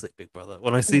classic Big Brother.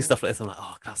 When I see stuff like this, I'm like,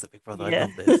 oh, classic Big Brother. I love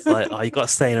this. Like, oh, you got to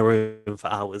stay in a room for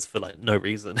hours for like no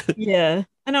reason. Yeah.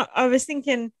 And I was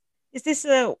thinking, is this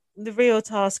the real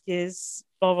task is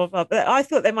blah, blah, blah. But I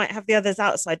thought they might have the others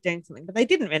outside doing something, but they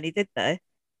didn't really, did they?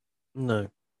 No.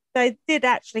 They did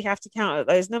actually have to count out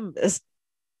those numbers.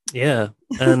 Yeah.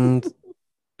 And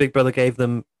Big Brother gave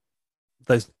them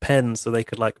those pens so they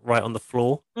could like write on the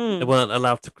floor. They weren't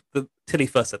allowed to. Tilly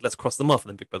first said, let's cross them off.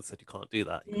 And then Big Brother said, you can't do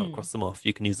that. You can't cross them off.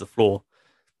 You can use the floor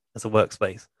as a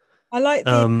workspace. I like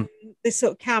this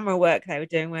sort of camera work they were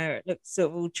doing where it looked sort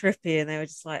of all trippy and they were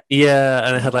just like, yeah,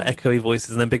 and it had like echoey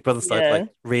voices, and then Big Brother started like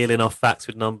reeling off facts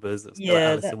with numbers. It was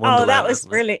that was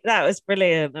brilliant. That was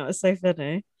brilliant. That was so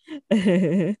funny.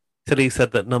 Tilly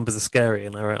said that numbers are scary,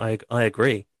 and I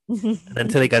agree. And then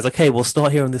Tilly goes, okay, we'll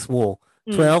start here on this wall.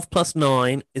 12 plus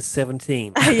 9 is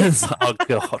 17. It's like, oh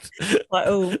god. Like,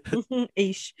 oh,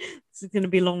 eesh, this is going to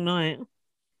be a long night.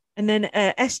 And then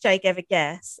SJ gave a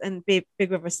guess, and Big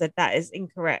Brother said that is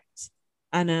incorrect.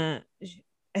 And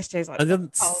SJ's like, and then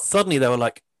suddenly they were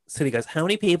like, Silly goes, how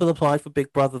many people applied for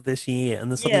Big Brother this year? And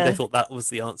then suddenly they thought that was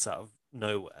the answer out of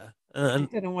nowhere. And I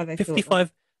don't know why they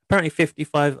 55, apparently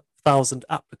 55,000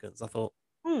 applicants. I thought,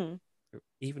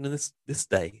 even in this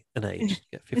day and age, you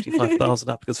get 55,000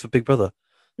 applicants for Big Brother.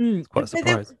 It's quite a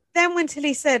surprise. Then when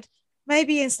Tilly said,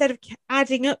 maybe instead of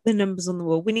adding up the numbers on the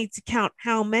wall, we need to count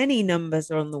how many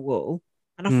numbers are on the wall.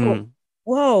 And I thought,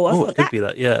 whoa, it could be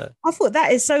that, yeah. I thought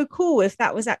that is so cool if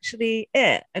that was actually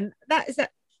it. And that is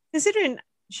that, considering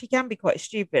she can be quite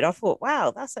stupid, I thought,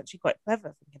 wow, that's actually quite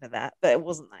clever thinking of that. But it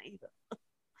wasn't that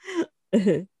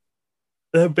either.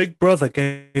 Their Big Brother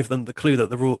gave them the clue that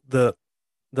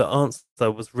the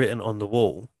answer was written on the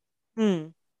wall.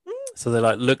 So they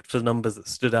like looked for numbers that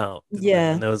stood out.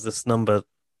 Yeah. And there was this number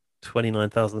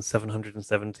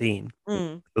 29,717.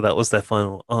 So that was their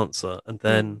final answer. And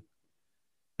then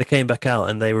they came back out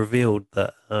and they revealed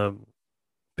that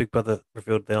Big Brother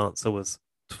revealed the answer was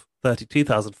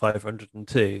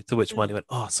 32,502, to which Miley went,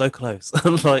 oh, so close.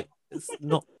 I'm like, it's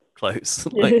not close.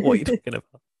 Like, what are you talking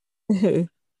about?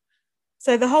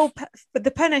 So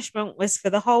the punishment was for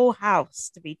the whole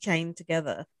house to be chained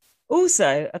together.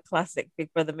 Also a classic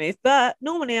Big Brother move, but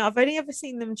normally I've only ever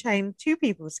seen them chain 2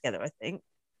 people together, I think,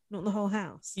 not the whole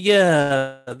house.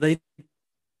 Yeah, they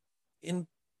in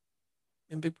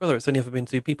Big Brother it's only ever been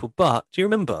 2 people. But do you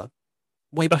remember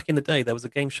way back in the day there was a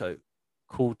game show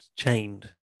called Chained?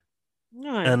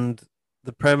 No. And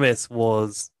the premise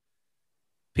was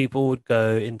people would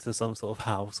go into some sort of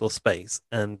house or space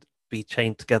and be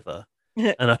chained together.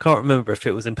 And I can't remember if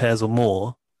it was in pairs or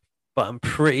more, but I'm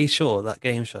pretty sure that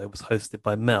game show was hosted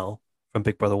by Mel from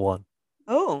Big Brother 1.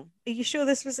 Oh, are you sure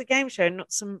this was a game show,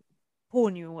 not some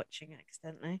porn you were watching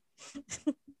accidentally?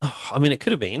 I mean, it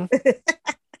could have been.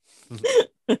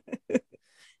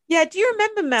 Yeah, do you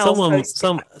remember Mel?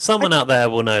 Someone out there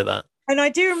will know that. And I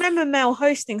do remember Mel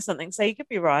hosting something, so you could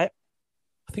be right.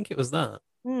 I think it was that.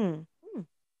 Hmm.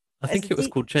 I think it was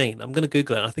called Jane. I'm going to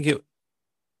Google it. I think it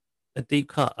a deep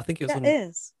cut. I think it was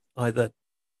on either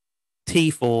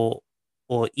T4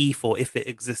 or E4 if it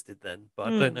existed then, but I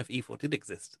don't know if E4 did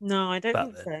exist. No, I don't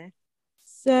think then.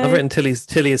 So I've written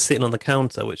Tilly is sitting on the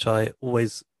counter, which I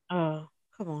always come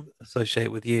on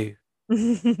associate with you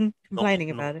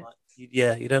complaining about it.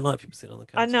 You don't like people sitting on the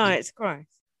counter. I know, it's gross.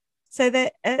 So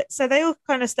they all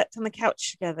kind of slept on the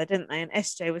couch together, didn't they? And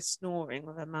SJ was snoring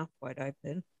with her mouth wide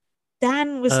open.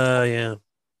 Dan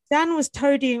was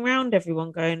toadying around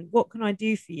everyone, going, "What can I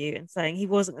do for you?" and saying he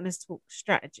wasn't going to talk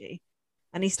strategy.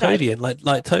 And he started toadying,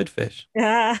 like toadfish.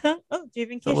 Yeah. Oh, do you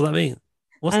even kiss? What that mean?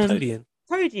 What's toadying?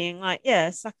 Toadying, like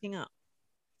sucking up.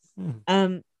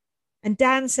 And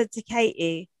Dan said to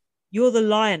Katie, "You're the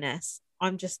lioness.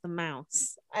 I'm just the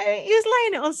mouse." He was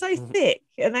laying it on so thick,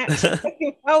 and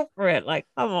actually fell for it. Like,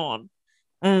 come on.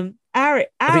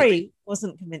 Ari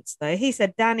wasn't convinced though. He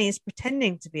said Danny is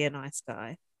pretending to be a nice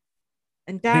guy.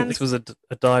 And Dan, I think this was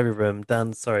a diary room.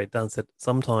 Dan said,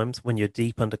 sometimes when you're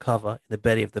deep undercover in the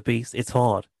belly of the beast, it's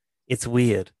hard. It's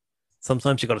weird.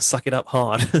 Sometimes you got to suck it up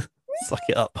hard. Suck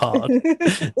it up hard.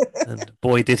 And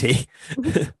boy, did he.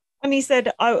 And he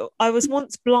said, I was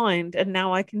once blind and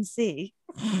now I can see.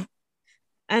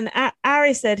 And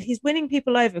Ari said, he's winning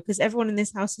people over because everyone in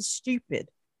this house is stupid.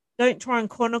 Don't try and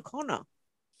corner Connor.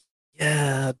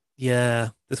 Yeah.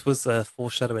 This was a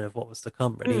foreshadowing of what was to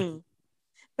come, really.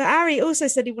 But Ari also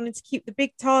said he wanted to keep the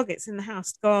big targets in the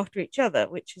house to go after each other,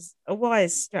 which is a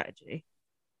wise strategy.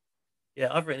 Yeah,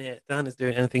 I've written it. Dan is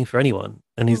doing anything for anyone,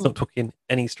 and he's not talking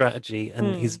any strategy,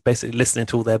 and he's basically listening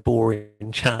to all their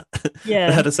boring chat. Yeah,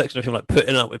 they had a section of him like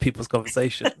putting up with people's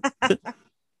conversation.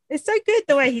 It's so good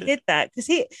the way he did that, because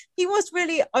he was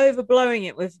really overblowing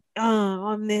it with, "Oh,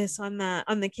 I'm this, I'm that,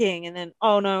 I'm the king," and then,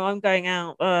 "Oh no, I'm going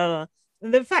out."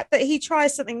 And the fact that he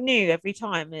tries something new every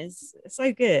time is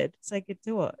so good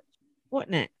to watch.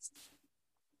 What next?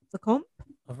 The comp?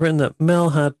 I've written that Mel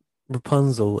had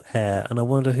Rapunzel hair, and I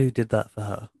wonder who did that for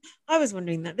her. I was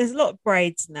wondering that. There's a lot of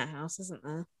braids in that house, isn't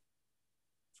there?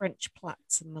 French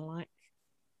plaits and the like.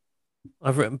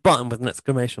 I've written button with an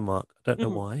exclamation mark. I don't know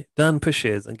why. Dan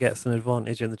pushes and gets an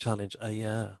advantage in the challenge. Oh,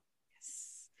 yeah.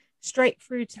 Yes. Straight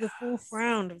through to the fourth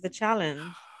round of the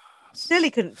challenge. Still, he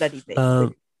couldn't bloody beat.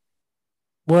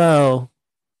 Well,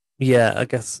 yeah, I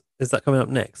guess. Is that coming up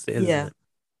next? It is, yeah. Isn't it?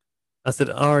 I said,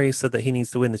 Ari said that he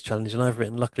needs to win this challenge, and I've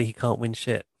written, luckily he can't win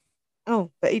shit. Oh,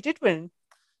 but he did win.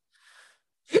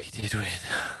 He did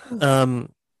win.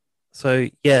 So,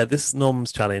 yeah, this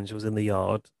Noms challenge was in the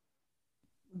yard.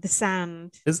 The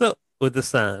sand. Is that with the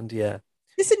sand? Yeah.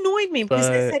 This annoyed me because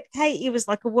they said Katie was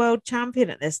like a world champion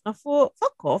at this. And I thought,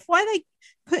 fuck off. Why are they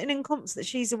putting in comps that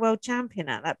she's a world champion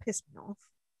at? That pissed me off.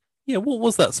 Yeah, what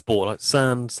was that sport? Like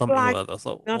sand something flag. or other?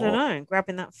 I don't know.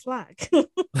 Grabbing that flag.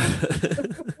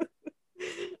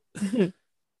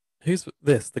 Who's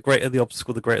this? The greater the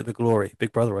obstacle, the greater the glory.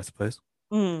 Big Brother, I suppose.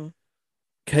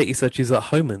 Katie said she's at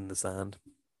home in the sand.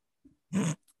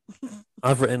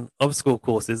 I've written obstacle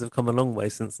courses have come a long way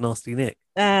since Nasty Nick.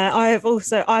 I've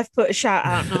put a shout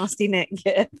out Nasty Nick.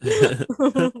 Yeah.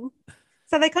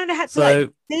 So they kind of had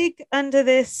to dig under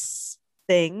this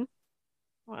thing.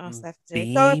 What else they have to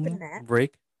do? Go up the net.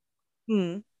 Rig.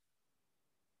 Go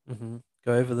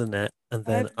over the net and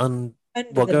then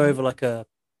go over like a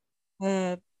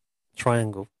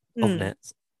triangle of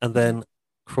nets and then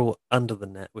crawl under the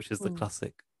net, which is the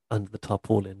classic under the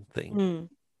tarpaulin thing.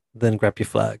 Then grab your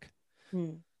flag.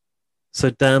 So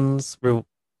Dan's real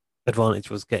advantage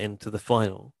was getting to the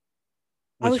final,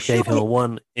 which gave him a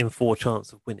 1 in 4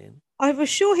 chance of winning. I was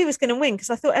sure he was going to win because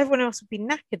I thought everyone else would be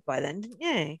knackered by then, didn't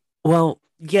you? Well,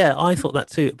 yeah, I thought that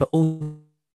too, but also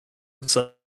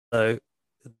the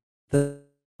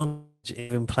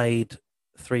even played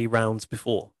 3 rounds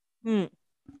before. Do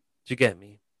you get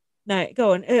me? No,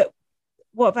 go on.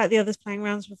 What about the others playing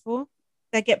rounds before?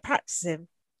 They get practicing.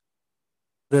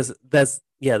 There's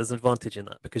an advantage in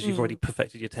that because you've already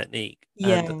perfected your technique.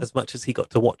 Yeah. And as much as he got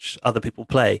to watch other people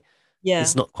play,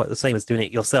 it's not quite the same as doing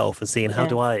it yourself and seeing how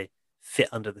do I fit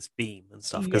under this beam and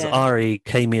stuff. Because Ari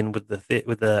came in with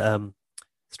the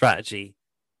strategy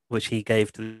which he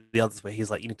gave to the others, where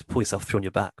he's like, you need to pull yourself through on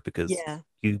your back because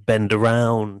you bend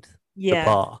around the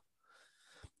bar.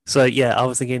 So I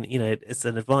was thinking, it's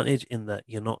an advantage in that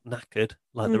you're not knackered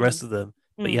like the rest of them,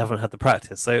 but you haven't had the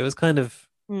practice. So it was kind of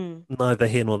neither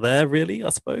here nor there, really, I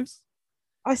suppose.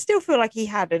 I still feel like he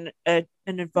had an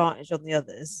advantage on the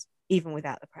others, even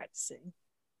without the practicing.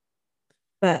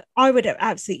 But I would have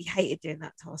absolutely hated doing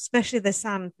that task, especially the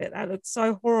sand bit. That looked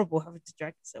so horrible, having to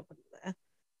drag yourself under there.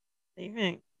 What do you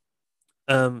think?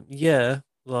 Yeah,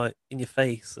 like in your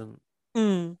face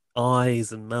and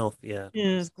eyes and mouth. Yeah, Yeah,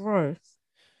 it's gross.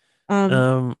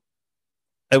 Um,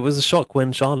 it was a shock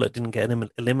when Charlotte didn't get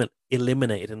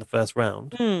eliminated in the first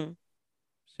round. She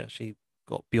actually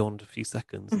got beyond a few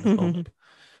seconds in the comp.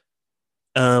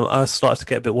 I started to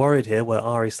get a bit worried here, where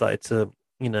Ari started to,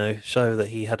 show that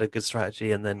he had a good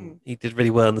strategy, and then he did really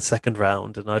well in the second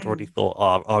round. And I'd already thought,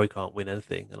 oh, Ari can't win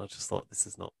anything, and I just thought this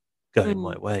is not going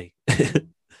my way.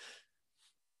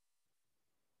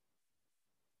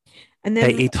 And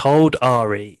then he told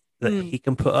Ari that he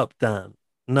can put up Dan,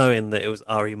 knowing that it was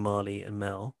Ari, Marley, and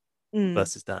Mel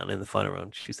versus Dan in the final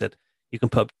round. She said, "You can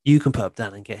put up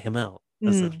Dan and get him out."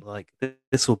 As if, like,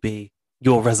 this will be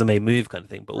your resume move kind of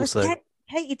thing. But also,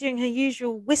 Katie doing her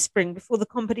usual whispering before the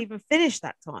comp had even finished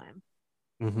that time.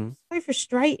 So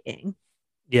frustrating.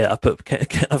 Yeah,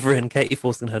 I've written Katie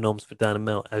forcing her noms for Dan and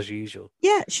Mel as usual.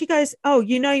 Yeah, she goes, "Oh,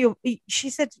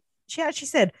 she actually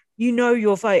said, you know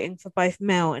you're voting for both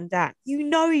Mel and Dan. You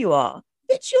know you are.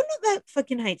 Bitch, you're not that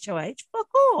fucking HOH.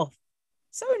 Fuck off.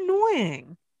 So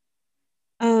annoying."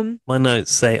 My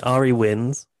notes say Ari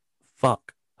wins.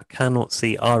 Fuck. I cannot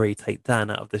see Ari take Dan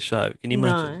out of the show. Can you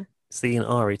imagine seeing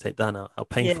Ari take Dan out? How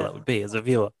painful that would be as a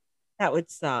viewer. That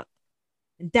would suck.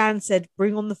 And Dan said,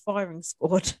 "Bring on the firing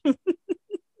squad."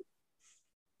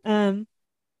 Ari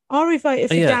voted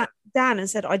for Dan and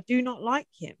said, "I do not like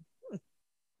him."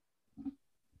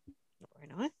 Not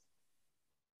very nice.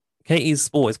 Katie's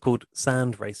sport is called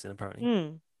sand racing,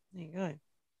 apparently. There you go.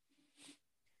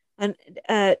 And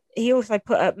he also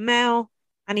put up Mel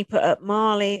and he put up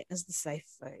Marley as the safe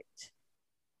vote.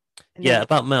 And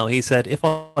about Mel, he said, "If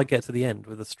I get to the end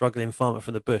with a struggling farmer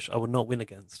from the bush, I will not win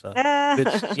against her." Which,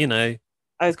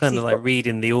 it's kind of like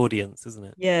reading the audience, isn't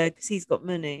it? Yeah, because he's got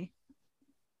money.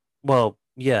 Well,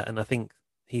 yeah, and I think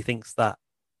he thinks that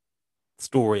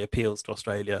story appeals to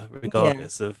Australia,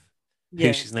 regardless of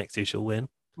who she's next to, she'll win.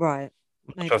 Right.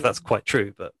 I'm not sure if that's quite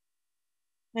true, but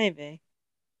maybe.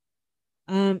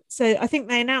 So I think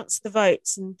they announced the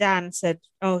votes, and Dan said,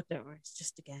 "Oh, don't worry, it's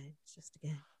just a game. It's just a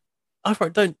game." I've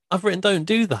written, don't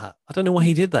do that. I don't know why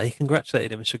he did that. He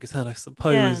congratulated him and shook his hand. I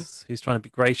suppose he's trying to be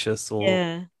gracious,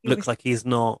 or looks like he's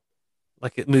not,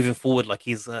 like, moving forward, like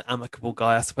he's an amicable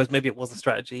guy. I suppose maybe it was a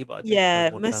strategy, but I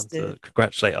didn't want Dan to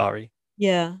congratulate Ari.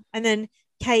 Yeah, and then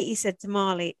Katie said to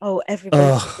Marley, "Oh,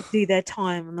 everybody should do their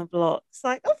time on the block." It's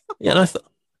like, oh, fuck off. And I thought,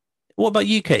 what about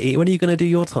you, Katie? When are you going to do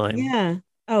your time? Yeah.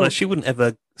 Oh, like, she wouldn't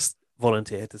ever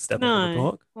volunteer to step up on the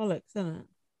block. Bollocks, isn't it?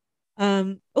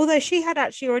 Although she had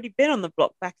actually already been on the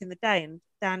block back in the day, and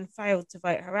Dan failed to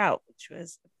vote her out, which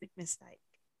was a big mistake.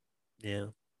 Yeah.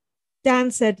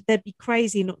 Dan said they'd be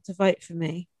crazy not to vote for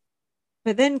me.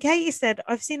 But then Katie said,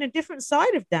 "I've seen a different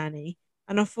side of Danny."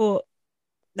 And I thought,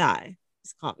 no,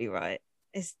 this can't be right.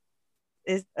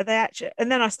 Are they actually?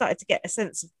 And then I started to get a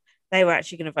sense of they were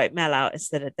actually going to vote Mel out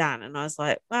instead of Dan. And I was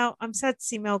like, well, I'm sad to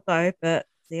see Mel go, but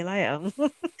see you later.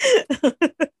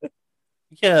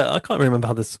 Yeah, I can't remember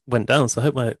how this went down, so I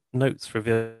hope my notes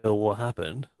reveal what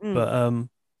happened. But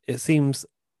it seems,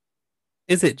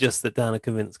 is it just that Dan had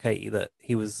convinced Katie that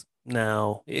he was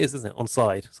now, it is, isn't it, on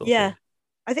side? Yeah.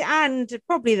 I think, and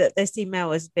probably that they see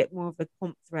Mel as a bit more of a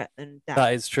comp threat than Dan.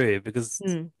 That is true, because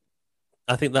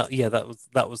I think that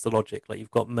that was the logic. Like,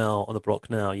 you've got Mel on the block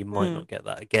now, you might not get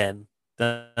that again.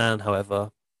 Dan,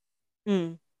 however,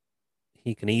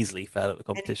 he can easily fail at the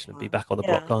competition and be back on the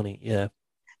block, can't he? Yeah.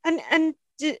 And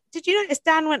did you notice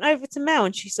Dan went over to Mel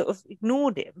and she sort of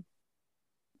ignored him?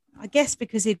 I guess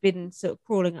because he'd been sort of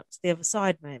crawling up to the other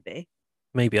side, maybe.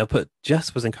 Maybe.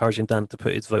 Jess was encouraging Dan to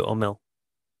put his vote on Mel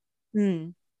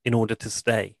in order to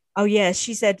stay. Oh, yeah.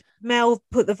 She said, "Mel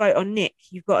put the vote on Nick.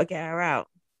 You've got to get her out."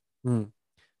 They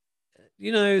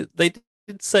did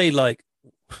say, like,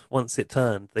 once it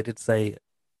turned, they did say,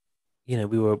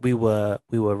 we were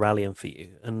rallying for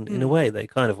you, and in a way they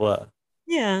kind of were.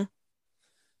 Yeah.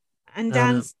 And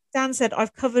Dan said,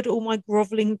 "I've covered all my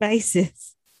groveling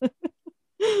bases."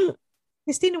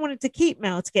 Christina wanted to keep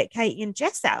Mel to get Katie and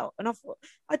Jess out, and I thought,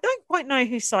 I don't quite know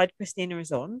whose side Christina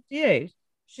is on. Do you?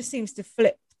 She just seems to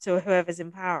flip to whoever's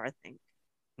in power, I think.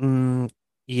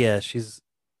 Yeah, she's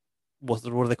what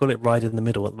do they call it? Right in the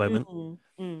middle at the moment.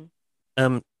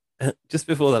 Just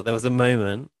before that, there was a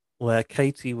moment where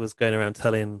Katie was going around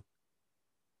telling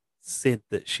Sid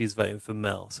that she's voting for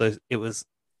Mel. So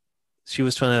she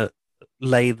was trying to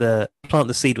plant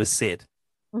the seed with Sid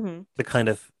to kind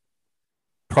of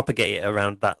propagate it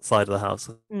around that side of the house,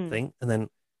 I think. And then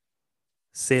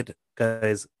Sid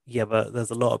goes, "Yeah, but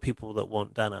there's a lot of people that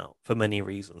want Dan out for many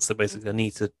reasons. So basically, I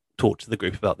need to talk to the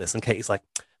group about this." And Katie's like,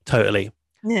 "Totally."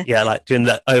 Yeah, like doing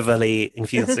that overly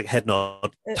enthusiastic head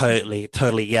nod. Totally,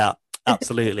 yeah.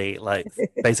 absolutely, like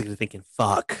basically thinking,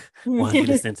 "Fuck, why are you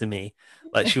listening to me?"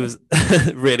 Like she was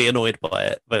really annoyed by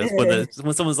it. But it's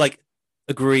when someone's like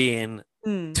agreeing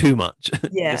too much,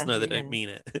 you just know they don't mean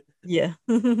it. Yeah.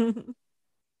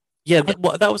 Yeah,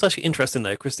 that was actually interesting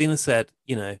though. Christina said,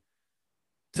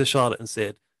 to Charlotte and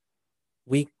Sid,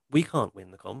 we can't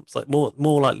win the comps. Like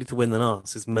more likely to win than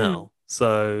us is Mel.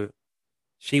 So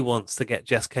she wants to get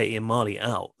Jess, Katie, and Marley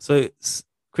out. So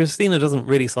Christina doesn't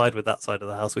really side with that side of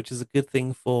the house, which is a good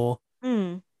thing for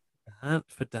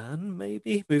Dan,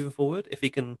 maybe moving forward, if he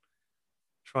can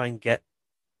try and get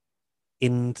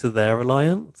into their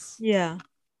alliance. Yeah.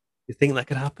 You think that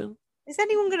could happen? Is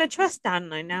anyone going to trust Dan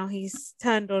though? Now he's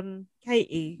turned on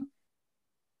Katie.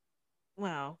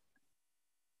 Well,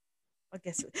 I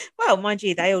guess. Well, mind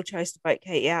you, they all chose to vote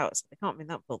Katie out, so they can't be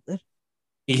that bothered.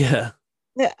 Yeah.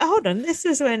 Hold on. This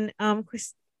is when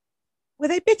Chris. Were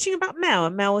they bitching about Mel,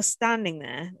 and Mel was standing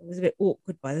there? It was a bit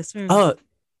awkward by the swimming pool.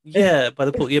 Yeah, by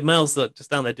the pool. Yeah, Mel's just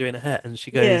down there doing her hair, and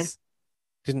she goes,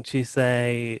 "Didn't she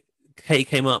say?" Katie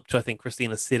came up to, I think,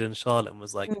 Christina, Sid, and Charlotte, and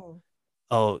was like,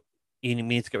 "Oh, you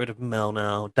need to get rid of Mel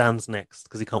now. Dan's next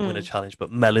because he can't win a challenge,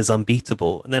 but Mel is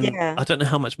unbeatable." And then I don't know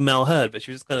how much Mel heard, but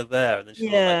she was just kind of there, and then she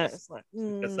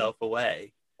took herself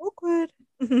away. Awkward.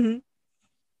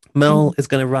 Mel is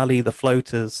going to rally the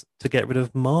floaters to get rid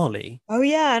of Marley. Oh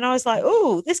yeah, and I was like,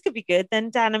 "Oh, this could be good." Then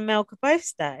Dan and Mel could both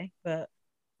stay, but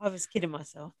I was kidding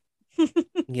myself.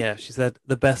 Yeah, she said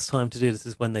the best time to do this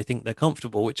is when they think they're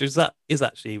comfortable, which is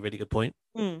actually a really good point.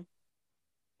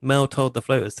 Mel told the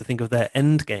floaters to think of their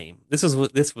end game. This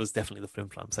was definitely the flim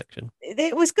flam section.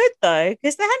 It was good though,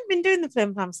 because they hadn't been doing the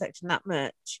flim flam section that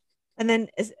much, and then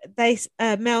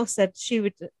Mel said she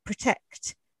would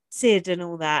protect Sid and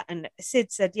all that, and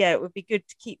Sid said, "Yeah, it would be good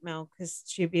to keep Mel because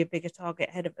she'd be a bigger target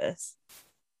ahead of us."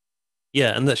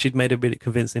 Yeah, and that she'd made a really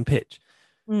convincing pitch.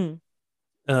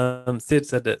 Sid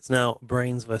said that it's now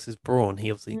brains versus brawn. He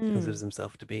obviously considers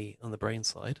himself to be on the brain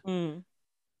side.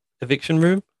 Eviction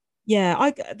room.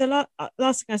 Yeah, the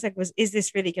last thing I said was, "Is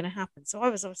this really going to happen?" So I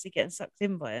was obviously getting sucked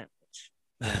in by it, which,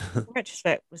 in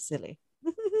retrospect, was silly.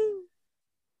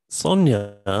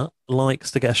 Sonia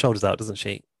likes to get her shoulders out, doesn't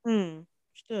she?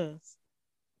 She does.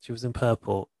 She was in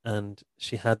purple, and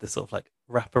she had this sort of like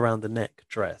wrap around the neck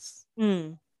dress.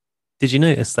 Did you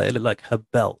notice that it looked like her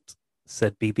belt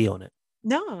said BB on it?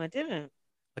 No, I didn't.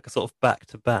 Like a sort of back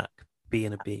to back B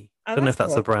and a B. I don't know if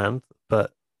that's a brand,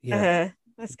 but yeah,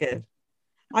 that's good.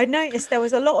 I noticed there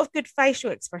was a lot of good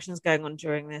facial expressions going on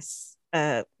during this,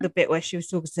 the bit where she was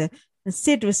talking to, and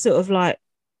Sid was sort of like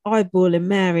eyeballing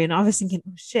Mary, and I was thinking,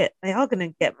 oh shit, they are going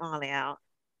to get Marley out,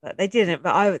 but they didn't.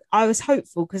 But I was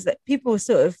hopeful because that people were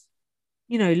sort of,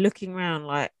 looking around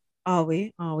like, are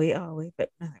we? But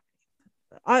no.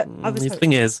 I was. The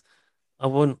thing is, I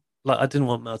didn't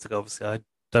want Mel to go. Obviously, I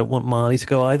don't want Marley to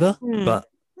go either. But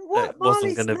it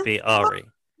wasn't going to be Ari.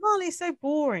 Marley's so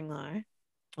boring though.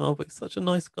 Oh, but he's such a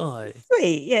nice guy.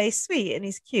 Sweet, yeah, he's sweet and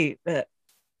he's cute, but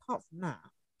apart from that,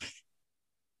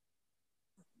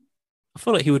 I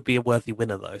feel like he would be a worthy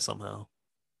winner though somehow.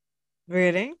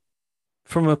 Really?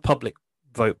 From a public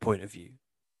vote point of view.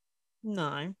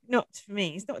 No, not for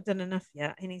me. He's not done enough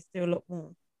yet. He needs to do a lot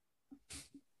more.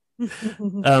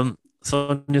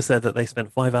 Sonia said that they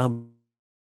spent 5 hours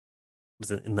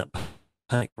in that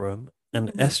pack room,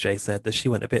 and SJ said that she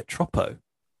went a bit troppo.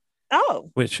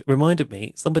 Oh. Which reminded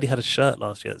me, somebody had a shirt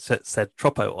last year that said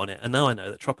troppo on it, and now I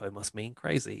know that troppo must mean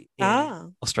crazy in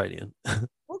Australian.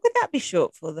 What could that be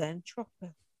short for then?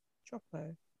 Troppo.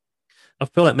 I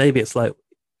feel like maybe it's like,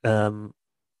 I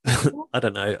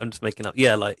don't know, I'm just making up.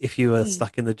 Yeah, like if you were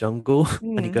stuck in the jungle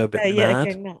and you go a bit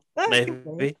mad,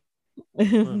 maybe.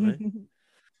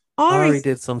 Ari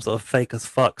did some sort of fake as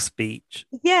fuck speech.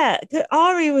 Yeah,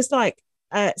 Ari was like,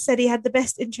 said he had the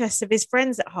best interests of his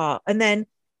friends at heart, and then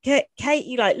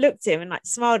Katie like looked at him and like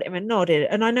smiled at him and nodded,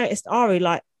 and I noticed Ari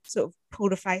like sort of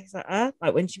pulled a face at her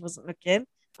like when she wasn't looking,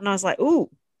 and I was like, "Ooh,"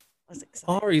 I was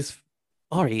excited.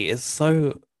 Ari is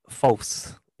so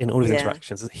false in all his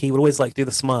interactions. He would always like do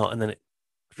the smile and then it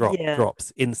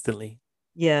drops instantly.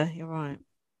 Yeah, you're right.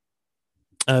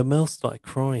 Mel started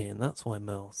crying. That's why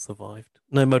Mel survived.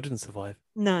 No, Mel didn't survive.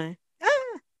 No.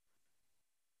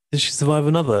 Did she survive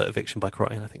another eviction by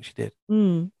crying? I think she did.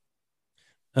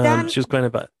 She was crying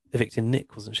about evicting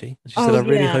Nick, wasn't she? And she said, "I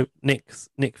really hope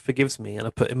Nick forgives me." And I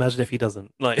put, "Imagine if he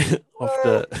doesn't." Like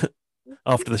after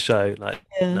the show, like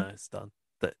no, it's done.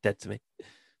 Dead to me.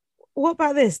 What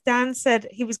about this? Dan said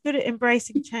he was good at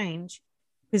embracing change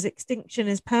because extinction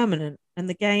is permanent and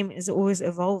the game is always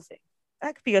evolving.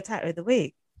 That could be your tattoo of the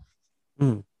week.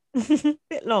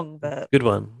 Bit long, but good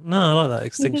one. No, I like that.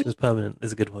 Extinction is permanent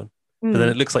is a good one. But then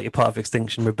it looks like you're part of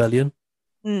Extinction Rebellion.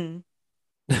 And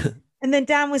then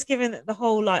Dan was given the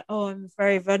whole like, oh,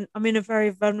 I'm in a very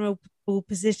vulnerable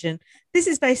position. This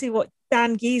is basically what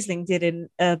Dan Giesling did in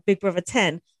Big Brother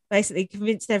 10. Basically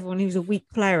convinced everyone he was a weak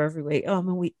player every week. Oh, I'm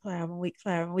a weak player. I'm a weak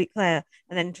player. I'm a weak player.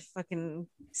 And then just fucking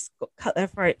cut their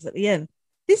throats at the end.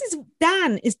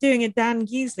 Dan is doing a Dan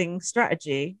Giesling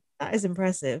strategy. That is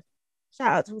impressive.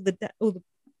 Shout out to all the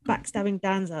backstabbing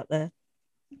Dans out there.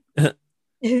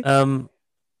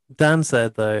 Dan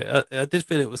said though, I did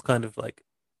feel it was kind of like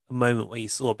a moment where you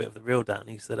saw a bit of the real Dan.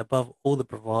 He said, above all the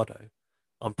bravado,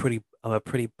 I'm a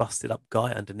pretty busted up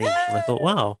guy underneath. And I thought,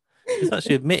 wow, he's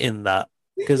actually admitting that,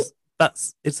 because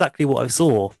that's exactly what I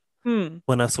saw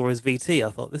when I saw his VT.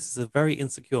 I thought, this is a very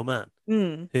insecure man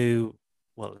who,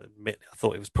 well, admit, I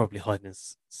thought he was probably hiding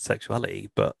his sexuality,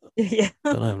 but I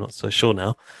don't know, I'm not so sure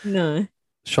now. No.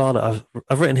 Charlotte,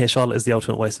 I've written here, Charlotte is the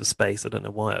ultimate waste of space. I don't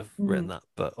know why I've written that,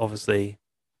 but obviously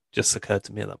just occurred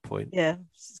to me at that point. Yeah,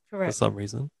 correct. For some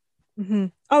reason.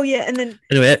 Oh, yeah, and then...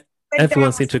 Anyway,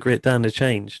 everyone seemed to agree that Dan had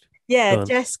changed. Yeah,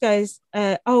 Jess goes,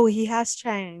 oh, he has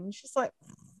changed. It's like,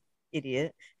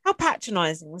 idiot. How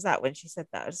patronising was that when she said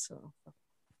that? I just thought,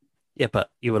 yeah, but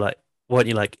you were like, weren't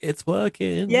you like, it's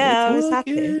working? Yeah, I was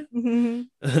happy.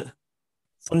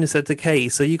 Sonia said to Katie,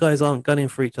 so you guys aren't gunning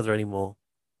for each other anymore.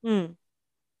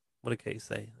 What did Katie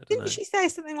say? Didn't she say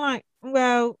something like,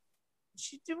 well,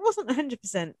 she wasn't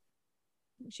 100%.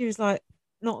 She was like,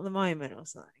 not at the moment or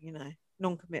something,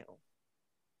 non-committal.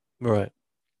 Right.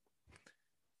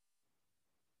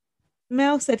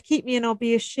 Mel said, keep me and I'll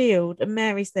be a shield. And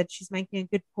Mary said she's making a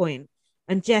good point.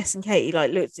 And Jess and Katie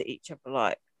looked at each other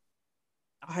like,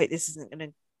 I hope this isn't going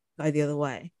to go the other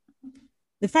way.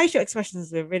 The facial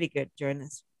expressions were really good during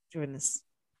this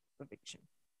eviction.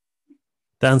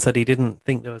 Dan said he didn't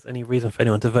think there was any reason for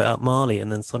anyone to vote out Marley,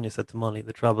 and then Sonia said to Marley,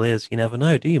 the trouble is, you never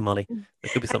know, do you, Marley?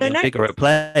 There could be something bigger at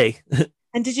play.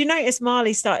 And did you notice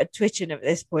Marley started twitching at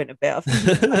this point a bit?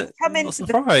 I'm not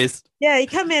surprised. He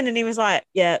come in and he was like,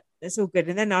 yeah, it's all good.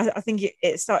 And then I think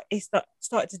it started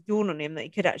to dawn on him that he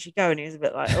could actually go, and he was a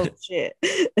bit like, oh,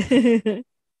 shit.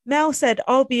 Mel said,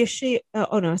 I'll be a she.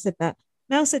 Oh, no, I said that.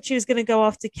 Mel said she was going to go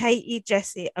after Katie,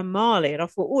 Jessie, and Marley. And I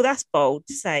thought, oh, that's bold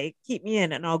to say. Keep me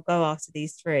in and I'll go after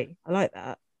these three. I like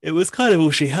that. It was kind of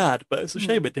all she had, but it's a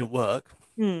shame it didn't work.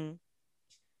 By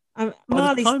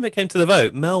the time it came to the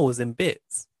vote, Mel was in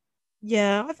bits.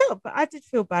 Yeah, I did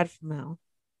feel bad for Mel.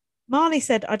 Marley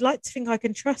said, I'd like to think I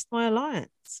can trust my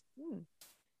alliance.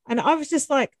 And I was just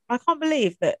like, I can't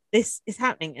believe that this is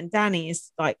happening and Danny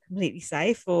is like completely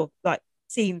safe, or like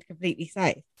seemed completely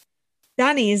safe.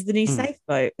 Danny is the new safe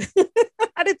vote.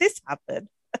 How did this happen?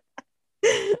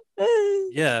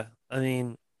 Yeah, I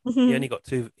mean, he only got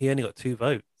two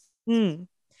votes.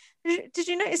 Did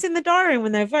you notice in the diary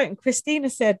when they were voting, Christina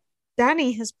said,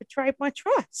 Danny has betrayed my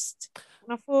trust?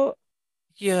 And I thought,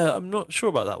 yeah, I'm not sure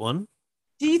about that one.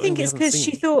 Do you think it's because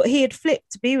she thought he had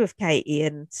flipped to be with Katie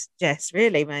and Jess?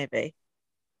 Really, maybe.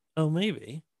 Oh,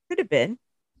 maybe. Could have been.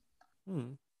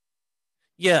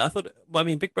 Yeah, I thought. Well, I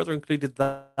mean, Big Brother included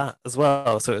that as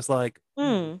well, so it's like,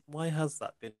 why has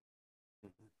that been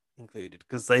included?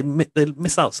 Because they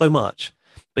miss out so much.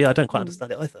 But yeah, I don't quite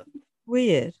understand it either.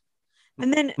 Weird.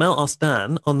 And then Mel asked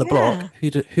Dan on the block,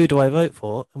 who do I vote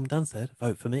for? And Dan said,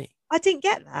 vote for me. I didn't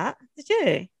get that. Did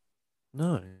you?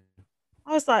 No.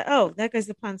 I was like, oh, there goes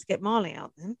the plan to get Marley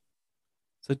out then.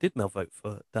 So did Mel vote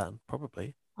for Dan?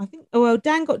 Probably. I think. Oh well,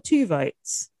 Dan got 2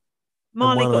 votes.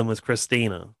 Marley, and one of them was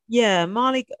Christina. Yeah,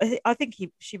 Marley. I think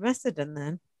she must have done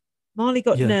then. Marley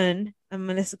got none, and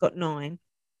Melissa got 9.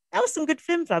 That was some good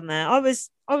film fun there. I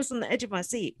was on the edge of my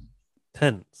seat.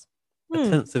 Tense. A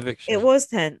tense eviction. It was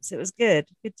tense. It was good.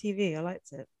 Good TV. I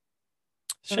liked it.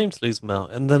 Shame to lose Mel.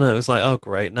 And then it was like, oh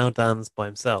great, now Dan's by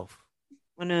himself.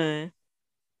 I know.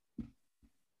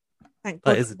 Thank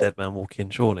God. That is a dead man walking,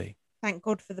 surely. Thank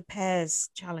God for the pairs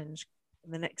challenge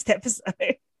in the next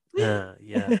episode. Yeah.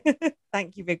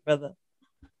 Thank you, Big Brother.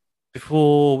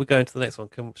 Before we go into the next one,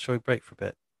 shall we break for a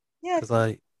bit? Yeah. Because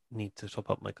I need to top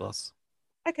up my glass.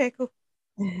 Okay, cool.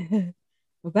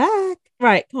 We're back.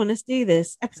 Right, come on, let's do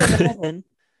this. Episode 11.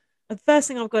 The first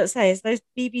thing I've got to say is those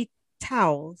BB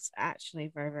towels are actually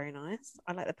very, very nice.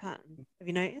 I like the pattern. Have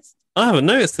you noticed? I haven't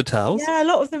noticed the towels. Yeah, a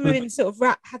lot of them are in sort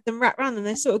of had them wrapped around them.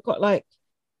 They've sort of got like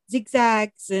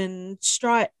zigzags and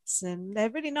stripes, and they're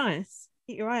really nice.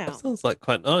 Keep your eye out. That sounds like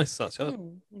quite nice, actually.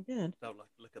 They're good. I would like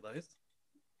to look at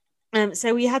those.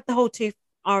 So we had the whole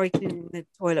Ari cleaning the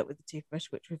toilet with the toothbrush,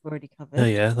 which we've already covered. Oh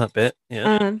yeah, that bit.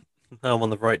 Yeah. Now I'm on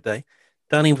the right day.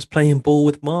 Danny was playing ball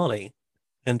with Marley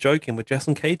and joking with Jess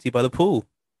and Katie by the pool.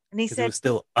 And he said he was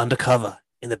still undercover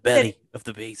in the belly of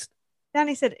the beast.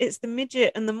 Danny said it's the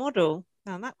midget and the model.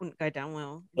 Now that wouldn't go down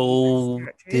well. Oh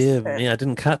dear me, I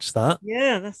didn't catch that.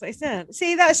 Yeah, that's what he said.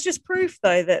 See, that's just proof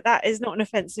though that is not an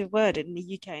offensive word in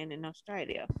the UK and in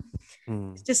Australia.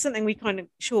 It's just something we kind of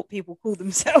short people call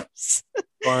themselves.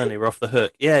 Finally, we're off the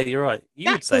hook. Yeah, you're right.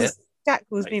 You would say it. Jack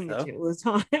calls me midget all the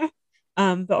time.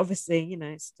 But obviously,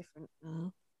 it's different.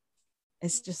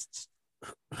 It's just.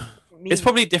 It's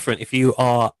probably different if you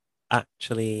are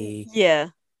actually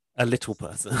a little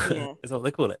person. Yeah. Is that what they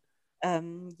call it?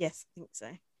 Yes, I think so.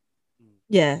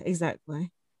 Yeah,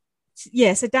 exactly.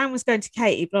 Yeah, so Dan was going to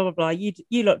Katie, blah blah blah.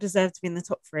 You lot deserve to be in the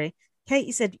top 3.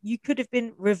 Katie said you could have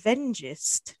been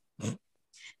revengist,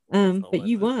 but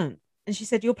you weren't. And she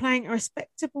said you're playing a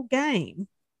respectable game.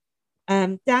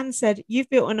 Dan said you've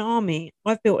built an army.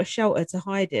 I've built a shelter to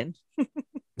hide in.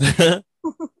 But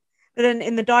then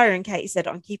in the diary, and Katie said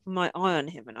I'm keeping my eye on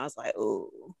him, and I was like,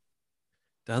 oh.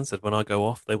 Dan said when I go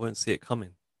off, they won't see it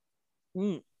coming.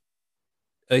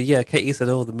 Yeah, Katie said,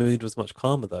 the mood was much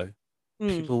calmer though.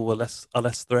 People are less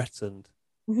threatened.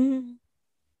 Can't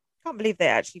believe they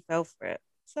actually fell for it.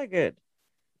 So good.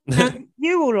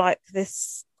 You all like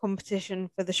this competition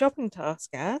for the shopping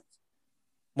task, Gav.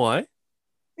 Why?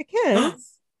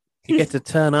 Because you get to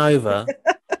turn over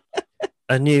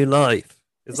a new life.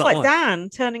 It's like why? Dan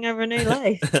turning over a new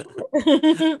life.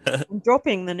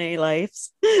 Dropping the new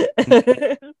lives.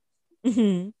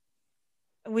 Is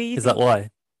that why?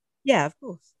 Yeah, of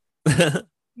course.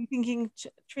 You thinking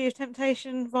Tree of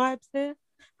Temptation vibes here?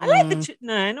 I like the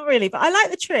no, not really, but I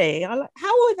like the tree. I like.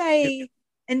 How are they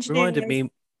engineering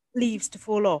leaves to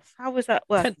fall off? How was that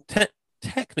work?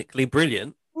 Technically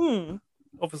brilliant.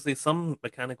 Obviously, some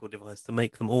mechanical device to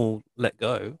make them all let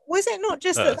go. Was it not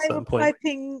just that they were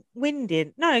piping wind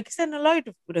in? No, because then a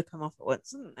load would have come off at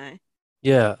once, didn't they?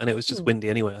 Yeah, and it was just windy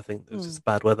anyway. I think it was just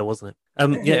bad weather, wasn't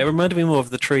it? Yeah, it reminded me more of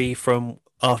the tree from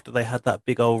after they had that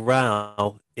big old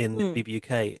row in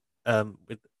BBUK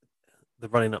with the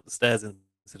running up the stairs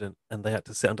incident, and they had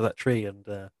to sit under that tree and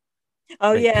peace.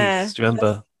 Do you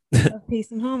remember? Peace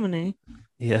and harmony.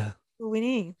 Yeah, all we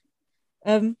need.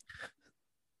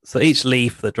 So each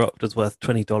leaf that dropped was worth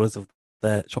 $20 of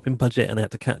their shopping budget, and they had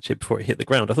to catch it before it hit the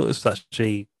ground. I thought this was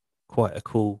actually quite a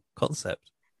cool concept.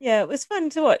 Yeah, it was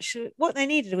fun to watch. What they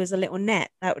needed was a little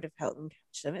net that would have helped them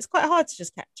catch them. It's quite hard to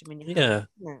just catch them in your hand.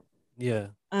 Yeah.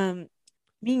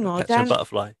 Meanwhile, Dan, a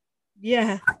butterfly.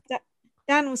 Yeah,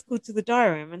 Dan was called to the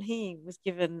diary room, and he was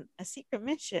given a secret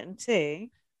mission to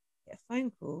get a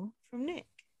phone call from Nick.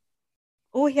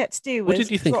 All he had to do was. What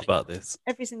did you think about this?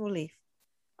 Every single leaf.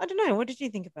 I don't know. What did you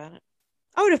think about it?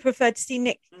 I would have preferred to see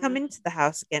Nick come into the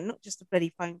house again, not just a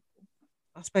bloody phone call.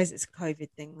 I suppose it's a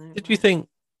COVID thing, though. Did you think?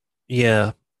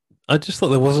 Yeah, I just thought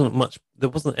there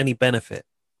wasn't any benefit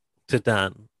to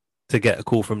Dan to get a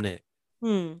call from Nick,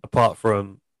 apart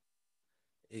from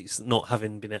it's not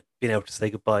having been able to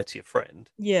say goodbye to your friend.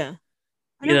 Yeah,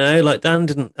 like Dan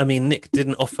didn't. I mean, Nick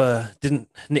couldn't offer Dan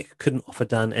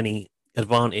any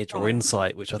advantage or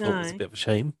insight, which I thought was a bit of a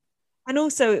shame. And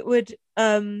also, it would,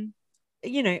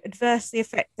 adversely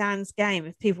affect Dan's game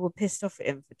if people were pissed off at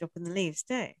him for dropping the leaves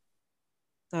too.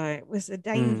 So it was a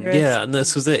dangerous. Yeah, and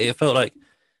this was it. It felt like a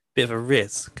bit of a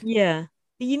risk. Yeah,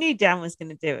 but you knew Dan was going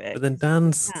to do it. But then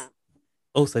Dan's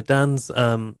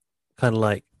kind of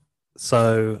like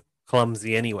so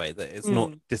clumsy anyway that it's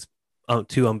not just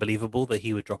too unbelievable that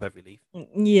he would drop every leaf.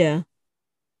 Yeah.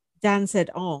 Dan said,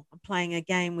 "Oh, I'm playing a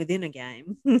game within a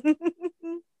game."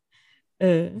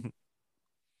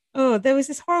 There was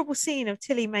this horrible scene of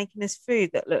Tilly making this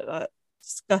food that looked like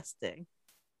disgusting.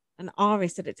 And Ari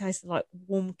said it tasted like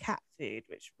warm cat food,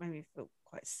 which made me feel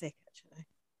quite sick, actually.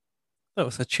 That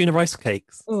was tuna rice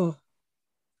cakes. Oh.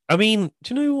 I mean,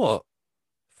 do you know what?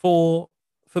 For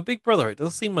Big Brother, it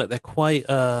does seem like they're quite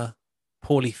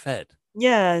poorly fed.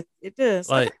 Yeah, it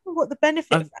does. I don't know what the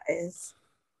benefit of that is.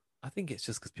 I think it's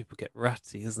just because people get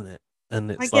ratty, isn't it? And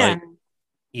it's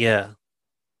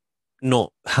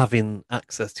not having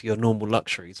access to your normal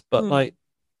luxuries. But like,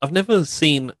 I've never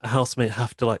seen a housemate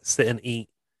have to like sit and eat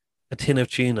a tin of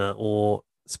tuna or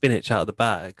spinach out of the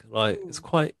bag. Like, it's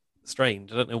quite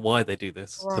strange. I don't know why they do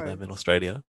this to them in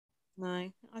Australia.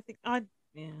 No, I think well,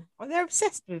 they're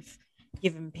obsessed with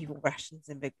giving people rations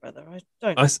in Big Brother. I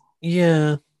don't know.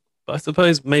 Yeah, but I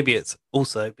suppose maybe it's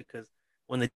also because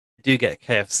when they do get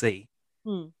KFC,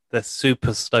 they're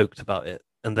super stoked about it,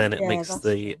 and then it makes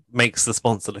the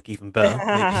sponsor look even better.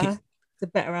 Maybe. It's a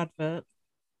better advert.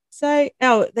 So,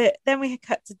 then we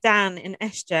cut to Dan in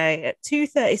SJ at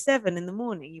 2:37 in the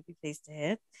morning. You'd be pleased to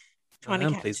hear. I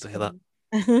am pleased to hear that.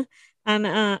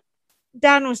 And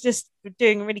Dan was just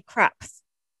doing really crap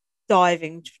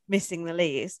diving, missing the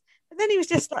leaves. But then he was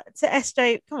just like to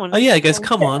SJ, come on. Oh yeah, he goes,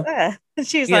 come on. There. And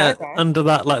she was yeah, like, okay. Under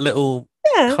that like little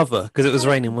cover because it was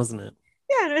raining, wasn't it?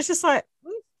 Yeah, and it was just like,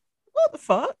 what the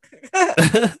fuck?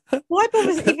 Why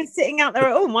bother even sitting out there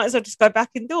at all? Might as well just go back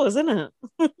indoors, isn't it?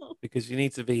 Because you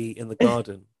need to be in the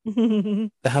garden.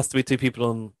 There has to be 2 people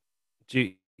on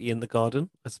duty in the garden,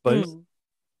 I suppose.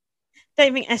 Don't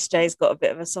you think SJ's got a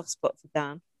bit of a soft spot for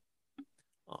Dan?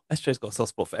 Oh, SJ's got a soft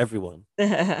spot for everyone.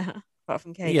 Apart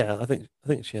from Kate. Yeah, I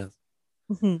think she has.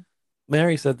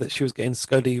 Mary said that she was getting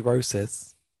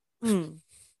scoliosis. Do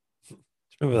you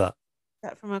remember that?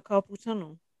 That from her carpal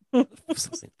tunnel?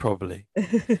 Probably.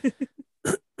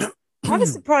 I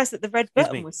was surprised that the red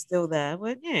button was still there,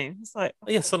 weren't you? It's like, oh,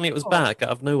 yeah, suddenly it was back out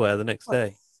of nowhere the next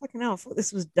day. Fucking hell, I thought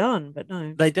this was done, but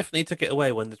no. They definitely took it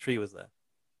away when the tree was there.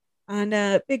 And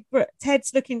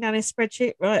Ted's looking down his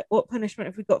spreadsheet, right? What punishment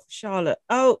have we got for Charlotte?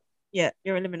 Oh, yeah,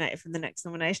 you're eliminated from the next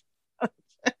nomination.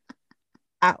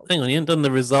 Ow. Hang on, you haven't done the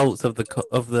results of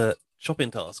the shopping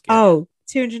task yet. Oh,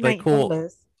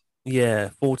 $280. Yeah,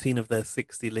 14 of their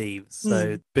 60 leaves.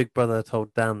 So Big Brother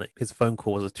told Dan that his phone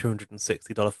call was a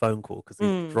 $260 phone call because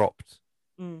he dropped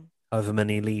however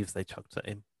many leaves they chucked at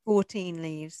him. 14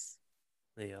 leaves.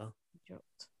 There you are.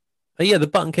 Dropped. Oh yeah, the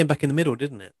button came back in the middle,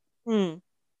 didn't it?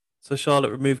 So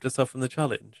Charlotte removed herself from the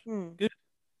challenge. Good.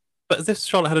 But as if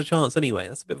Charlotte had a chance anyway.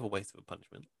 That's a bit of a waste of a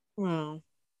punishment. Well,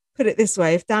 put it this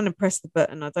way. If Dan had pressed the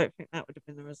button, I don't think that would have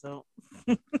been the result.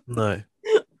 No.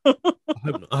 I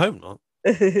hope not.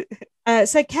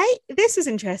 So Kate, this was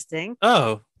interesting.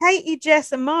 Oh. Katie,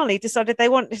 Jess and Marley decided they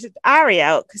wanted Ari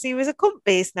out because he was a comp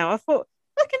beast now. I thought,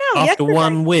 fucking hell. After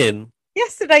one win.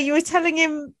 Yesterday you were telling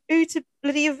him who to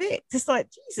bloody evict. It's like,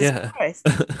 Jesus Christ.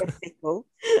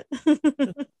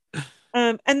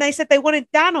 And they said they wanted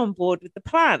Dan on board with the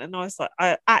plan. And I was like,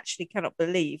 I actually cannot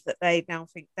believe that they now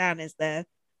think Dan is their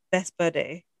best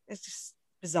buddy. It's just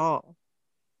bizarre.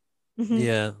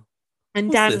 Yeah.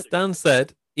 And Dan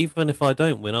said, even if I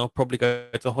don't win, I'll probably go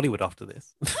to Hollywood after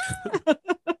this.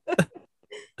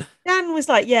 Dan was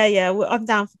like, yeah, I'm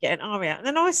down for getting Ari out. And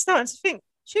then I was starting to think,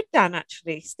 should Dan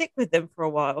actually stick with them for a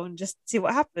while and just see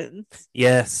what happens?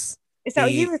 Yes. Is that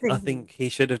what you were thinking? I think he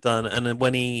should have done. And then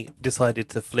when he decided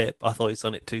to flip, I thought he's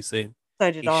done it too soon.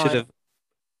 So did I. He should have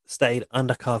stayed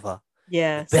undercover.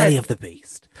 Yeah. The belly of the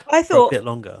beast. I thought for a bit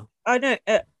longer. I know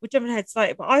we're jumping ahead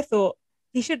slightly, but I thought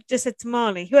he should have just said to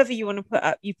Marley, whoever you want to put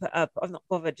up, you put up. I'm not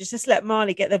bothered. Just let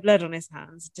Marley get the blood on his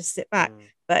hands. Just sit back.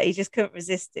 But he just couldn't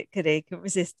resist it, could he? Couldn't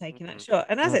resist taking that shot.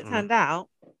 And as it turned out,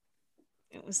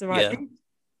 it was the right thing.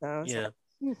 So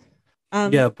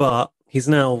yeah, but he's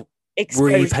now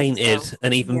repainted himself.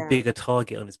 An even bigger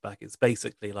target on his back. It's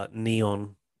basically like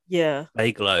neon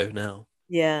Bayglow now.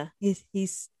 Yeah,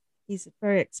 he's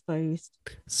very exposed.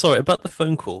 Sorry, about the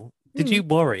phone call. Did you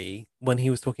worry when he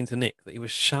was talking to Nick that he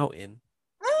was shouting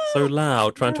so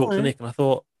loud trying to talk to Nick? And I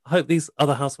thought, I hope these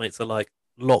other housemates are like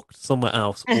locked somewhere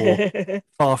else or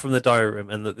far from the diary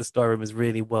room, and that this diary room is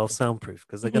really well soundproof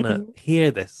because they're gonna hear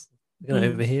this. They're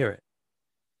gonna overhear it.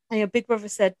 And your big brother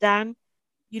said, Dan,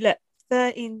 you let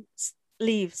 13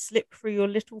 leaves slip through your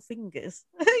little fingers.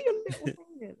 Your little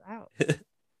fingers out.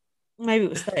 Maybe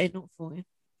it was 13, not 14.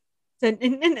 So,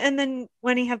 and then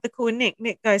when he had the call with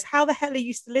Nick goes, how the hell are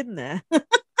you still in there?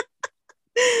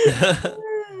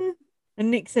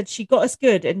 And Nick said, she got us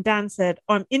good. And Dan said,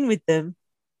 I'm in with them.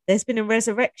 There's been a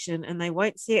resurrection and they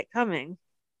won't see it coming.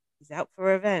 He's out for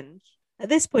revenge. At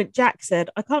this point, Jack said,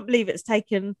 I can't believe it's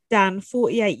taken Dan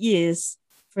 48 years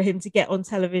for him to get on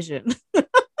television.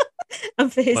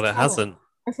 And for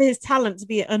his talent to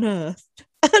be unearthed.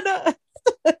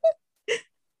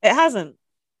 It hasn't.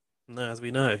 No, as we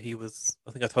know, he was.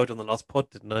 I think I told you on the last pod,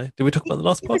 didn't I? Did we talk about the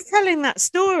last pod? He was telling that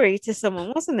story to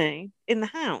someone, wasn't he, in the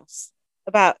house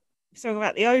about something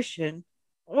about the ocean.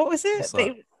 What was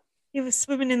it? He was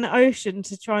swimming in the ocean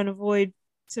to try and avoid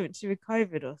something to do with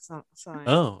COVID or something.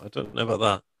 Oh, I don't know about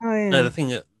that. Oh yeah. No,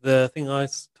 the thing I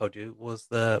told you was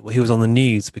he was on the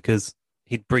news because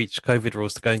he'd breached COVID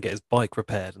rules to go and get his bike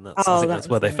repaired, and that's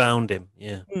where they found him.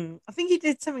 Yeah. I think he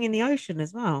did something in the ocean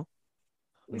as well.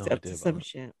 No up idea to some that.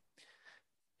 shit.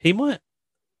 He might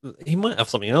have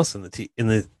something else in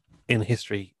his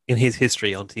history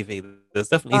on TV. There's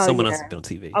definitely someone else who's been on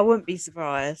TV. I wouldn't be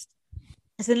surprised.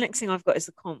 So the next thing I've got is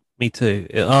the comp. Me too.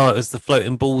 It was the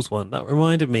floating balls one. That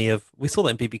reminded me of, we saw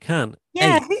that in BB Can.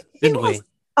 Yeah, didn't we?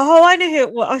 Oh, I know who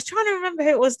it was. I was trying to remember who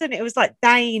it was, didn't it? It was like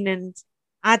Dane and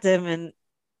Adam and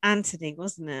Anthony,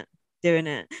 wasn't it? Doing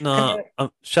it. No,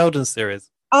 Sheldon's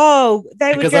series. Oh,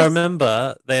 because I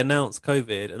remember they announced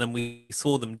COVID, and then we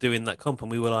saw them doing that comp,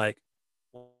 and we were like,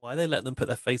 Why they let them put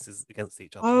their faces against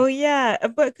each other? Oh yeah,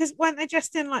 but because weren't they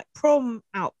dressed in like prom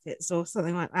outfits or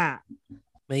something like that?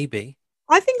 Maybe.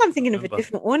 I think I'm thinking of a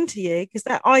different one to you because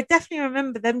I definitely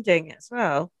remember them doing it as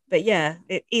well. But yeah,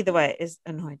 either way, it is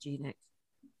unhygienic.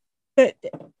 But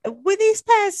were these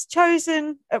pairs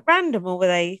chosen at random, or were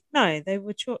they? No, they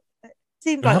were. It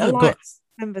seemed like Alliance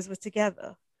members were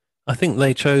together. I think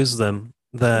they chose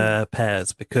their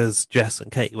pairs because Jess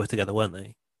and Katie were together, weren't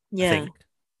they? Yeah.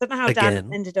 Don't know how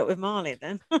Dan ended up with Marley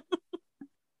then.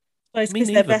 Me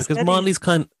neither, because Marley's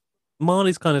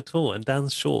kind of tall and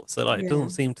Dan's short, so like it doesn't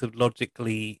seem to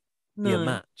logically be a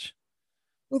match.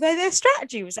 Although their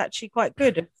strategy was actually quite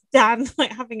good of Dan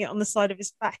like having it on the side of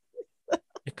his face.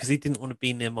 Because he didn't want to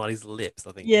be near Marley's lips,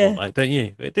 I think. Yeah. Like, don't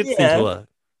you? It did seem to work.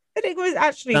 But it was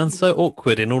actually Dan's so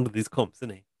awkward in all of these comps,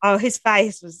 isn't he? Oh, his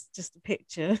face was just a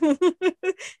picture.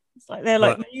 It's like they're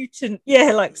like mutant,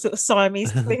 like sort of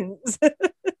Siamese twins.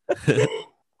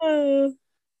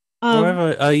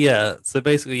 So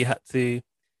basically you had to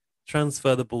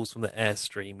transfer the balls from the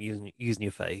airstream using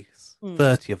your face,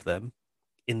 30 of them,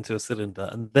 into a cylinder,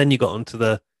 and then you got onto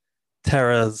the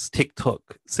Terra's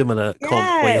TikTok similar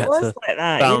comp where you had to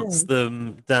bounce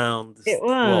them down the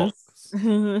blocks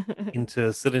into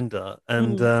a cylinder.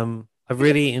 And I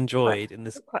really enjoyed in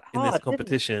this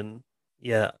competition.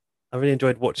 Yeah, I really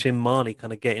enjoyed watching Marley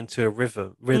kind of get into a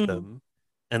rhythm,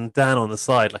 and Dan on the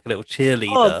side like a little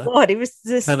cheerleader. Oh God, he was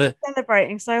just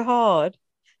celebrating so hard.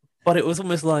 But it was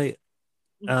almost like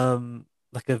a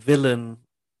villain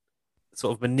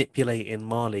sort of manipulating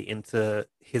Marley into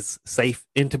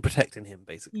protecting him.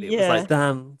 Basically, it was like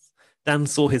Dan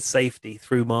saw his safety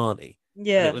through Marley.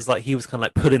 Yeah, and it was like he was kind of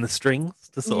like pulling the strings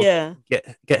to sort of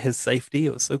get his safety.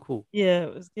 It was so cool. Yeah,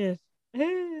 it was good.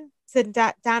 So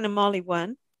Dan and Marley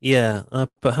won. Yeah,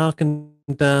 but how can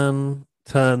Dan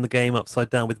turn the game upside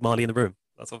down with Marley in the room?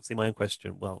 That's obviously my own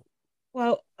question. Well,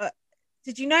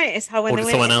 did you notice how when or did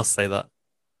someone else say that?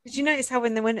 Did you notice how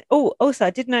when they went? Oh, also I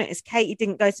did notice Katie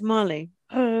didn't go to Marley.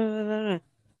 That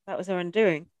was her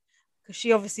undoing because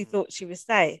she obviously thought she was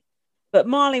safe. But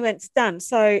Marley went to Dan.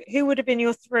 So who would have been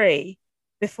your three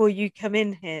before you come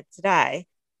in here today?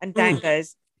 And Dan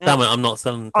goes, no, "Damn it, I'm not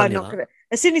telling you that."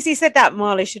 As soon as he said that,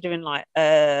 Marley should have been like,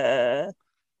 and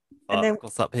then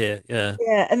what's up here? Yeah.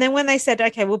 Yeah. And then when they said,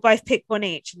 okay, we'll both pick one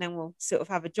each and then we'll sort of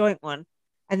have a joint one.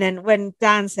 And then when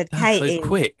Dan said Katie, so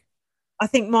quick. I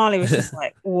think Marley was just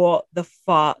like, what the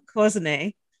fuck, wasn't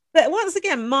he? But once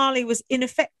again, Marley was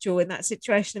ineffectual in that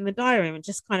situation in the diary room and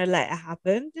just kind of let it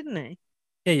happen, didn't he?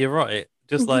 Yeah, you're right.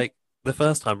 Just like the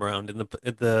first time around in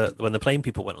the when the plane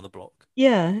people went on the block.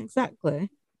 Yeah, exactly.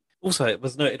 Also, it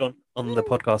was noted on the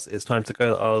podcast "It's Time to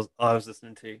Go" that I was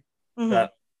listening to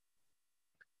that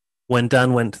when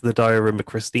Dan went to the diary room with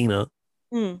Christina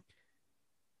to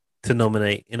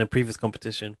nominate in a previous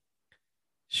competition,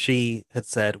 she had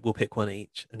said we'll pick one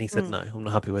each, and he said no, I'm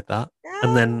not happy with that,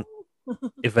 and then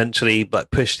eventually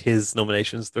pushed his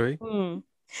nominations through.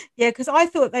 Yeah, because I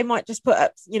thought they might just put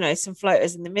up some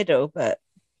floaters in the middle, but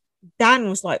Dan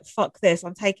was like, fuck this,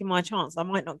 I'm taking my chance, I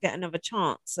might not get another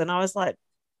chance. And I was like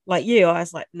you, I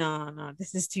was like, no,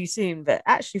 this is too soon, but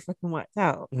actually fucking worked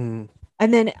out. And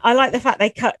then I like the fact they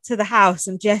cut to the house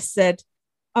and Jess said,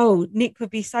 oh, Nick would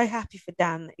be so happy for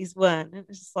Dan that he's won. And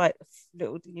it's just like,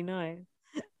 little do you know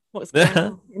what's going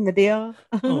on in the DR.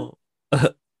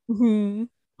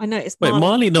 I noticed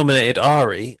Marley nominated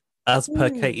Ari as per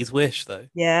Katie's wish, though.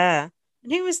 Yeah.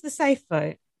 And who was the safe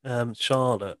vote?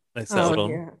 Charlotte, they settled on.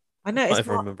 Yeah. I noticed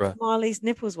Marley's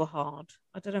nipples were hard.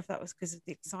 I don't know if that was because of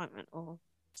the excitement or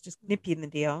it's just nippy in the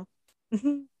DR.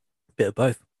 Bit of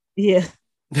both. Yeah.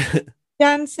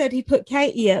 Dan said he put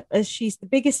Katie up as she's the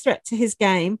biggest threat to his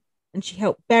game and she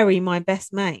helped bury my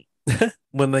best mate.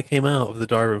 When they came out of the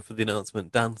diary room for the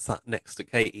announcement, Dan sat next to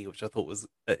Katie, which I thought was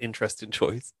an interesting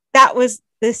choice. That was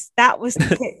the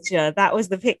picture. That was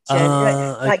the picture.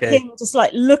 Like him just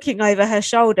like looking over her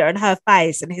shoulder and her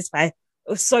face and his face.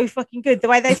 It was so fucking good. The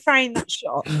way they framed that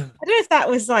shot. I don't know if that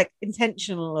was like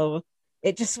intentional or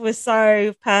it just was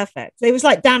so perfect. It was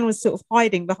like Dan was sort of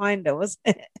hiding behind her,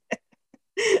 wasn't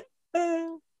it?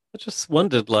 I just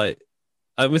wondered,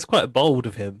 it was quite bold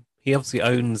of him. He obviously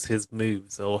owns his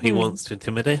moves or he wants to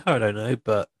intimidate her. I don't know,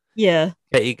 but yeah.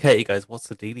 Katie goes, "What's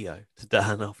the dealio?" to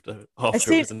Dan after as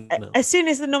soon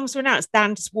as the noms were announced,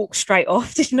 Dan just walked straight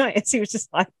off. Did you notice? He was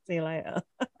just like, "See you later."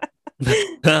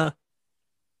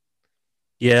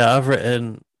 Yeah, I've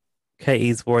written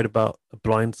Katie's worried about a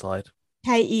blindside.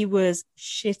 Katie was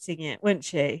shitting it, wasn't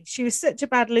she? She was such a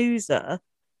bad loser.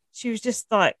 She was just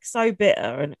like so bitter,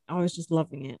 and I was just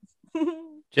loving it.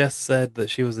 Jess said that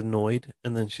she was annoyed,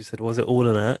 and then she said, "Was it all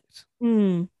an act?"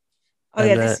 Oh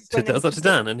yeah, this is when I was up to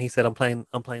Dan, and he said, "I'm playing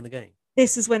the game."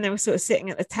 This is when they were sort of sitting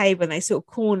at the table and they sort of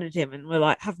cornered him and were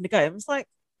like having to go. It was like,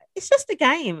 it's just a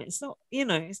game. It's not,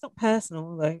 it's not personal,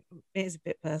 although it is a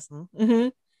bit personal. Mm-hmm.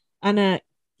 And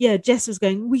yeah, Jess was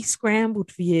going, we scrambled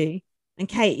for you. And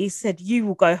Katie said, you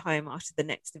will go home after the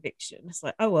next eviction. It's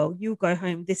like, oh, well, you'll go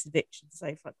home this eviction.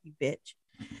 So fuck you,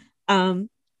 bitch.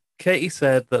 Katie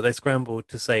said that they scrambled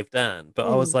to save Dan, but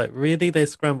I was like, really? They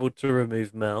scrambled to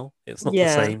remove Mel? It's not the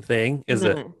same thing, is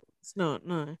it? It's not,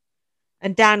 no.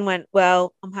 And Dan went,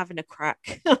 well, I'm having a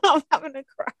crack. I'm having a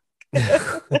crack.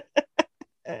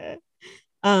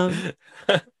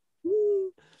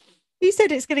 He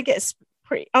said it's going to get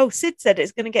pretty. Oh, Sid said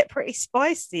it's going to get pretty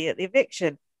spicy at the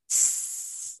eviction.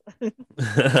 Shout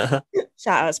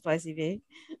out, Spicy View.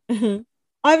 It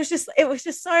was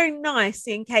just so nice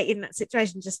seeing Kate in that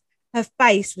situation. Just her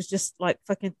face was just like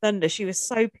fucking thunder. She was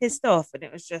so pissed off, and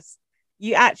it was just,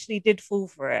 you actually did fall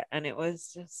for it, and it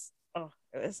was just,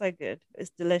 it was so good. It was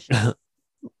delicious.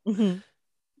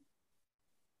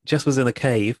 Jess was in a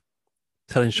cave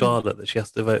telling Charlotte that she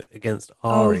has to vote against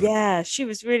Ari. Oh, yeah. She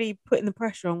was really putting the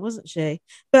pressure on, wasn't she?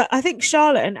 But I think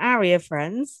Charlotte and Ari are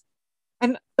friends.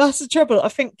 And that's the trouble. I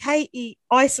think Katie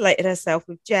isolated herself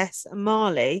with Jess and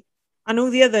Marley, and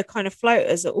all the other kind of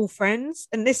floaters are all friends.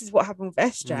 And this is what happened with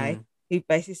SJ, who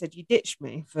basically said, you ditched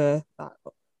me for that.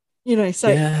 So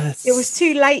it was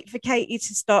too late for Katie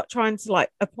to start trying to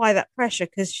like apply that pressure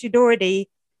because she'd already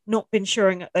not been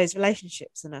shoring up those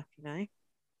relationships enough,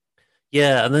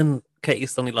 Yeah, and then Katie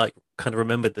suddenly like kind of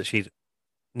remembered that she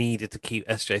needed to keep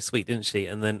SJ sweet, didn't she?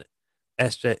 And then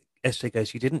SJ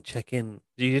goes, you didn't check in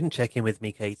with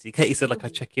me, Katie. Katie said like, I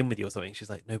check in with you or something. She's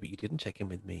like, no, but you didn't check in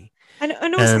with me. And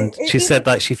also, she said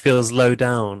like she feels low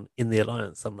down in the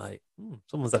alliance. I'm like,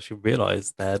 someone's actually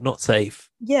realized they're not safe.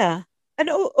 Yeah. And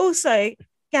also,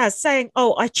 Gaz saying,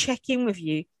 oh, I check in with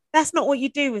you. That's not what you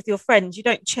do with your friends. You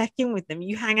don't check in with them.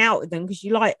 You hang out with them because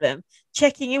you like them.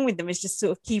 Checking in with them is just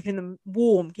sort of keeping them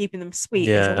warm, keeping them sweet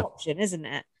as an option, isn't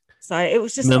it? So it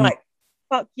was just like,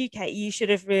 fuck you, Kate. You should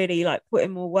have really like put in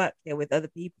more work here with other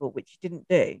people, which you didn't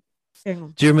do.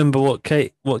 Do you remember what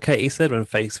Katie said when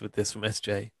faced with this from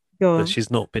SJ? That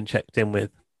she's not been checked in with.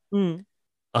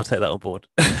 I'll take that on board.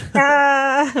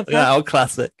 Our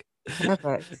classic.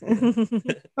 Perfect.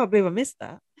 Can't believe I missed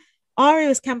that. Ari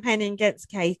was campaigning against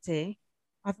Katie.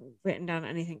 I haven't written down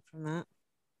anything from that.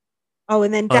 Oh,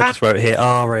 and then Dan... I just wrote here,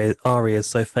 Ari is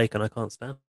so fake and I can't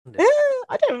stand it.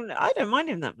 I don't mind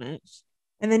him that much.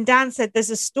 And then Dan said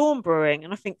there's a storm brewing,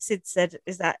 and I think Sid said,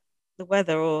 is that the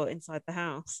weather or inside the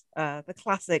house? The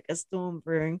classic, a storm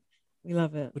brewing. We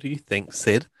love it. What do you think,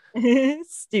 Sid?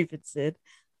 Stupid Sid.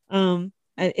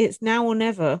 It's now or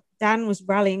never. Dan was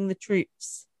rallying the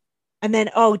troops. And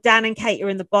then, Dan and Kate are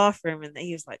in the bathroom, and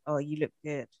he was like, oh, you look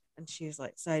good. And she was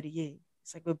like, so do you.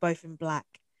 It's like, we're both in black.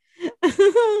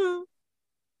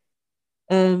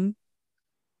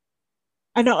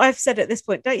 I know I've said at this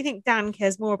point, don't you think Dan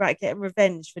cares more about getting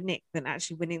revenge for Nick than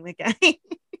actually winning the game?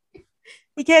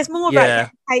 He cares more about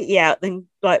getting Katie out than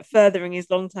like furthering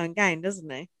his long-term gain,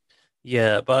 doesn't he?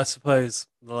 Yeah, but I suppose,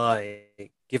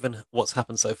 like, given what's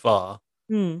happened so far,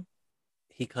 he's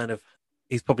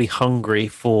probably hungry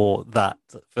for that,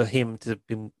 for him to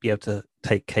be able to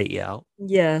take Katie out.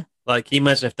 Yeah. Like, can you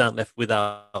imagine if Dan left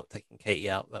without taking Katie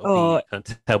out? That would be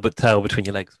kind of tail between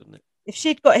your legs, wouldn't it? If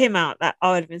she'd got him out, that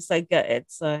I would have been so gutted.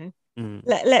 So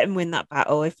let him win that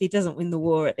battle. If he doesn't win the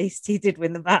war, at least he did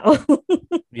win the battle.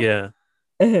 Yeah.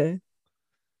 So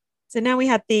now we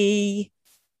had the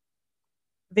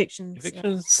eviction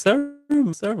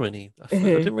ceremony. I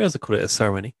didn't realize they called it a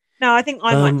ceremony. No, I think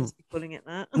I might just be calling it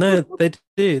that. No, they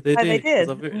do. They do. They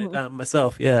did. I've written it down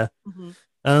myself. Yeah.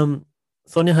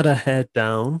 Sonia had her hair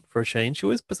down for a change. She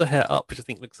always puts her hair up, which I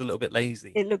think looks a little bit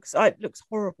lazy. It looks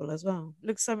horrible as well. It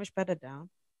looks so much better down.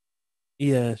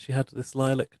 Yeah, she had this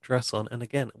lilac dress on, and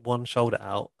again, one shoulder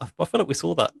out. I feel like we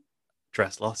saw that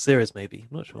dress last series, maybe.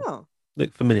 I'm not sure. Oh.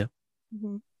 Looked familiar.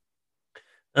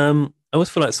 I always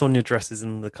feel like Sonia dresses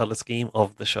in the color scheme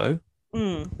of the show.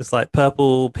 It's like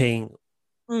purple, pink,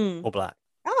 or black.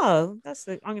 Oh,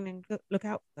 I'm going to look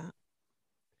out for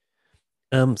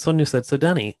that. Sonia said, so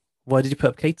Danny, why did you put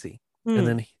up Katie? And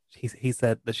then he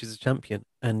said that she's a champion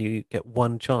and you get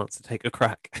one chance to take a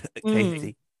crack at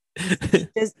Katie.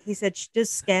 He said she does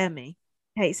scare me.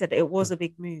 Kate said it was a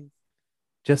big move.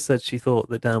 Just said she thought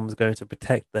that Dan was going to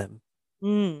protect them.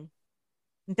 And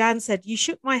Dan said, you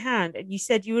shook my hand and you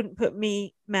said you wouldn't put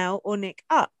me, Mel, or Nick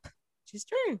up, which is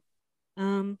true.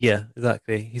 Yeah,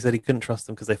 exactly. He said he couldn't trust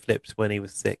them because they flipped when he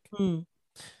was sick. Yeah.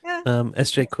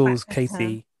 SJ calls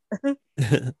Katie...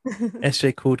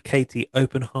 SJ called Katie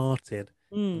open-hearted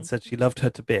and said she loved her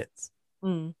to bits.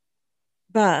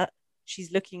 But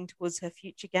she's looking towards her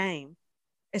future game.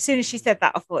 As soon as she said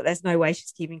that, I thought there's no way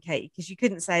she's keeping Katie, because you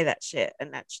couldn't say that shit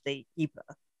and actually keep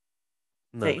her.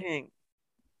 No. Don't you think?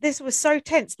 This was so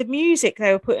tense. The music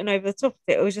they were putting over the top of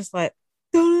it was just like,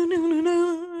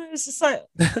 it was just like,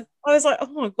 I was like, oh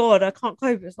my God, I can't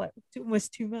cope. It's like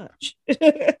almost too much.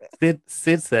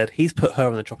 Sid said he's put her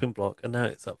on the chopping block, and now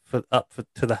it's up for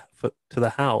the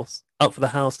house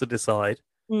to decide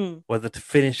whether to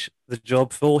finish the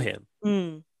job for him.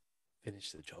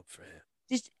 Finish the job for him.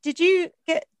 Did you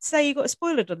say you got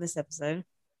spoiled on this episode?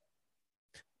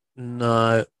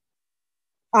 No,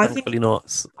 thankfully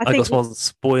not. I got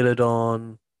spoiled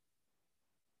on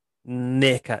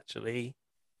Nick, actually.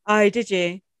 Oh, did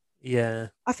you? Yeah.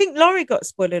 I think Laurie got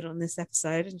spoiled on this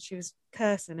episode, and she was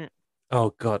cursing it.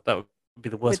 Oh God, that would be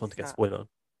the worst one to get spoiled on.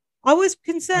 I was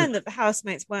concerned that the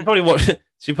housemates weren't.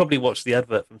 She probably watched the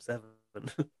advert from Seven.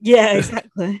 Yeah,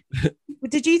 exactly.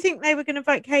 Did you think they were going to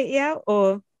vote Katie out,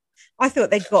 or I thought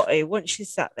they got to? Once she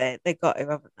sat there, they got to,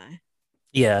 haven't they?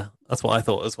 Yeah, that's what I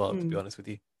thought as well. To be honest with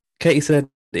you, Katie said,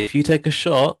 "If you take a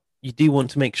shot, you do want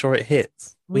to make sure it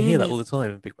hits." We hear that all the time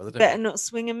in Big Brother. Better not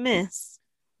swing and miss.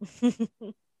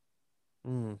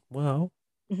 Well,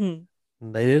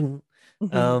 they didn't.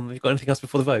 Have you got anything else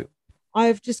before the vote?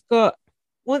 I've just got,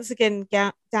 once again,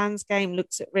 Dan's game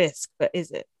looks at risk, but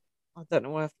is it? I don't know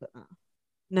why I've put that.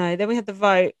 No, then we had the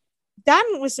vote.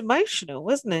 Dan was emotional,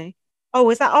 wasn't he? Oh,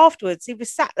 was that afterwards? He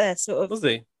was sat there sort of. Was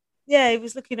he? Yeah, he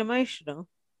was looking emotional.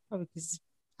 Probably because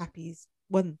happy he's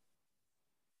won.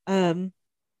 So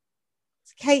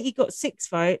Katie got 6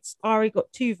 votes. Ari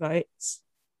got 2 votes.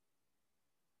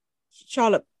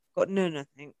 Charlotte got none, I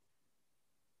think.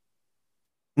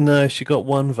 No, she got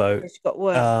 1 vote. She got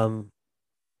 1.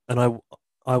 And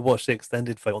I watched the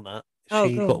extended vote on that.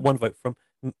 She got 1 vote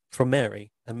from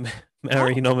Mary, and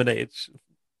Mary nominated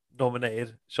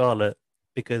Charlotte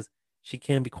because she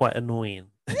can be quite annoying.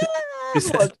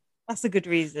 That's a good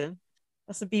reason.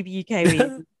 That's a BBUK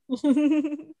reason.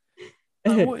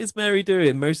 What is Mary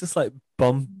doing? Mary's just like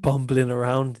bumbling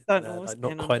around,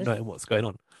 not quite knowing what's going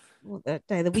on. What day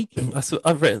of the weekend?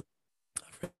 I've written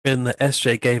that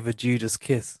SJ gave a Judas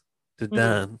kiss to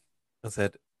Dan. I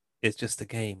said, "It's just a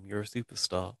game. You're a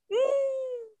superstar."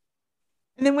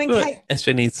 And then when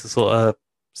SJ needs to sort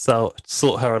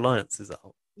her alliances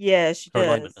out. Yeah, she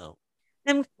does. Out.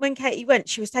 Then when Katie went,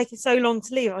 she was taking so long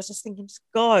to leave. I was just thinking, just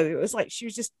go. It was like she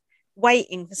was just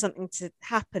waiting for something to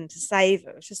happen to save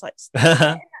her. It was just like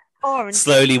car and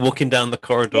slowly walking down the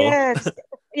corridor.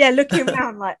 Yeah, looking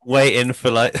around like waiting for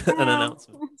like an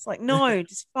announcement. It's like, no,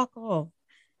 just fuck off.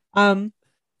 And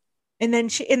then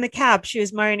she in the cab, she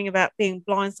was moaning about being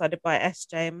blindsided by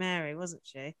SJ and Mary, wasn't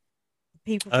she?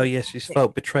 People. Oh yeah, she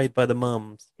felt betrayed by the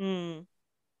mums.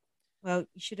 Well,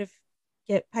 you should have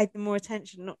paid them more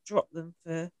attention, not dropped them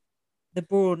for the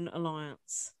Braun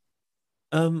alliance.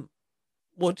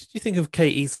 What did you think of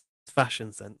Katie's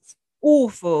fashion sense?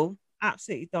 Awful,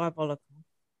 absolutely diabolical.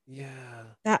 Yeah,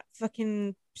 that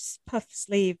fucking puff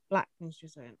sleeve black thing she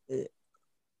was wearing. Ugh.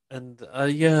 And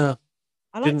yeah,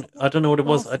 I don't know what it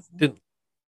was. I didn't.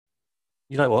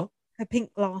 You know what? Her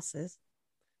pink glasses.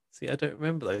 See, I don't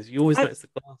remember those. You always notice the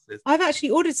glasses. I've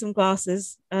actually ordered some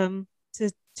glasses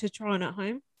to try on at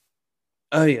home.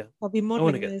 Oh yeah, I'll be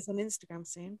modeling those on Instagram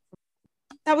soon.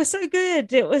 That was so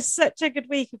good. It was such a good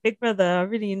week of Big Brother. I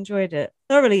really enjoyed it.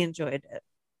 Thoroughly enjoyed it.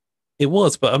 It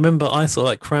was, but I remember I sort of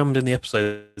like crammed in the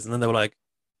episodes, and then they were like,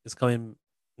 "It's coming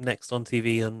next on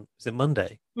TV on is it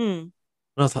Monday?" And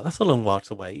I was like, "That's a long while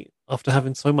to wait after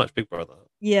having so much Big Brother."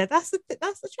 Yeah, that's the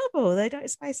trouble. They don't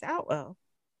space it out well.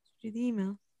 Do the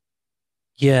email.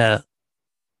 Yeah,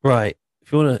 right.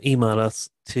 If you want to email us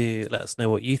to let us know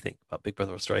what you think about Big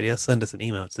Brother Australia, send us an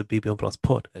email to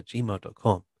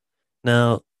bbonpluspod@gmail.com.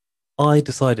 Now, I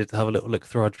decided to have a little look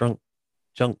through our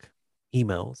junk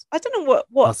emails. I don't know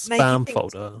what our spam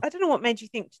folder. I don't know what made you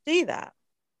think to do that.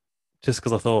 Just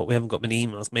because I thought we haven't got many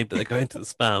emails, maybe they go into the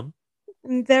spam.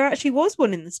 And there actually was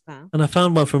one in the spam. And I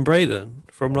found one from Braden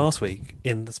from last week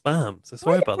in the spam. So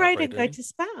sorry about that, Braden. Go to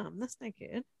spam. That's no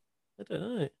good. I don't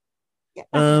know. Yeah,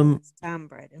 spam,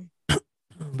 Braden.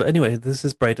 But anyway, this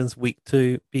is Braden's week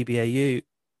 2 BBAU.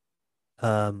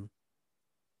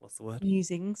 What's the word?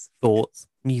 Musings. Thoughts.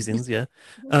 Musings, yeah.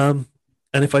 And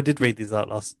if I did read these out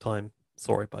last time,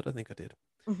 sorry, but I don't think I did.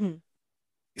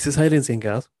 He says, "Hey, Lindsay and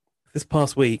Gaz, this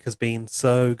past week has been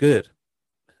so good.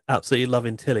 Absolutely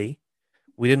loving Tilly.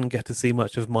 We didn't get to see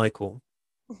much of Michael."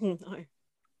 No,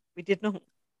 we did not.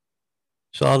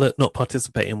 "Charlotte not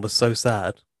participating was so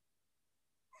sad.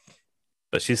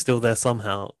 But she's still there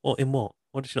somehow." Or in what?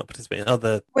 What did she not participate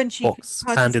in? When she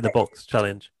hand in the box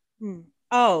challenge.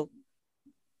 Oh,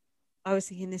 I was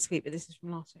thinking this week, but this is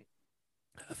from last week.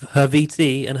 Her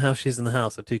VT and how she's in the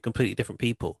house are two completely different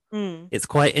people. It's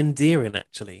quite endearing,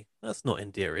 actually. That's not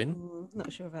endearing.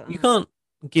 Not sure about that. You can't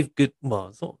give good. Well,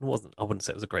 it wasn't. I wouldn't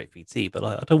say it was a great VT, but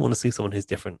I don't want to see someone who's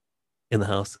different in the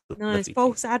house. No, it's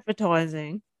false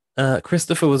advertising.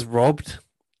 Christopher was robbed.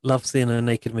 Loved seeing a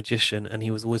naked magician, and he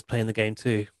was always playing the game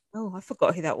too. Oh, I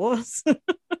forgot who that was.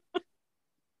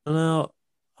 Now,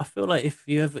 I feel like if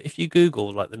you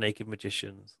Google like the naked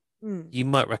magicians, you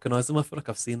might recognize them. I feel like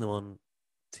I've seen them on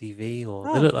TV,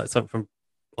 or they look like something from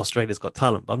Australia's Got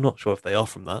Talent, but I'm not sure if they are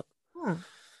from that.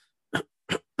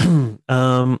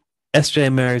 SJ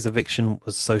and Mary's eviction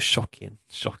was so shocking.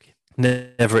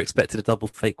 Never expected a double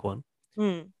fake one.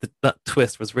 That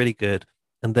twist was really good,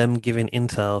 and them giving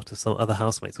intel to some other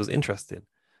housemates was interesting.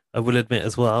 I will admit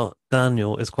as well,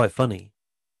 Daniel is quite funny.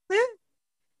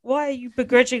 Why are you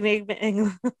begrudgingly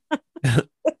admitting?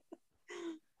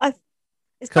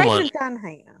 It's Come Brayden on. Dan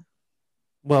hater.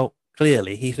 Well,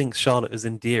 clearly he thinks Charlotte is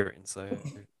endearing, so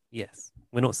yes,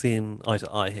 we're not seeing eye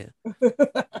to eye here.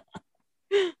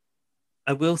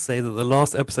 I will say that the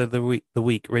last episode of the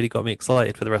week really got me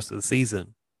excited for the rest of the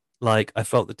season. Like, I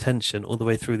felt the tension all the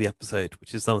way through the episode,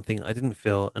 which is something I didn't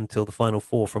feel until the final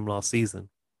 4 from last season.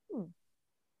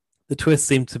 The twist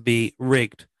seemed to be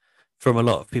rigged from a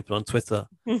lot of people on Twitter,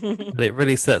 but it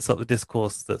really sets up the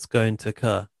discourse that's going to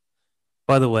occur.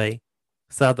 By the way,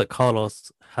 sad that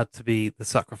Carlos had to be the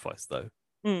sacrifice, though.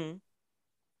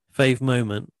 Fave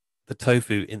moment, the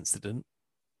tofu incident.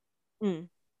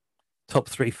 Top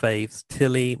 3 faves,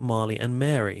 Tilly, Marley, and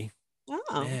Mary.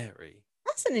 Oh, Mary.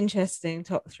 That's an interesting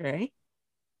top 3.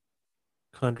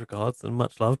 Kind regards and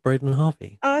much love, Braden and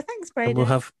Harvey. Oh, thanks, Braden. And we'll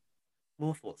have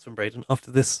more thoughts from Braden after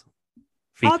this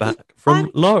feedback from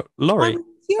Laurie. I'm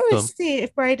curious to see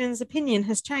if Braden's opinion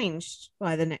has changed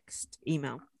by the next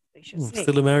email.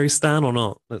 Still a Mary stan or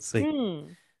not? Let's see.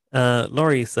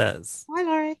 Laurie says, "Hi,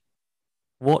 Laurie.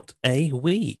 What a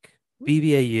week!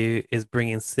 BBAU is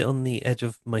bringing sit on the edge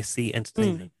of my seat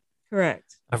entertainment.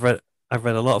 Correct. I've read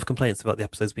a lot of complaints about the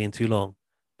episodes being too long,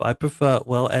 but I prefer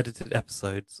well edited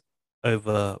episodes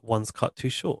over ones cut too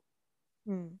short.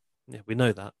 Yeah, we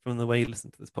know that from the way you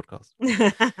listen to this podcast.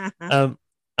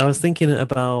 I was thinking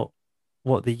about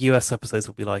what the US episodes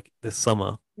will be like this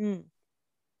summer.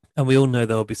 And we all know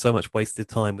there will be so much wasted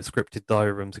time with scripted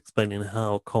diary rooms explaining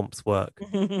how comps work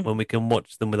when we can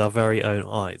watch them with our very own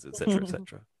eyes, etc.,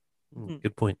 etc.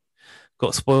 Good point.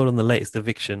 Got spoiled on the latest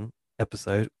eviction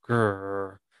episode,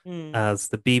 as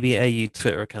the BBAU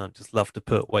Twitter account just loved to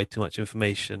put way too much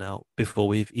information out before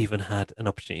we've even had an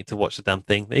opportunity to watch the damn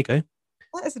thing. There you go.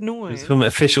 That is annoying. It's from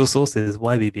official sources.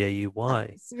 Why BBAU? Why?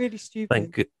 It's really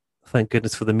stupid. Thank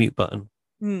goodness for the mute button.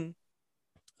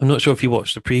 I'm not sure if you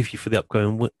watched the preview for the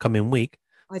upcoming week,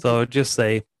 so I'll just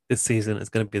say this season is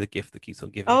going to be the gift that keeps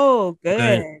on giving. Oh,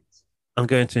 good. I'm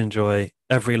going to enjoy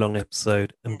every long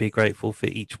episode and be grateful for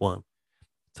each one.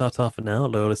 Ta-ta for now,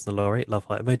 loyal listener Laurie. Love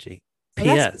heart emoji.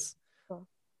 P.S.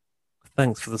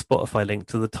 Thanks for the Spotify link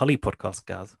to the Tully podcast,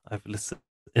 Gaz. I've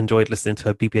enjoyed listening to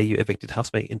her BBAU evicted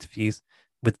housemate interviews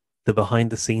with the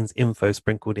behind-the-scenes info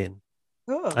sprinkled in.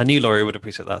 Cool. I knew Laurie would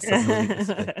appreciate that.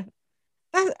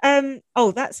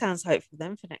 That sounds hopeful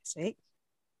then for next week.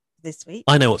 This week.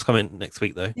 I know what's coming next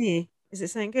week, though. Yeah. Is it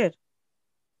something good?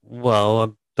 Well, I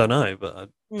don't know, but I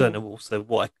don't know also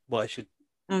what I should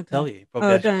tell you. Probably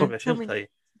I should tell you.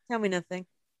 Tell me nothing.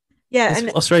 Yeah,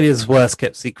 it's Australia's worst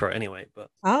kept secret anyway. But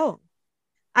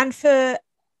and for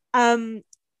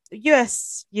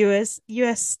US viewers,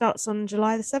 US starts on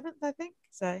July the 7th, I think.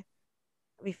 So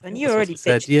it'll be fun. You already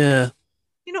said, yeah.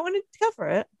 You not wanting to cover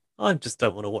it? I just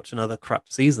don't want to watch another crap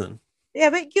season. Yeah,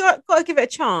 but you got to give it a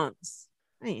chance.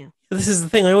 Don't you? This is the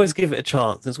thing. I always give it a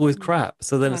chance. It's always crap.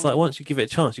 So then it's like once you give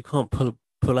it a chance, you can't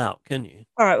pull out, can you?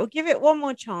 All right, we'll give it one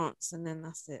more chance, and then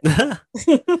that's it.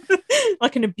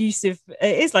 Like an abusive.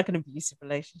 It is like an abusive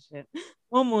relationship.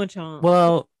 One more chance.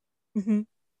 Well,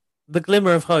 the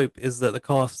glimmer of hope is that the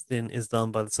casting is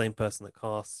done by the same person that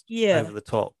cast Over the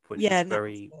Top, which is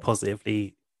very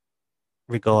positively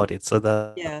regarded. So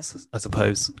that's, I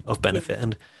suppose, of benefit.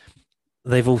 And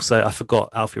they've also, I forgot,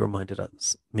 Alfie reminded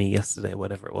me yesterday, or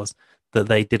whatever it was, that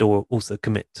they did also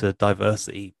commit to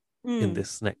diversity in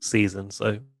this next season.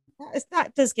 So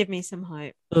that does give me some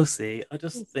hope. We'll see. I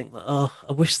just think that,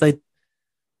 I wish they'd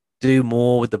do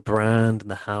more with the brand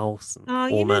and the house and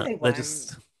format. You know they won't. They're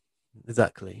just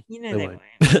exactly. You know they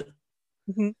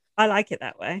won't. I like it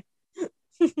that way.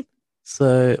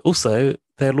 So also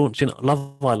they're launching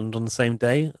Love Island on the same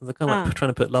day. They're kind of like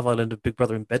trying to put Love Island and Big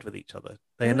Brother in bed with each other.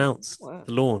 They announced the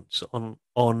launch on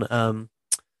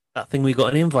that thing we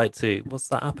got an invite to. What's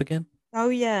that app again? Oh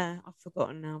yeah, I've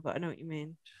forgotten now, but I know what you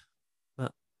mean.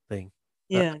 That thing.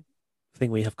 Yeah. That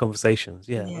thing where you have conversations.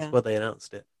 Yeah, that's where they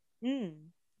announced it.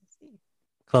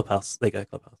 Clubhouse. There you go,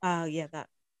 Clubhouse. Oh yeah, that.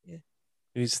 Yeah.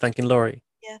 Who's thanking Laurie?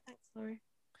 Yeah, thanks, Laurie.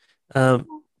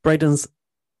 Braden's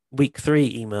week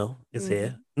 3 email is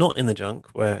here, not in the junk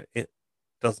where it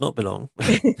does not belong.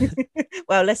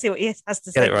 Well, let's see what he has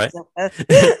to say. Get it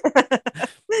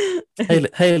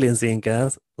right. Hey, Lindsay and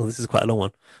Gaz. Oh, this is quite a long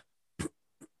one.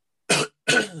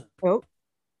 Oh.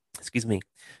 Excuse me.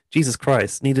 Jesus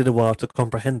Christ, needed a while to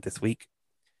comprehend this week.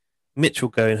 Mitchell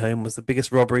going home was the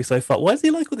biggest robbery so far. Why is he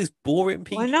like all these boring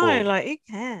people? I know, like, who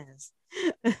cares?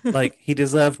 Like, he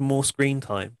deserved more screen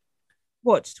time.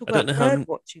 What, to talk about bird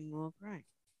watching more? Great.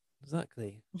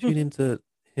 Exactly. Tune into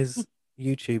his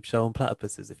YouTube show on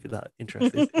platypuses if you're that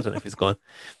interested. I don't know if he's gone.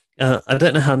 I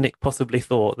don't know how Nick possibly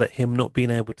thought that him not being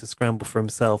able to scramble for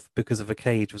himself because of a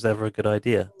cage was ever a good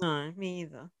idea. No, me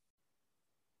either.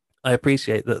 I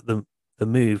appreciate that the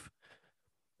move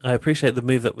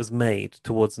that was made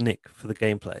towards Nick for the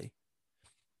gameplay.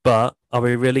 But are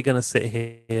we really going to sit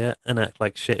here and act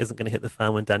like shit isn't going to hit the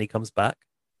fan when Danny comes back?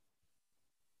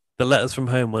 The letters from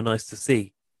home were nice to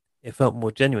see. It felt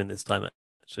more genuine this time,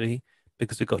 actually,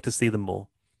 because we got to see them more.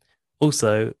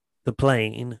 Also, the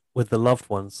plane with the loved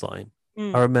one sign.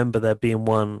 I remember there being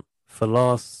one for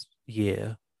last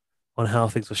year on how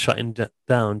things were shutting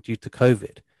down due to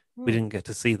COVID. We didn't get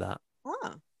to see that.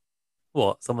 Oh.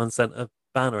 What? Someone sent a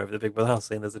banner over the Big Brother house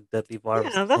saying there's a deadly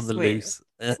virus on the loose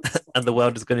and the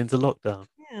world is going into lockdown.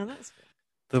 Yeah, that's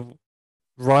good. The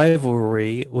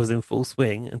rivalry was in full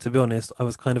swing, and to be honest, I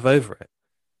was kind of over it,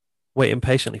 waiting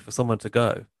patiently for someone to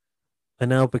go. I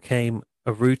now became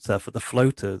a rooter for the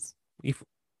floaters. You've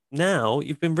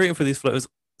been rooting for these floaters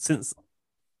since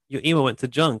your email went to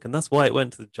junk, and that's why it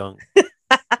went to the junk.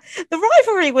 The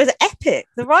rivalry was epic.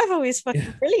 The rivalry is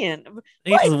fucking brilliant.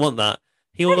 He doesn't want that.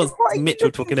 He wants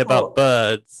Mitchell talking about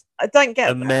birds. I don't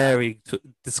get and that. Mary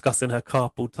discussing her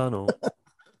carpal tunnel.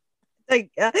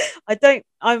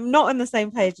 I'm not on the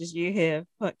same page as you here.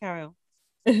 But carry on.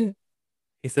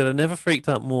 He said, I never freaked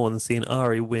out more than seeing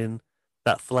Ari win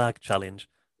that flag challenge.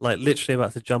 Like literally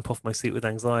about to jump off my seat with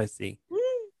anxiety.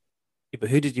 Yeah, but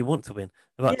who did you want to win?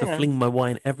 About to fling my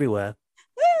wine everywhere.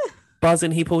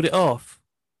 Buzzing, he pulled it off.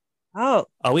 Oh,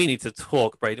 we need to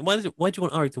talk, Braden. Why do you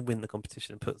want Ari to win the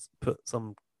competition and put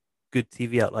some good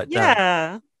TV out like that?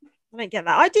 Yeah, I don't get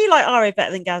that. I do like Ari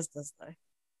better than Gaz does, though.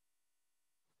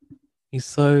 He's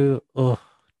so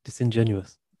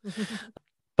disingenuous.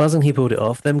 Buzzing, he pulled it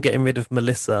off. Them getting rid of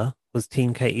Melissa was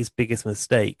Team Katie's biggest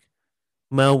mistake.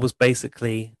 Mel was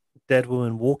basically dead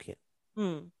woman walking.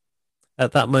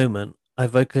 At that moment, I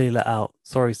vocally let out,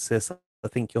 "Sorry, sis, I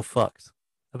think you're fucked."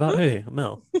 About who?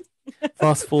 Mel.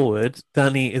 Fast forward,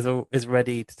 Danny is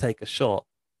ready to take a shot.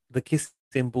 The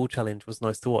kissing ball challenge was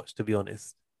nice to watch, to be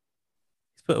honest.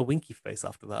 He's put a winky face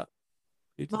after that.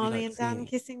 Marley and Dan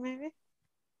kissing, maybe?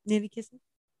 Nearly kissing?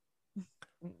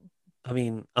 I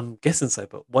mean, I'm guessing so,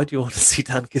 but why do you want to see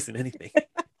Dan kissing anything?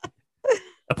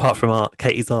 Apart from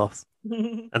Katie's ass.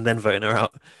 And then voting her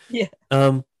out. Yeah.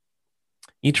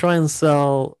 You try and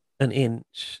sell an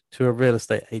inch to a real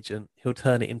estate agent, he'll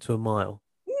turn it into a mile.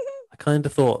 I kind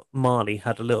of thought Marley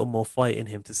had a little more fight in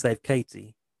him to save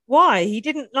Katie. Why? He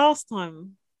didn't last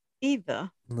time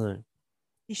either. No.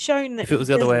 He's shown that if it was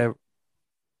the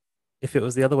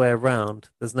other way around,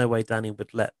 there's no way Danny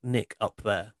would let Nick up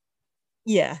there.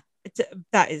 Yeah,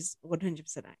 that is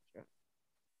 100% accurate.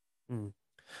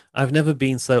 I've never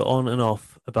been so on and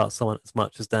off about someone as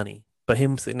much as Danny, but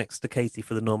him sitting next to Katie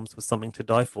for the noms was something to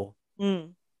die for.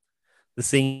 The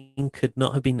scene could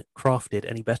not have been crafted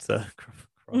any better.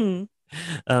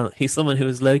 He's someone who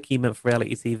is low-key meant for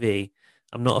reality TV.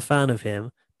 I'm not a fan of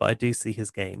him, but I do see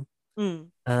his game.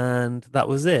 And that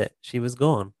was it. She was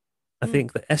gone. I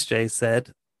think what SJ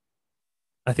said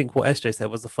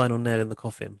was the final nail in the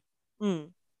coffin.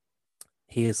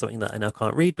 Here's something that I now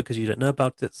can't read because you don't know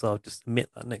about it, so I'll just admit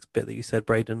that next bit that you said,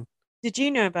 Braden. Did you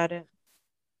know about it?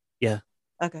 Yeah.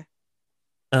 Okay.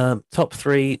 Top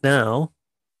 3 now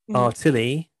are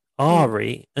Tilly,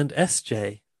 Ari, and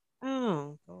SJ.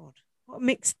 Oh, God. What a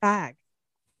mixed bag.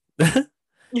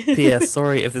 P.S.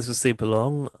 Sorry if this was super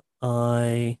long.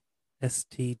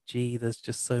 STG, there's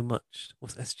just so much.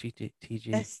 What's STG?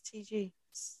 STG.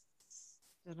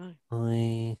 I don't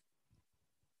know.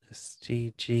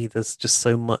 STG, there's just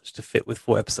so much to fit with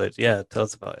 4 episodes. Yeah, tell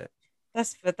us about it.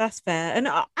 That's fair. And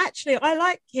actually, I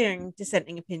like hearing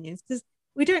dissenting opinions because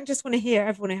we don't just want to hear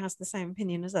everyone who has the same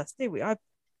opinion as us, do we? I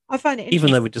find it interesting.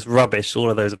 Even though we just rubbish all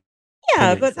of those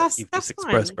but that's you've that's just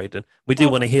expressed, fine. Braden. We do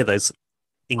want to hear those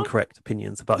incorrect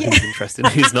opinions about who's interested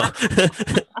and who's not.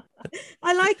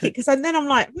 I like it because then I'm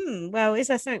like, well, is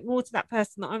there something more to that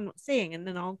person that I'm not seeing? And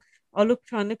then I'll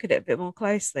try and look at it a bit more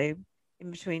closely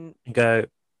in between. And go,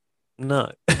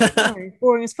 no.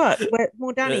 Boring as fuck.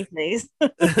 More Danny, please.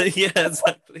 Yeah,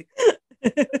 exactly.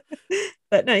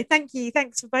 But no, thank you.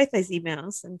 Thanks for both those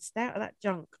emails and stay out of that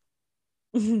junk.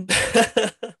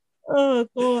 Oh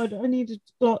God, I need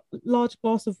a large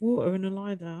glass of water and a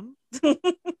lie down. Oh,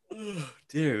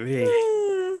 dear me.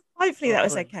 Hopefully that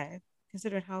was okay,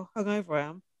 considering how hungover I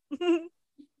am.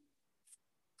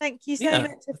 Thank you so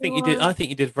much. I think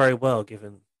you did very well,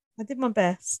 given I did my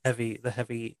best. The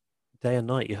heavy day and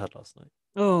night you had last night.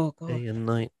 Oh God. Day and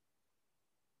night.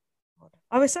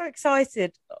 I was so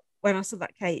excited when I saw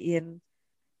that Katie and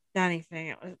Danny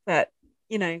thing, but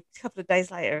a couple of days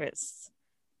later,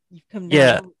 you've come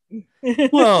down. Yeah.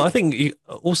 Well, I think you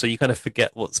kind of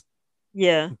forget what's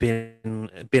been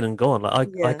and gone. Like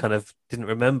I kind of didn't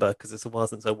remember because it's a while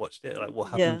since I watched it. Like what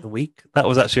happened in the week. That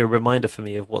was actually a reminder for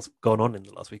me of what's gone on in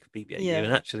the last week of BBAU,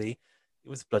 and actually, it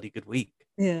was a bloody good week.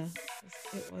 Yeah,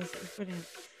 it was brilliant.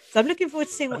 So I'm looking forward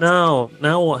to seeing now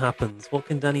what happens. What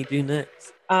can Danny do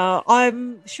next?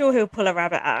 I'm sure he'll pull a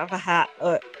rabbit out of a hat,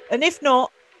 and if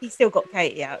not, he's still got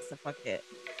Katie out, so fuck it.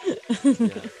 Yeah.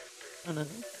 I don't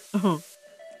know.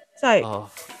 So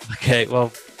okay,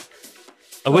 well,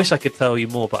 I wish I could tell you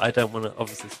more, but I don't want to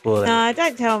obviously spoil it. No,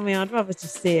 don't tell me. I'd rather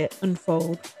just see it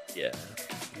unfold. Yeah.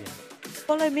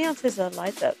 Follow me on Twitter,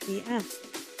 LightUpBM.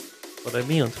 Follow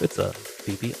me on Twitter,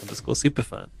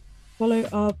 BB_superfan. Follow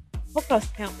our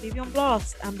podcast account, BB on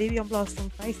Blast, and BB on Blast on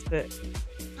Facebook.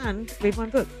 And read my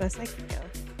book, First Aid Girl.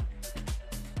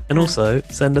 And also,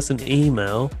 send us an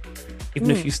email, even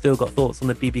if you still got thoughts on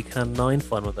the BB Can 9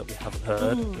 final that we haven't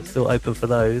heard. We're still open for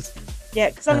those. Yeah,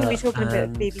 because I'm going to be talking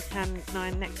about BB Can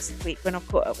 9 next week when I've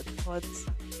caught up with the pods.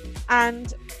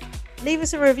 And leave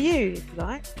us a review if you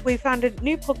like. We found a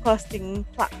new podcasting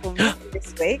platform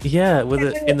this week. Yeah,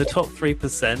 in the top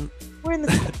 3%. We're in the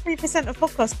top 3% of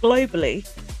podcasts globally.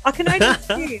 I can only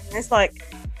assume there's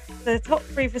the top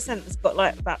 3% has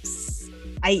got about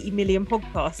 80 million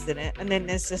podcasts in it, and then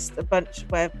there's just a bunch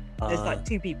where there's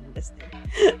 2 people listening.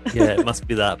 Yeah, it must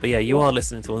be that. But yeah, you are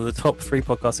listening to one of the top 3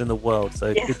 podcasts in the world,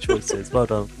 so good choices. Well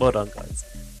done, guys.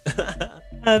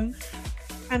 And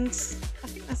I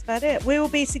think that's about it. We will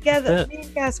be together. Me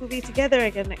and Gaz will be together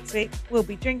again next week. We'll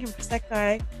be drinking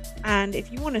Prosecco, and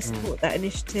if you want to support that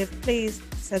initiative, please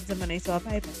send some money to our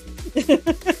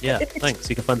PayPal. Yeah, thanks.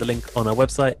 You can find the link on our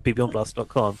website,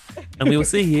 bbonblast.com, and we will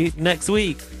see you next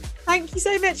week. Thank you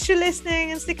so much for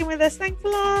listening and sticking with us. Thanks a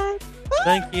lot. Bye.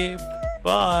 Thank you.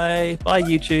 Bye. Bye,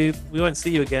 YouTube. We won't see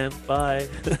you again. Bye.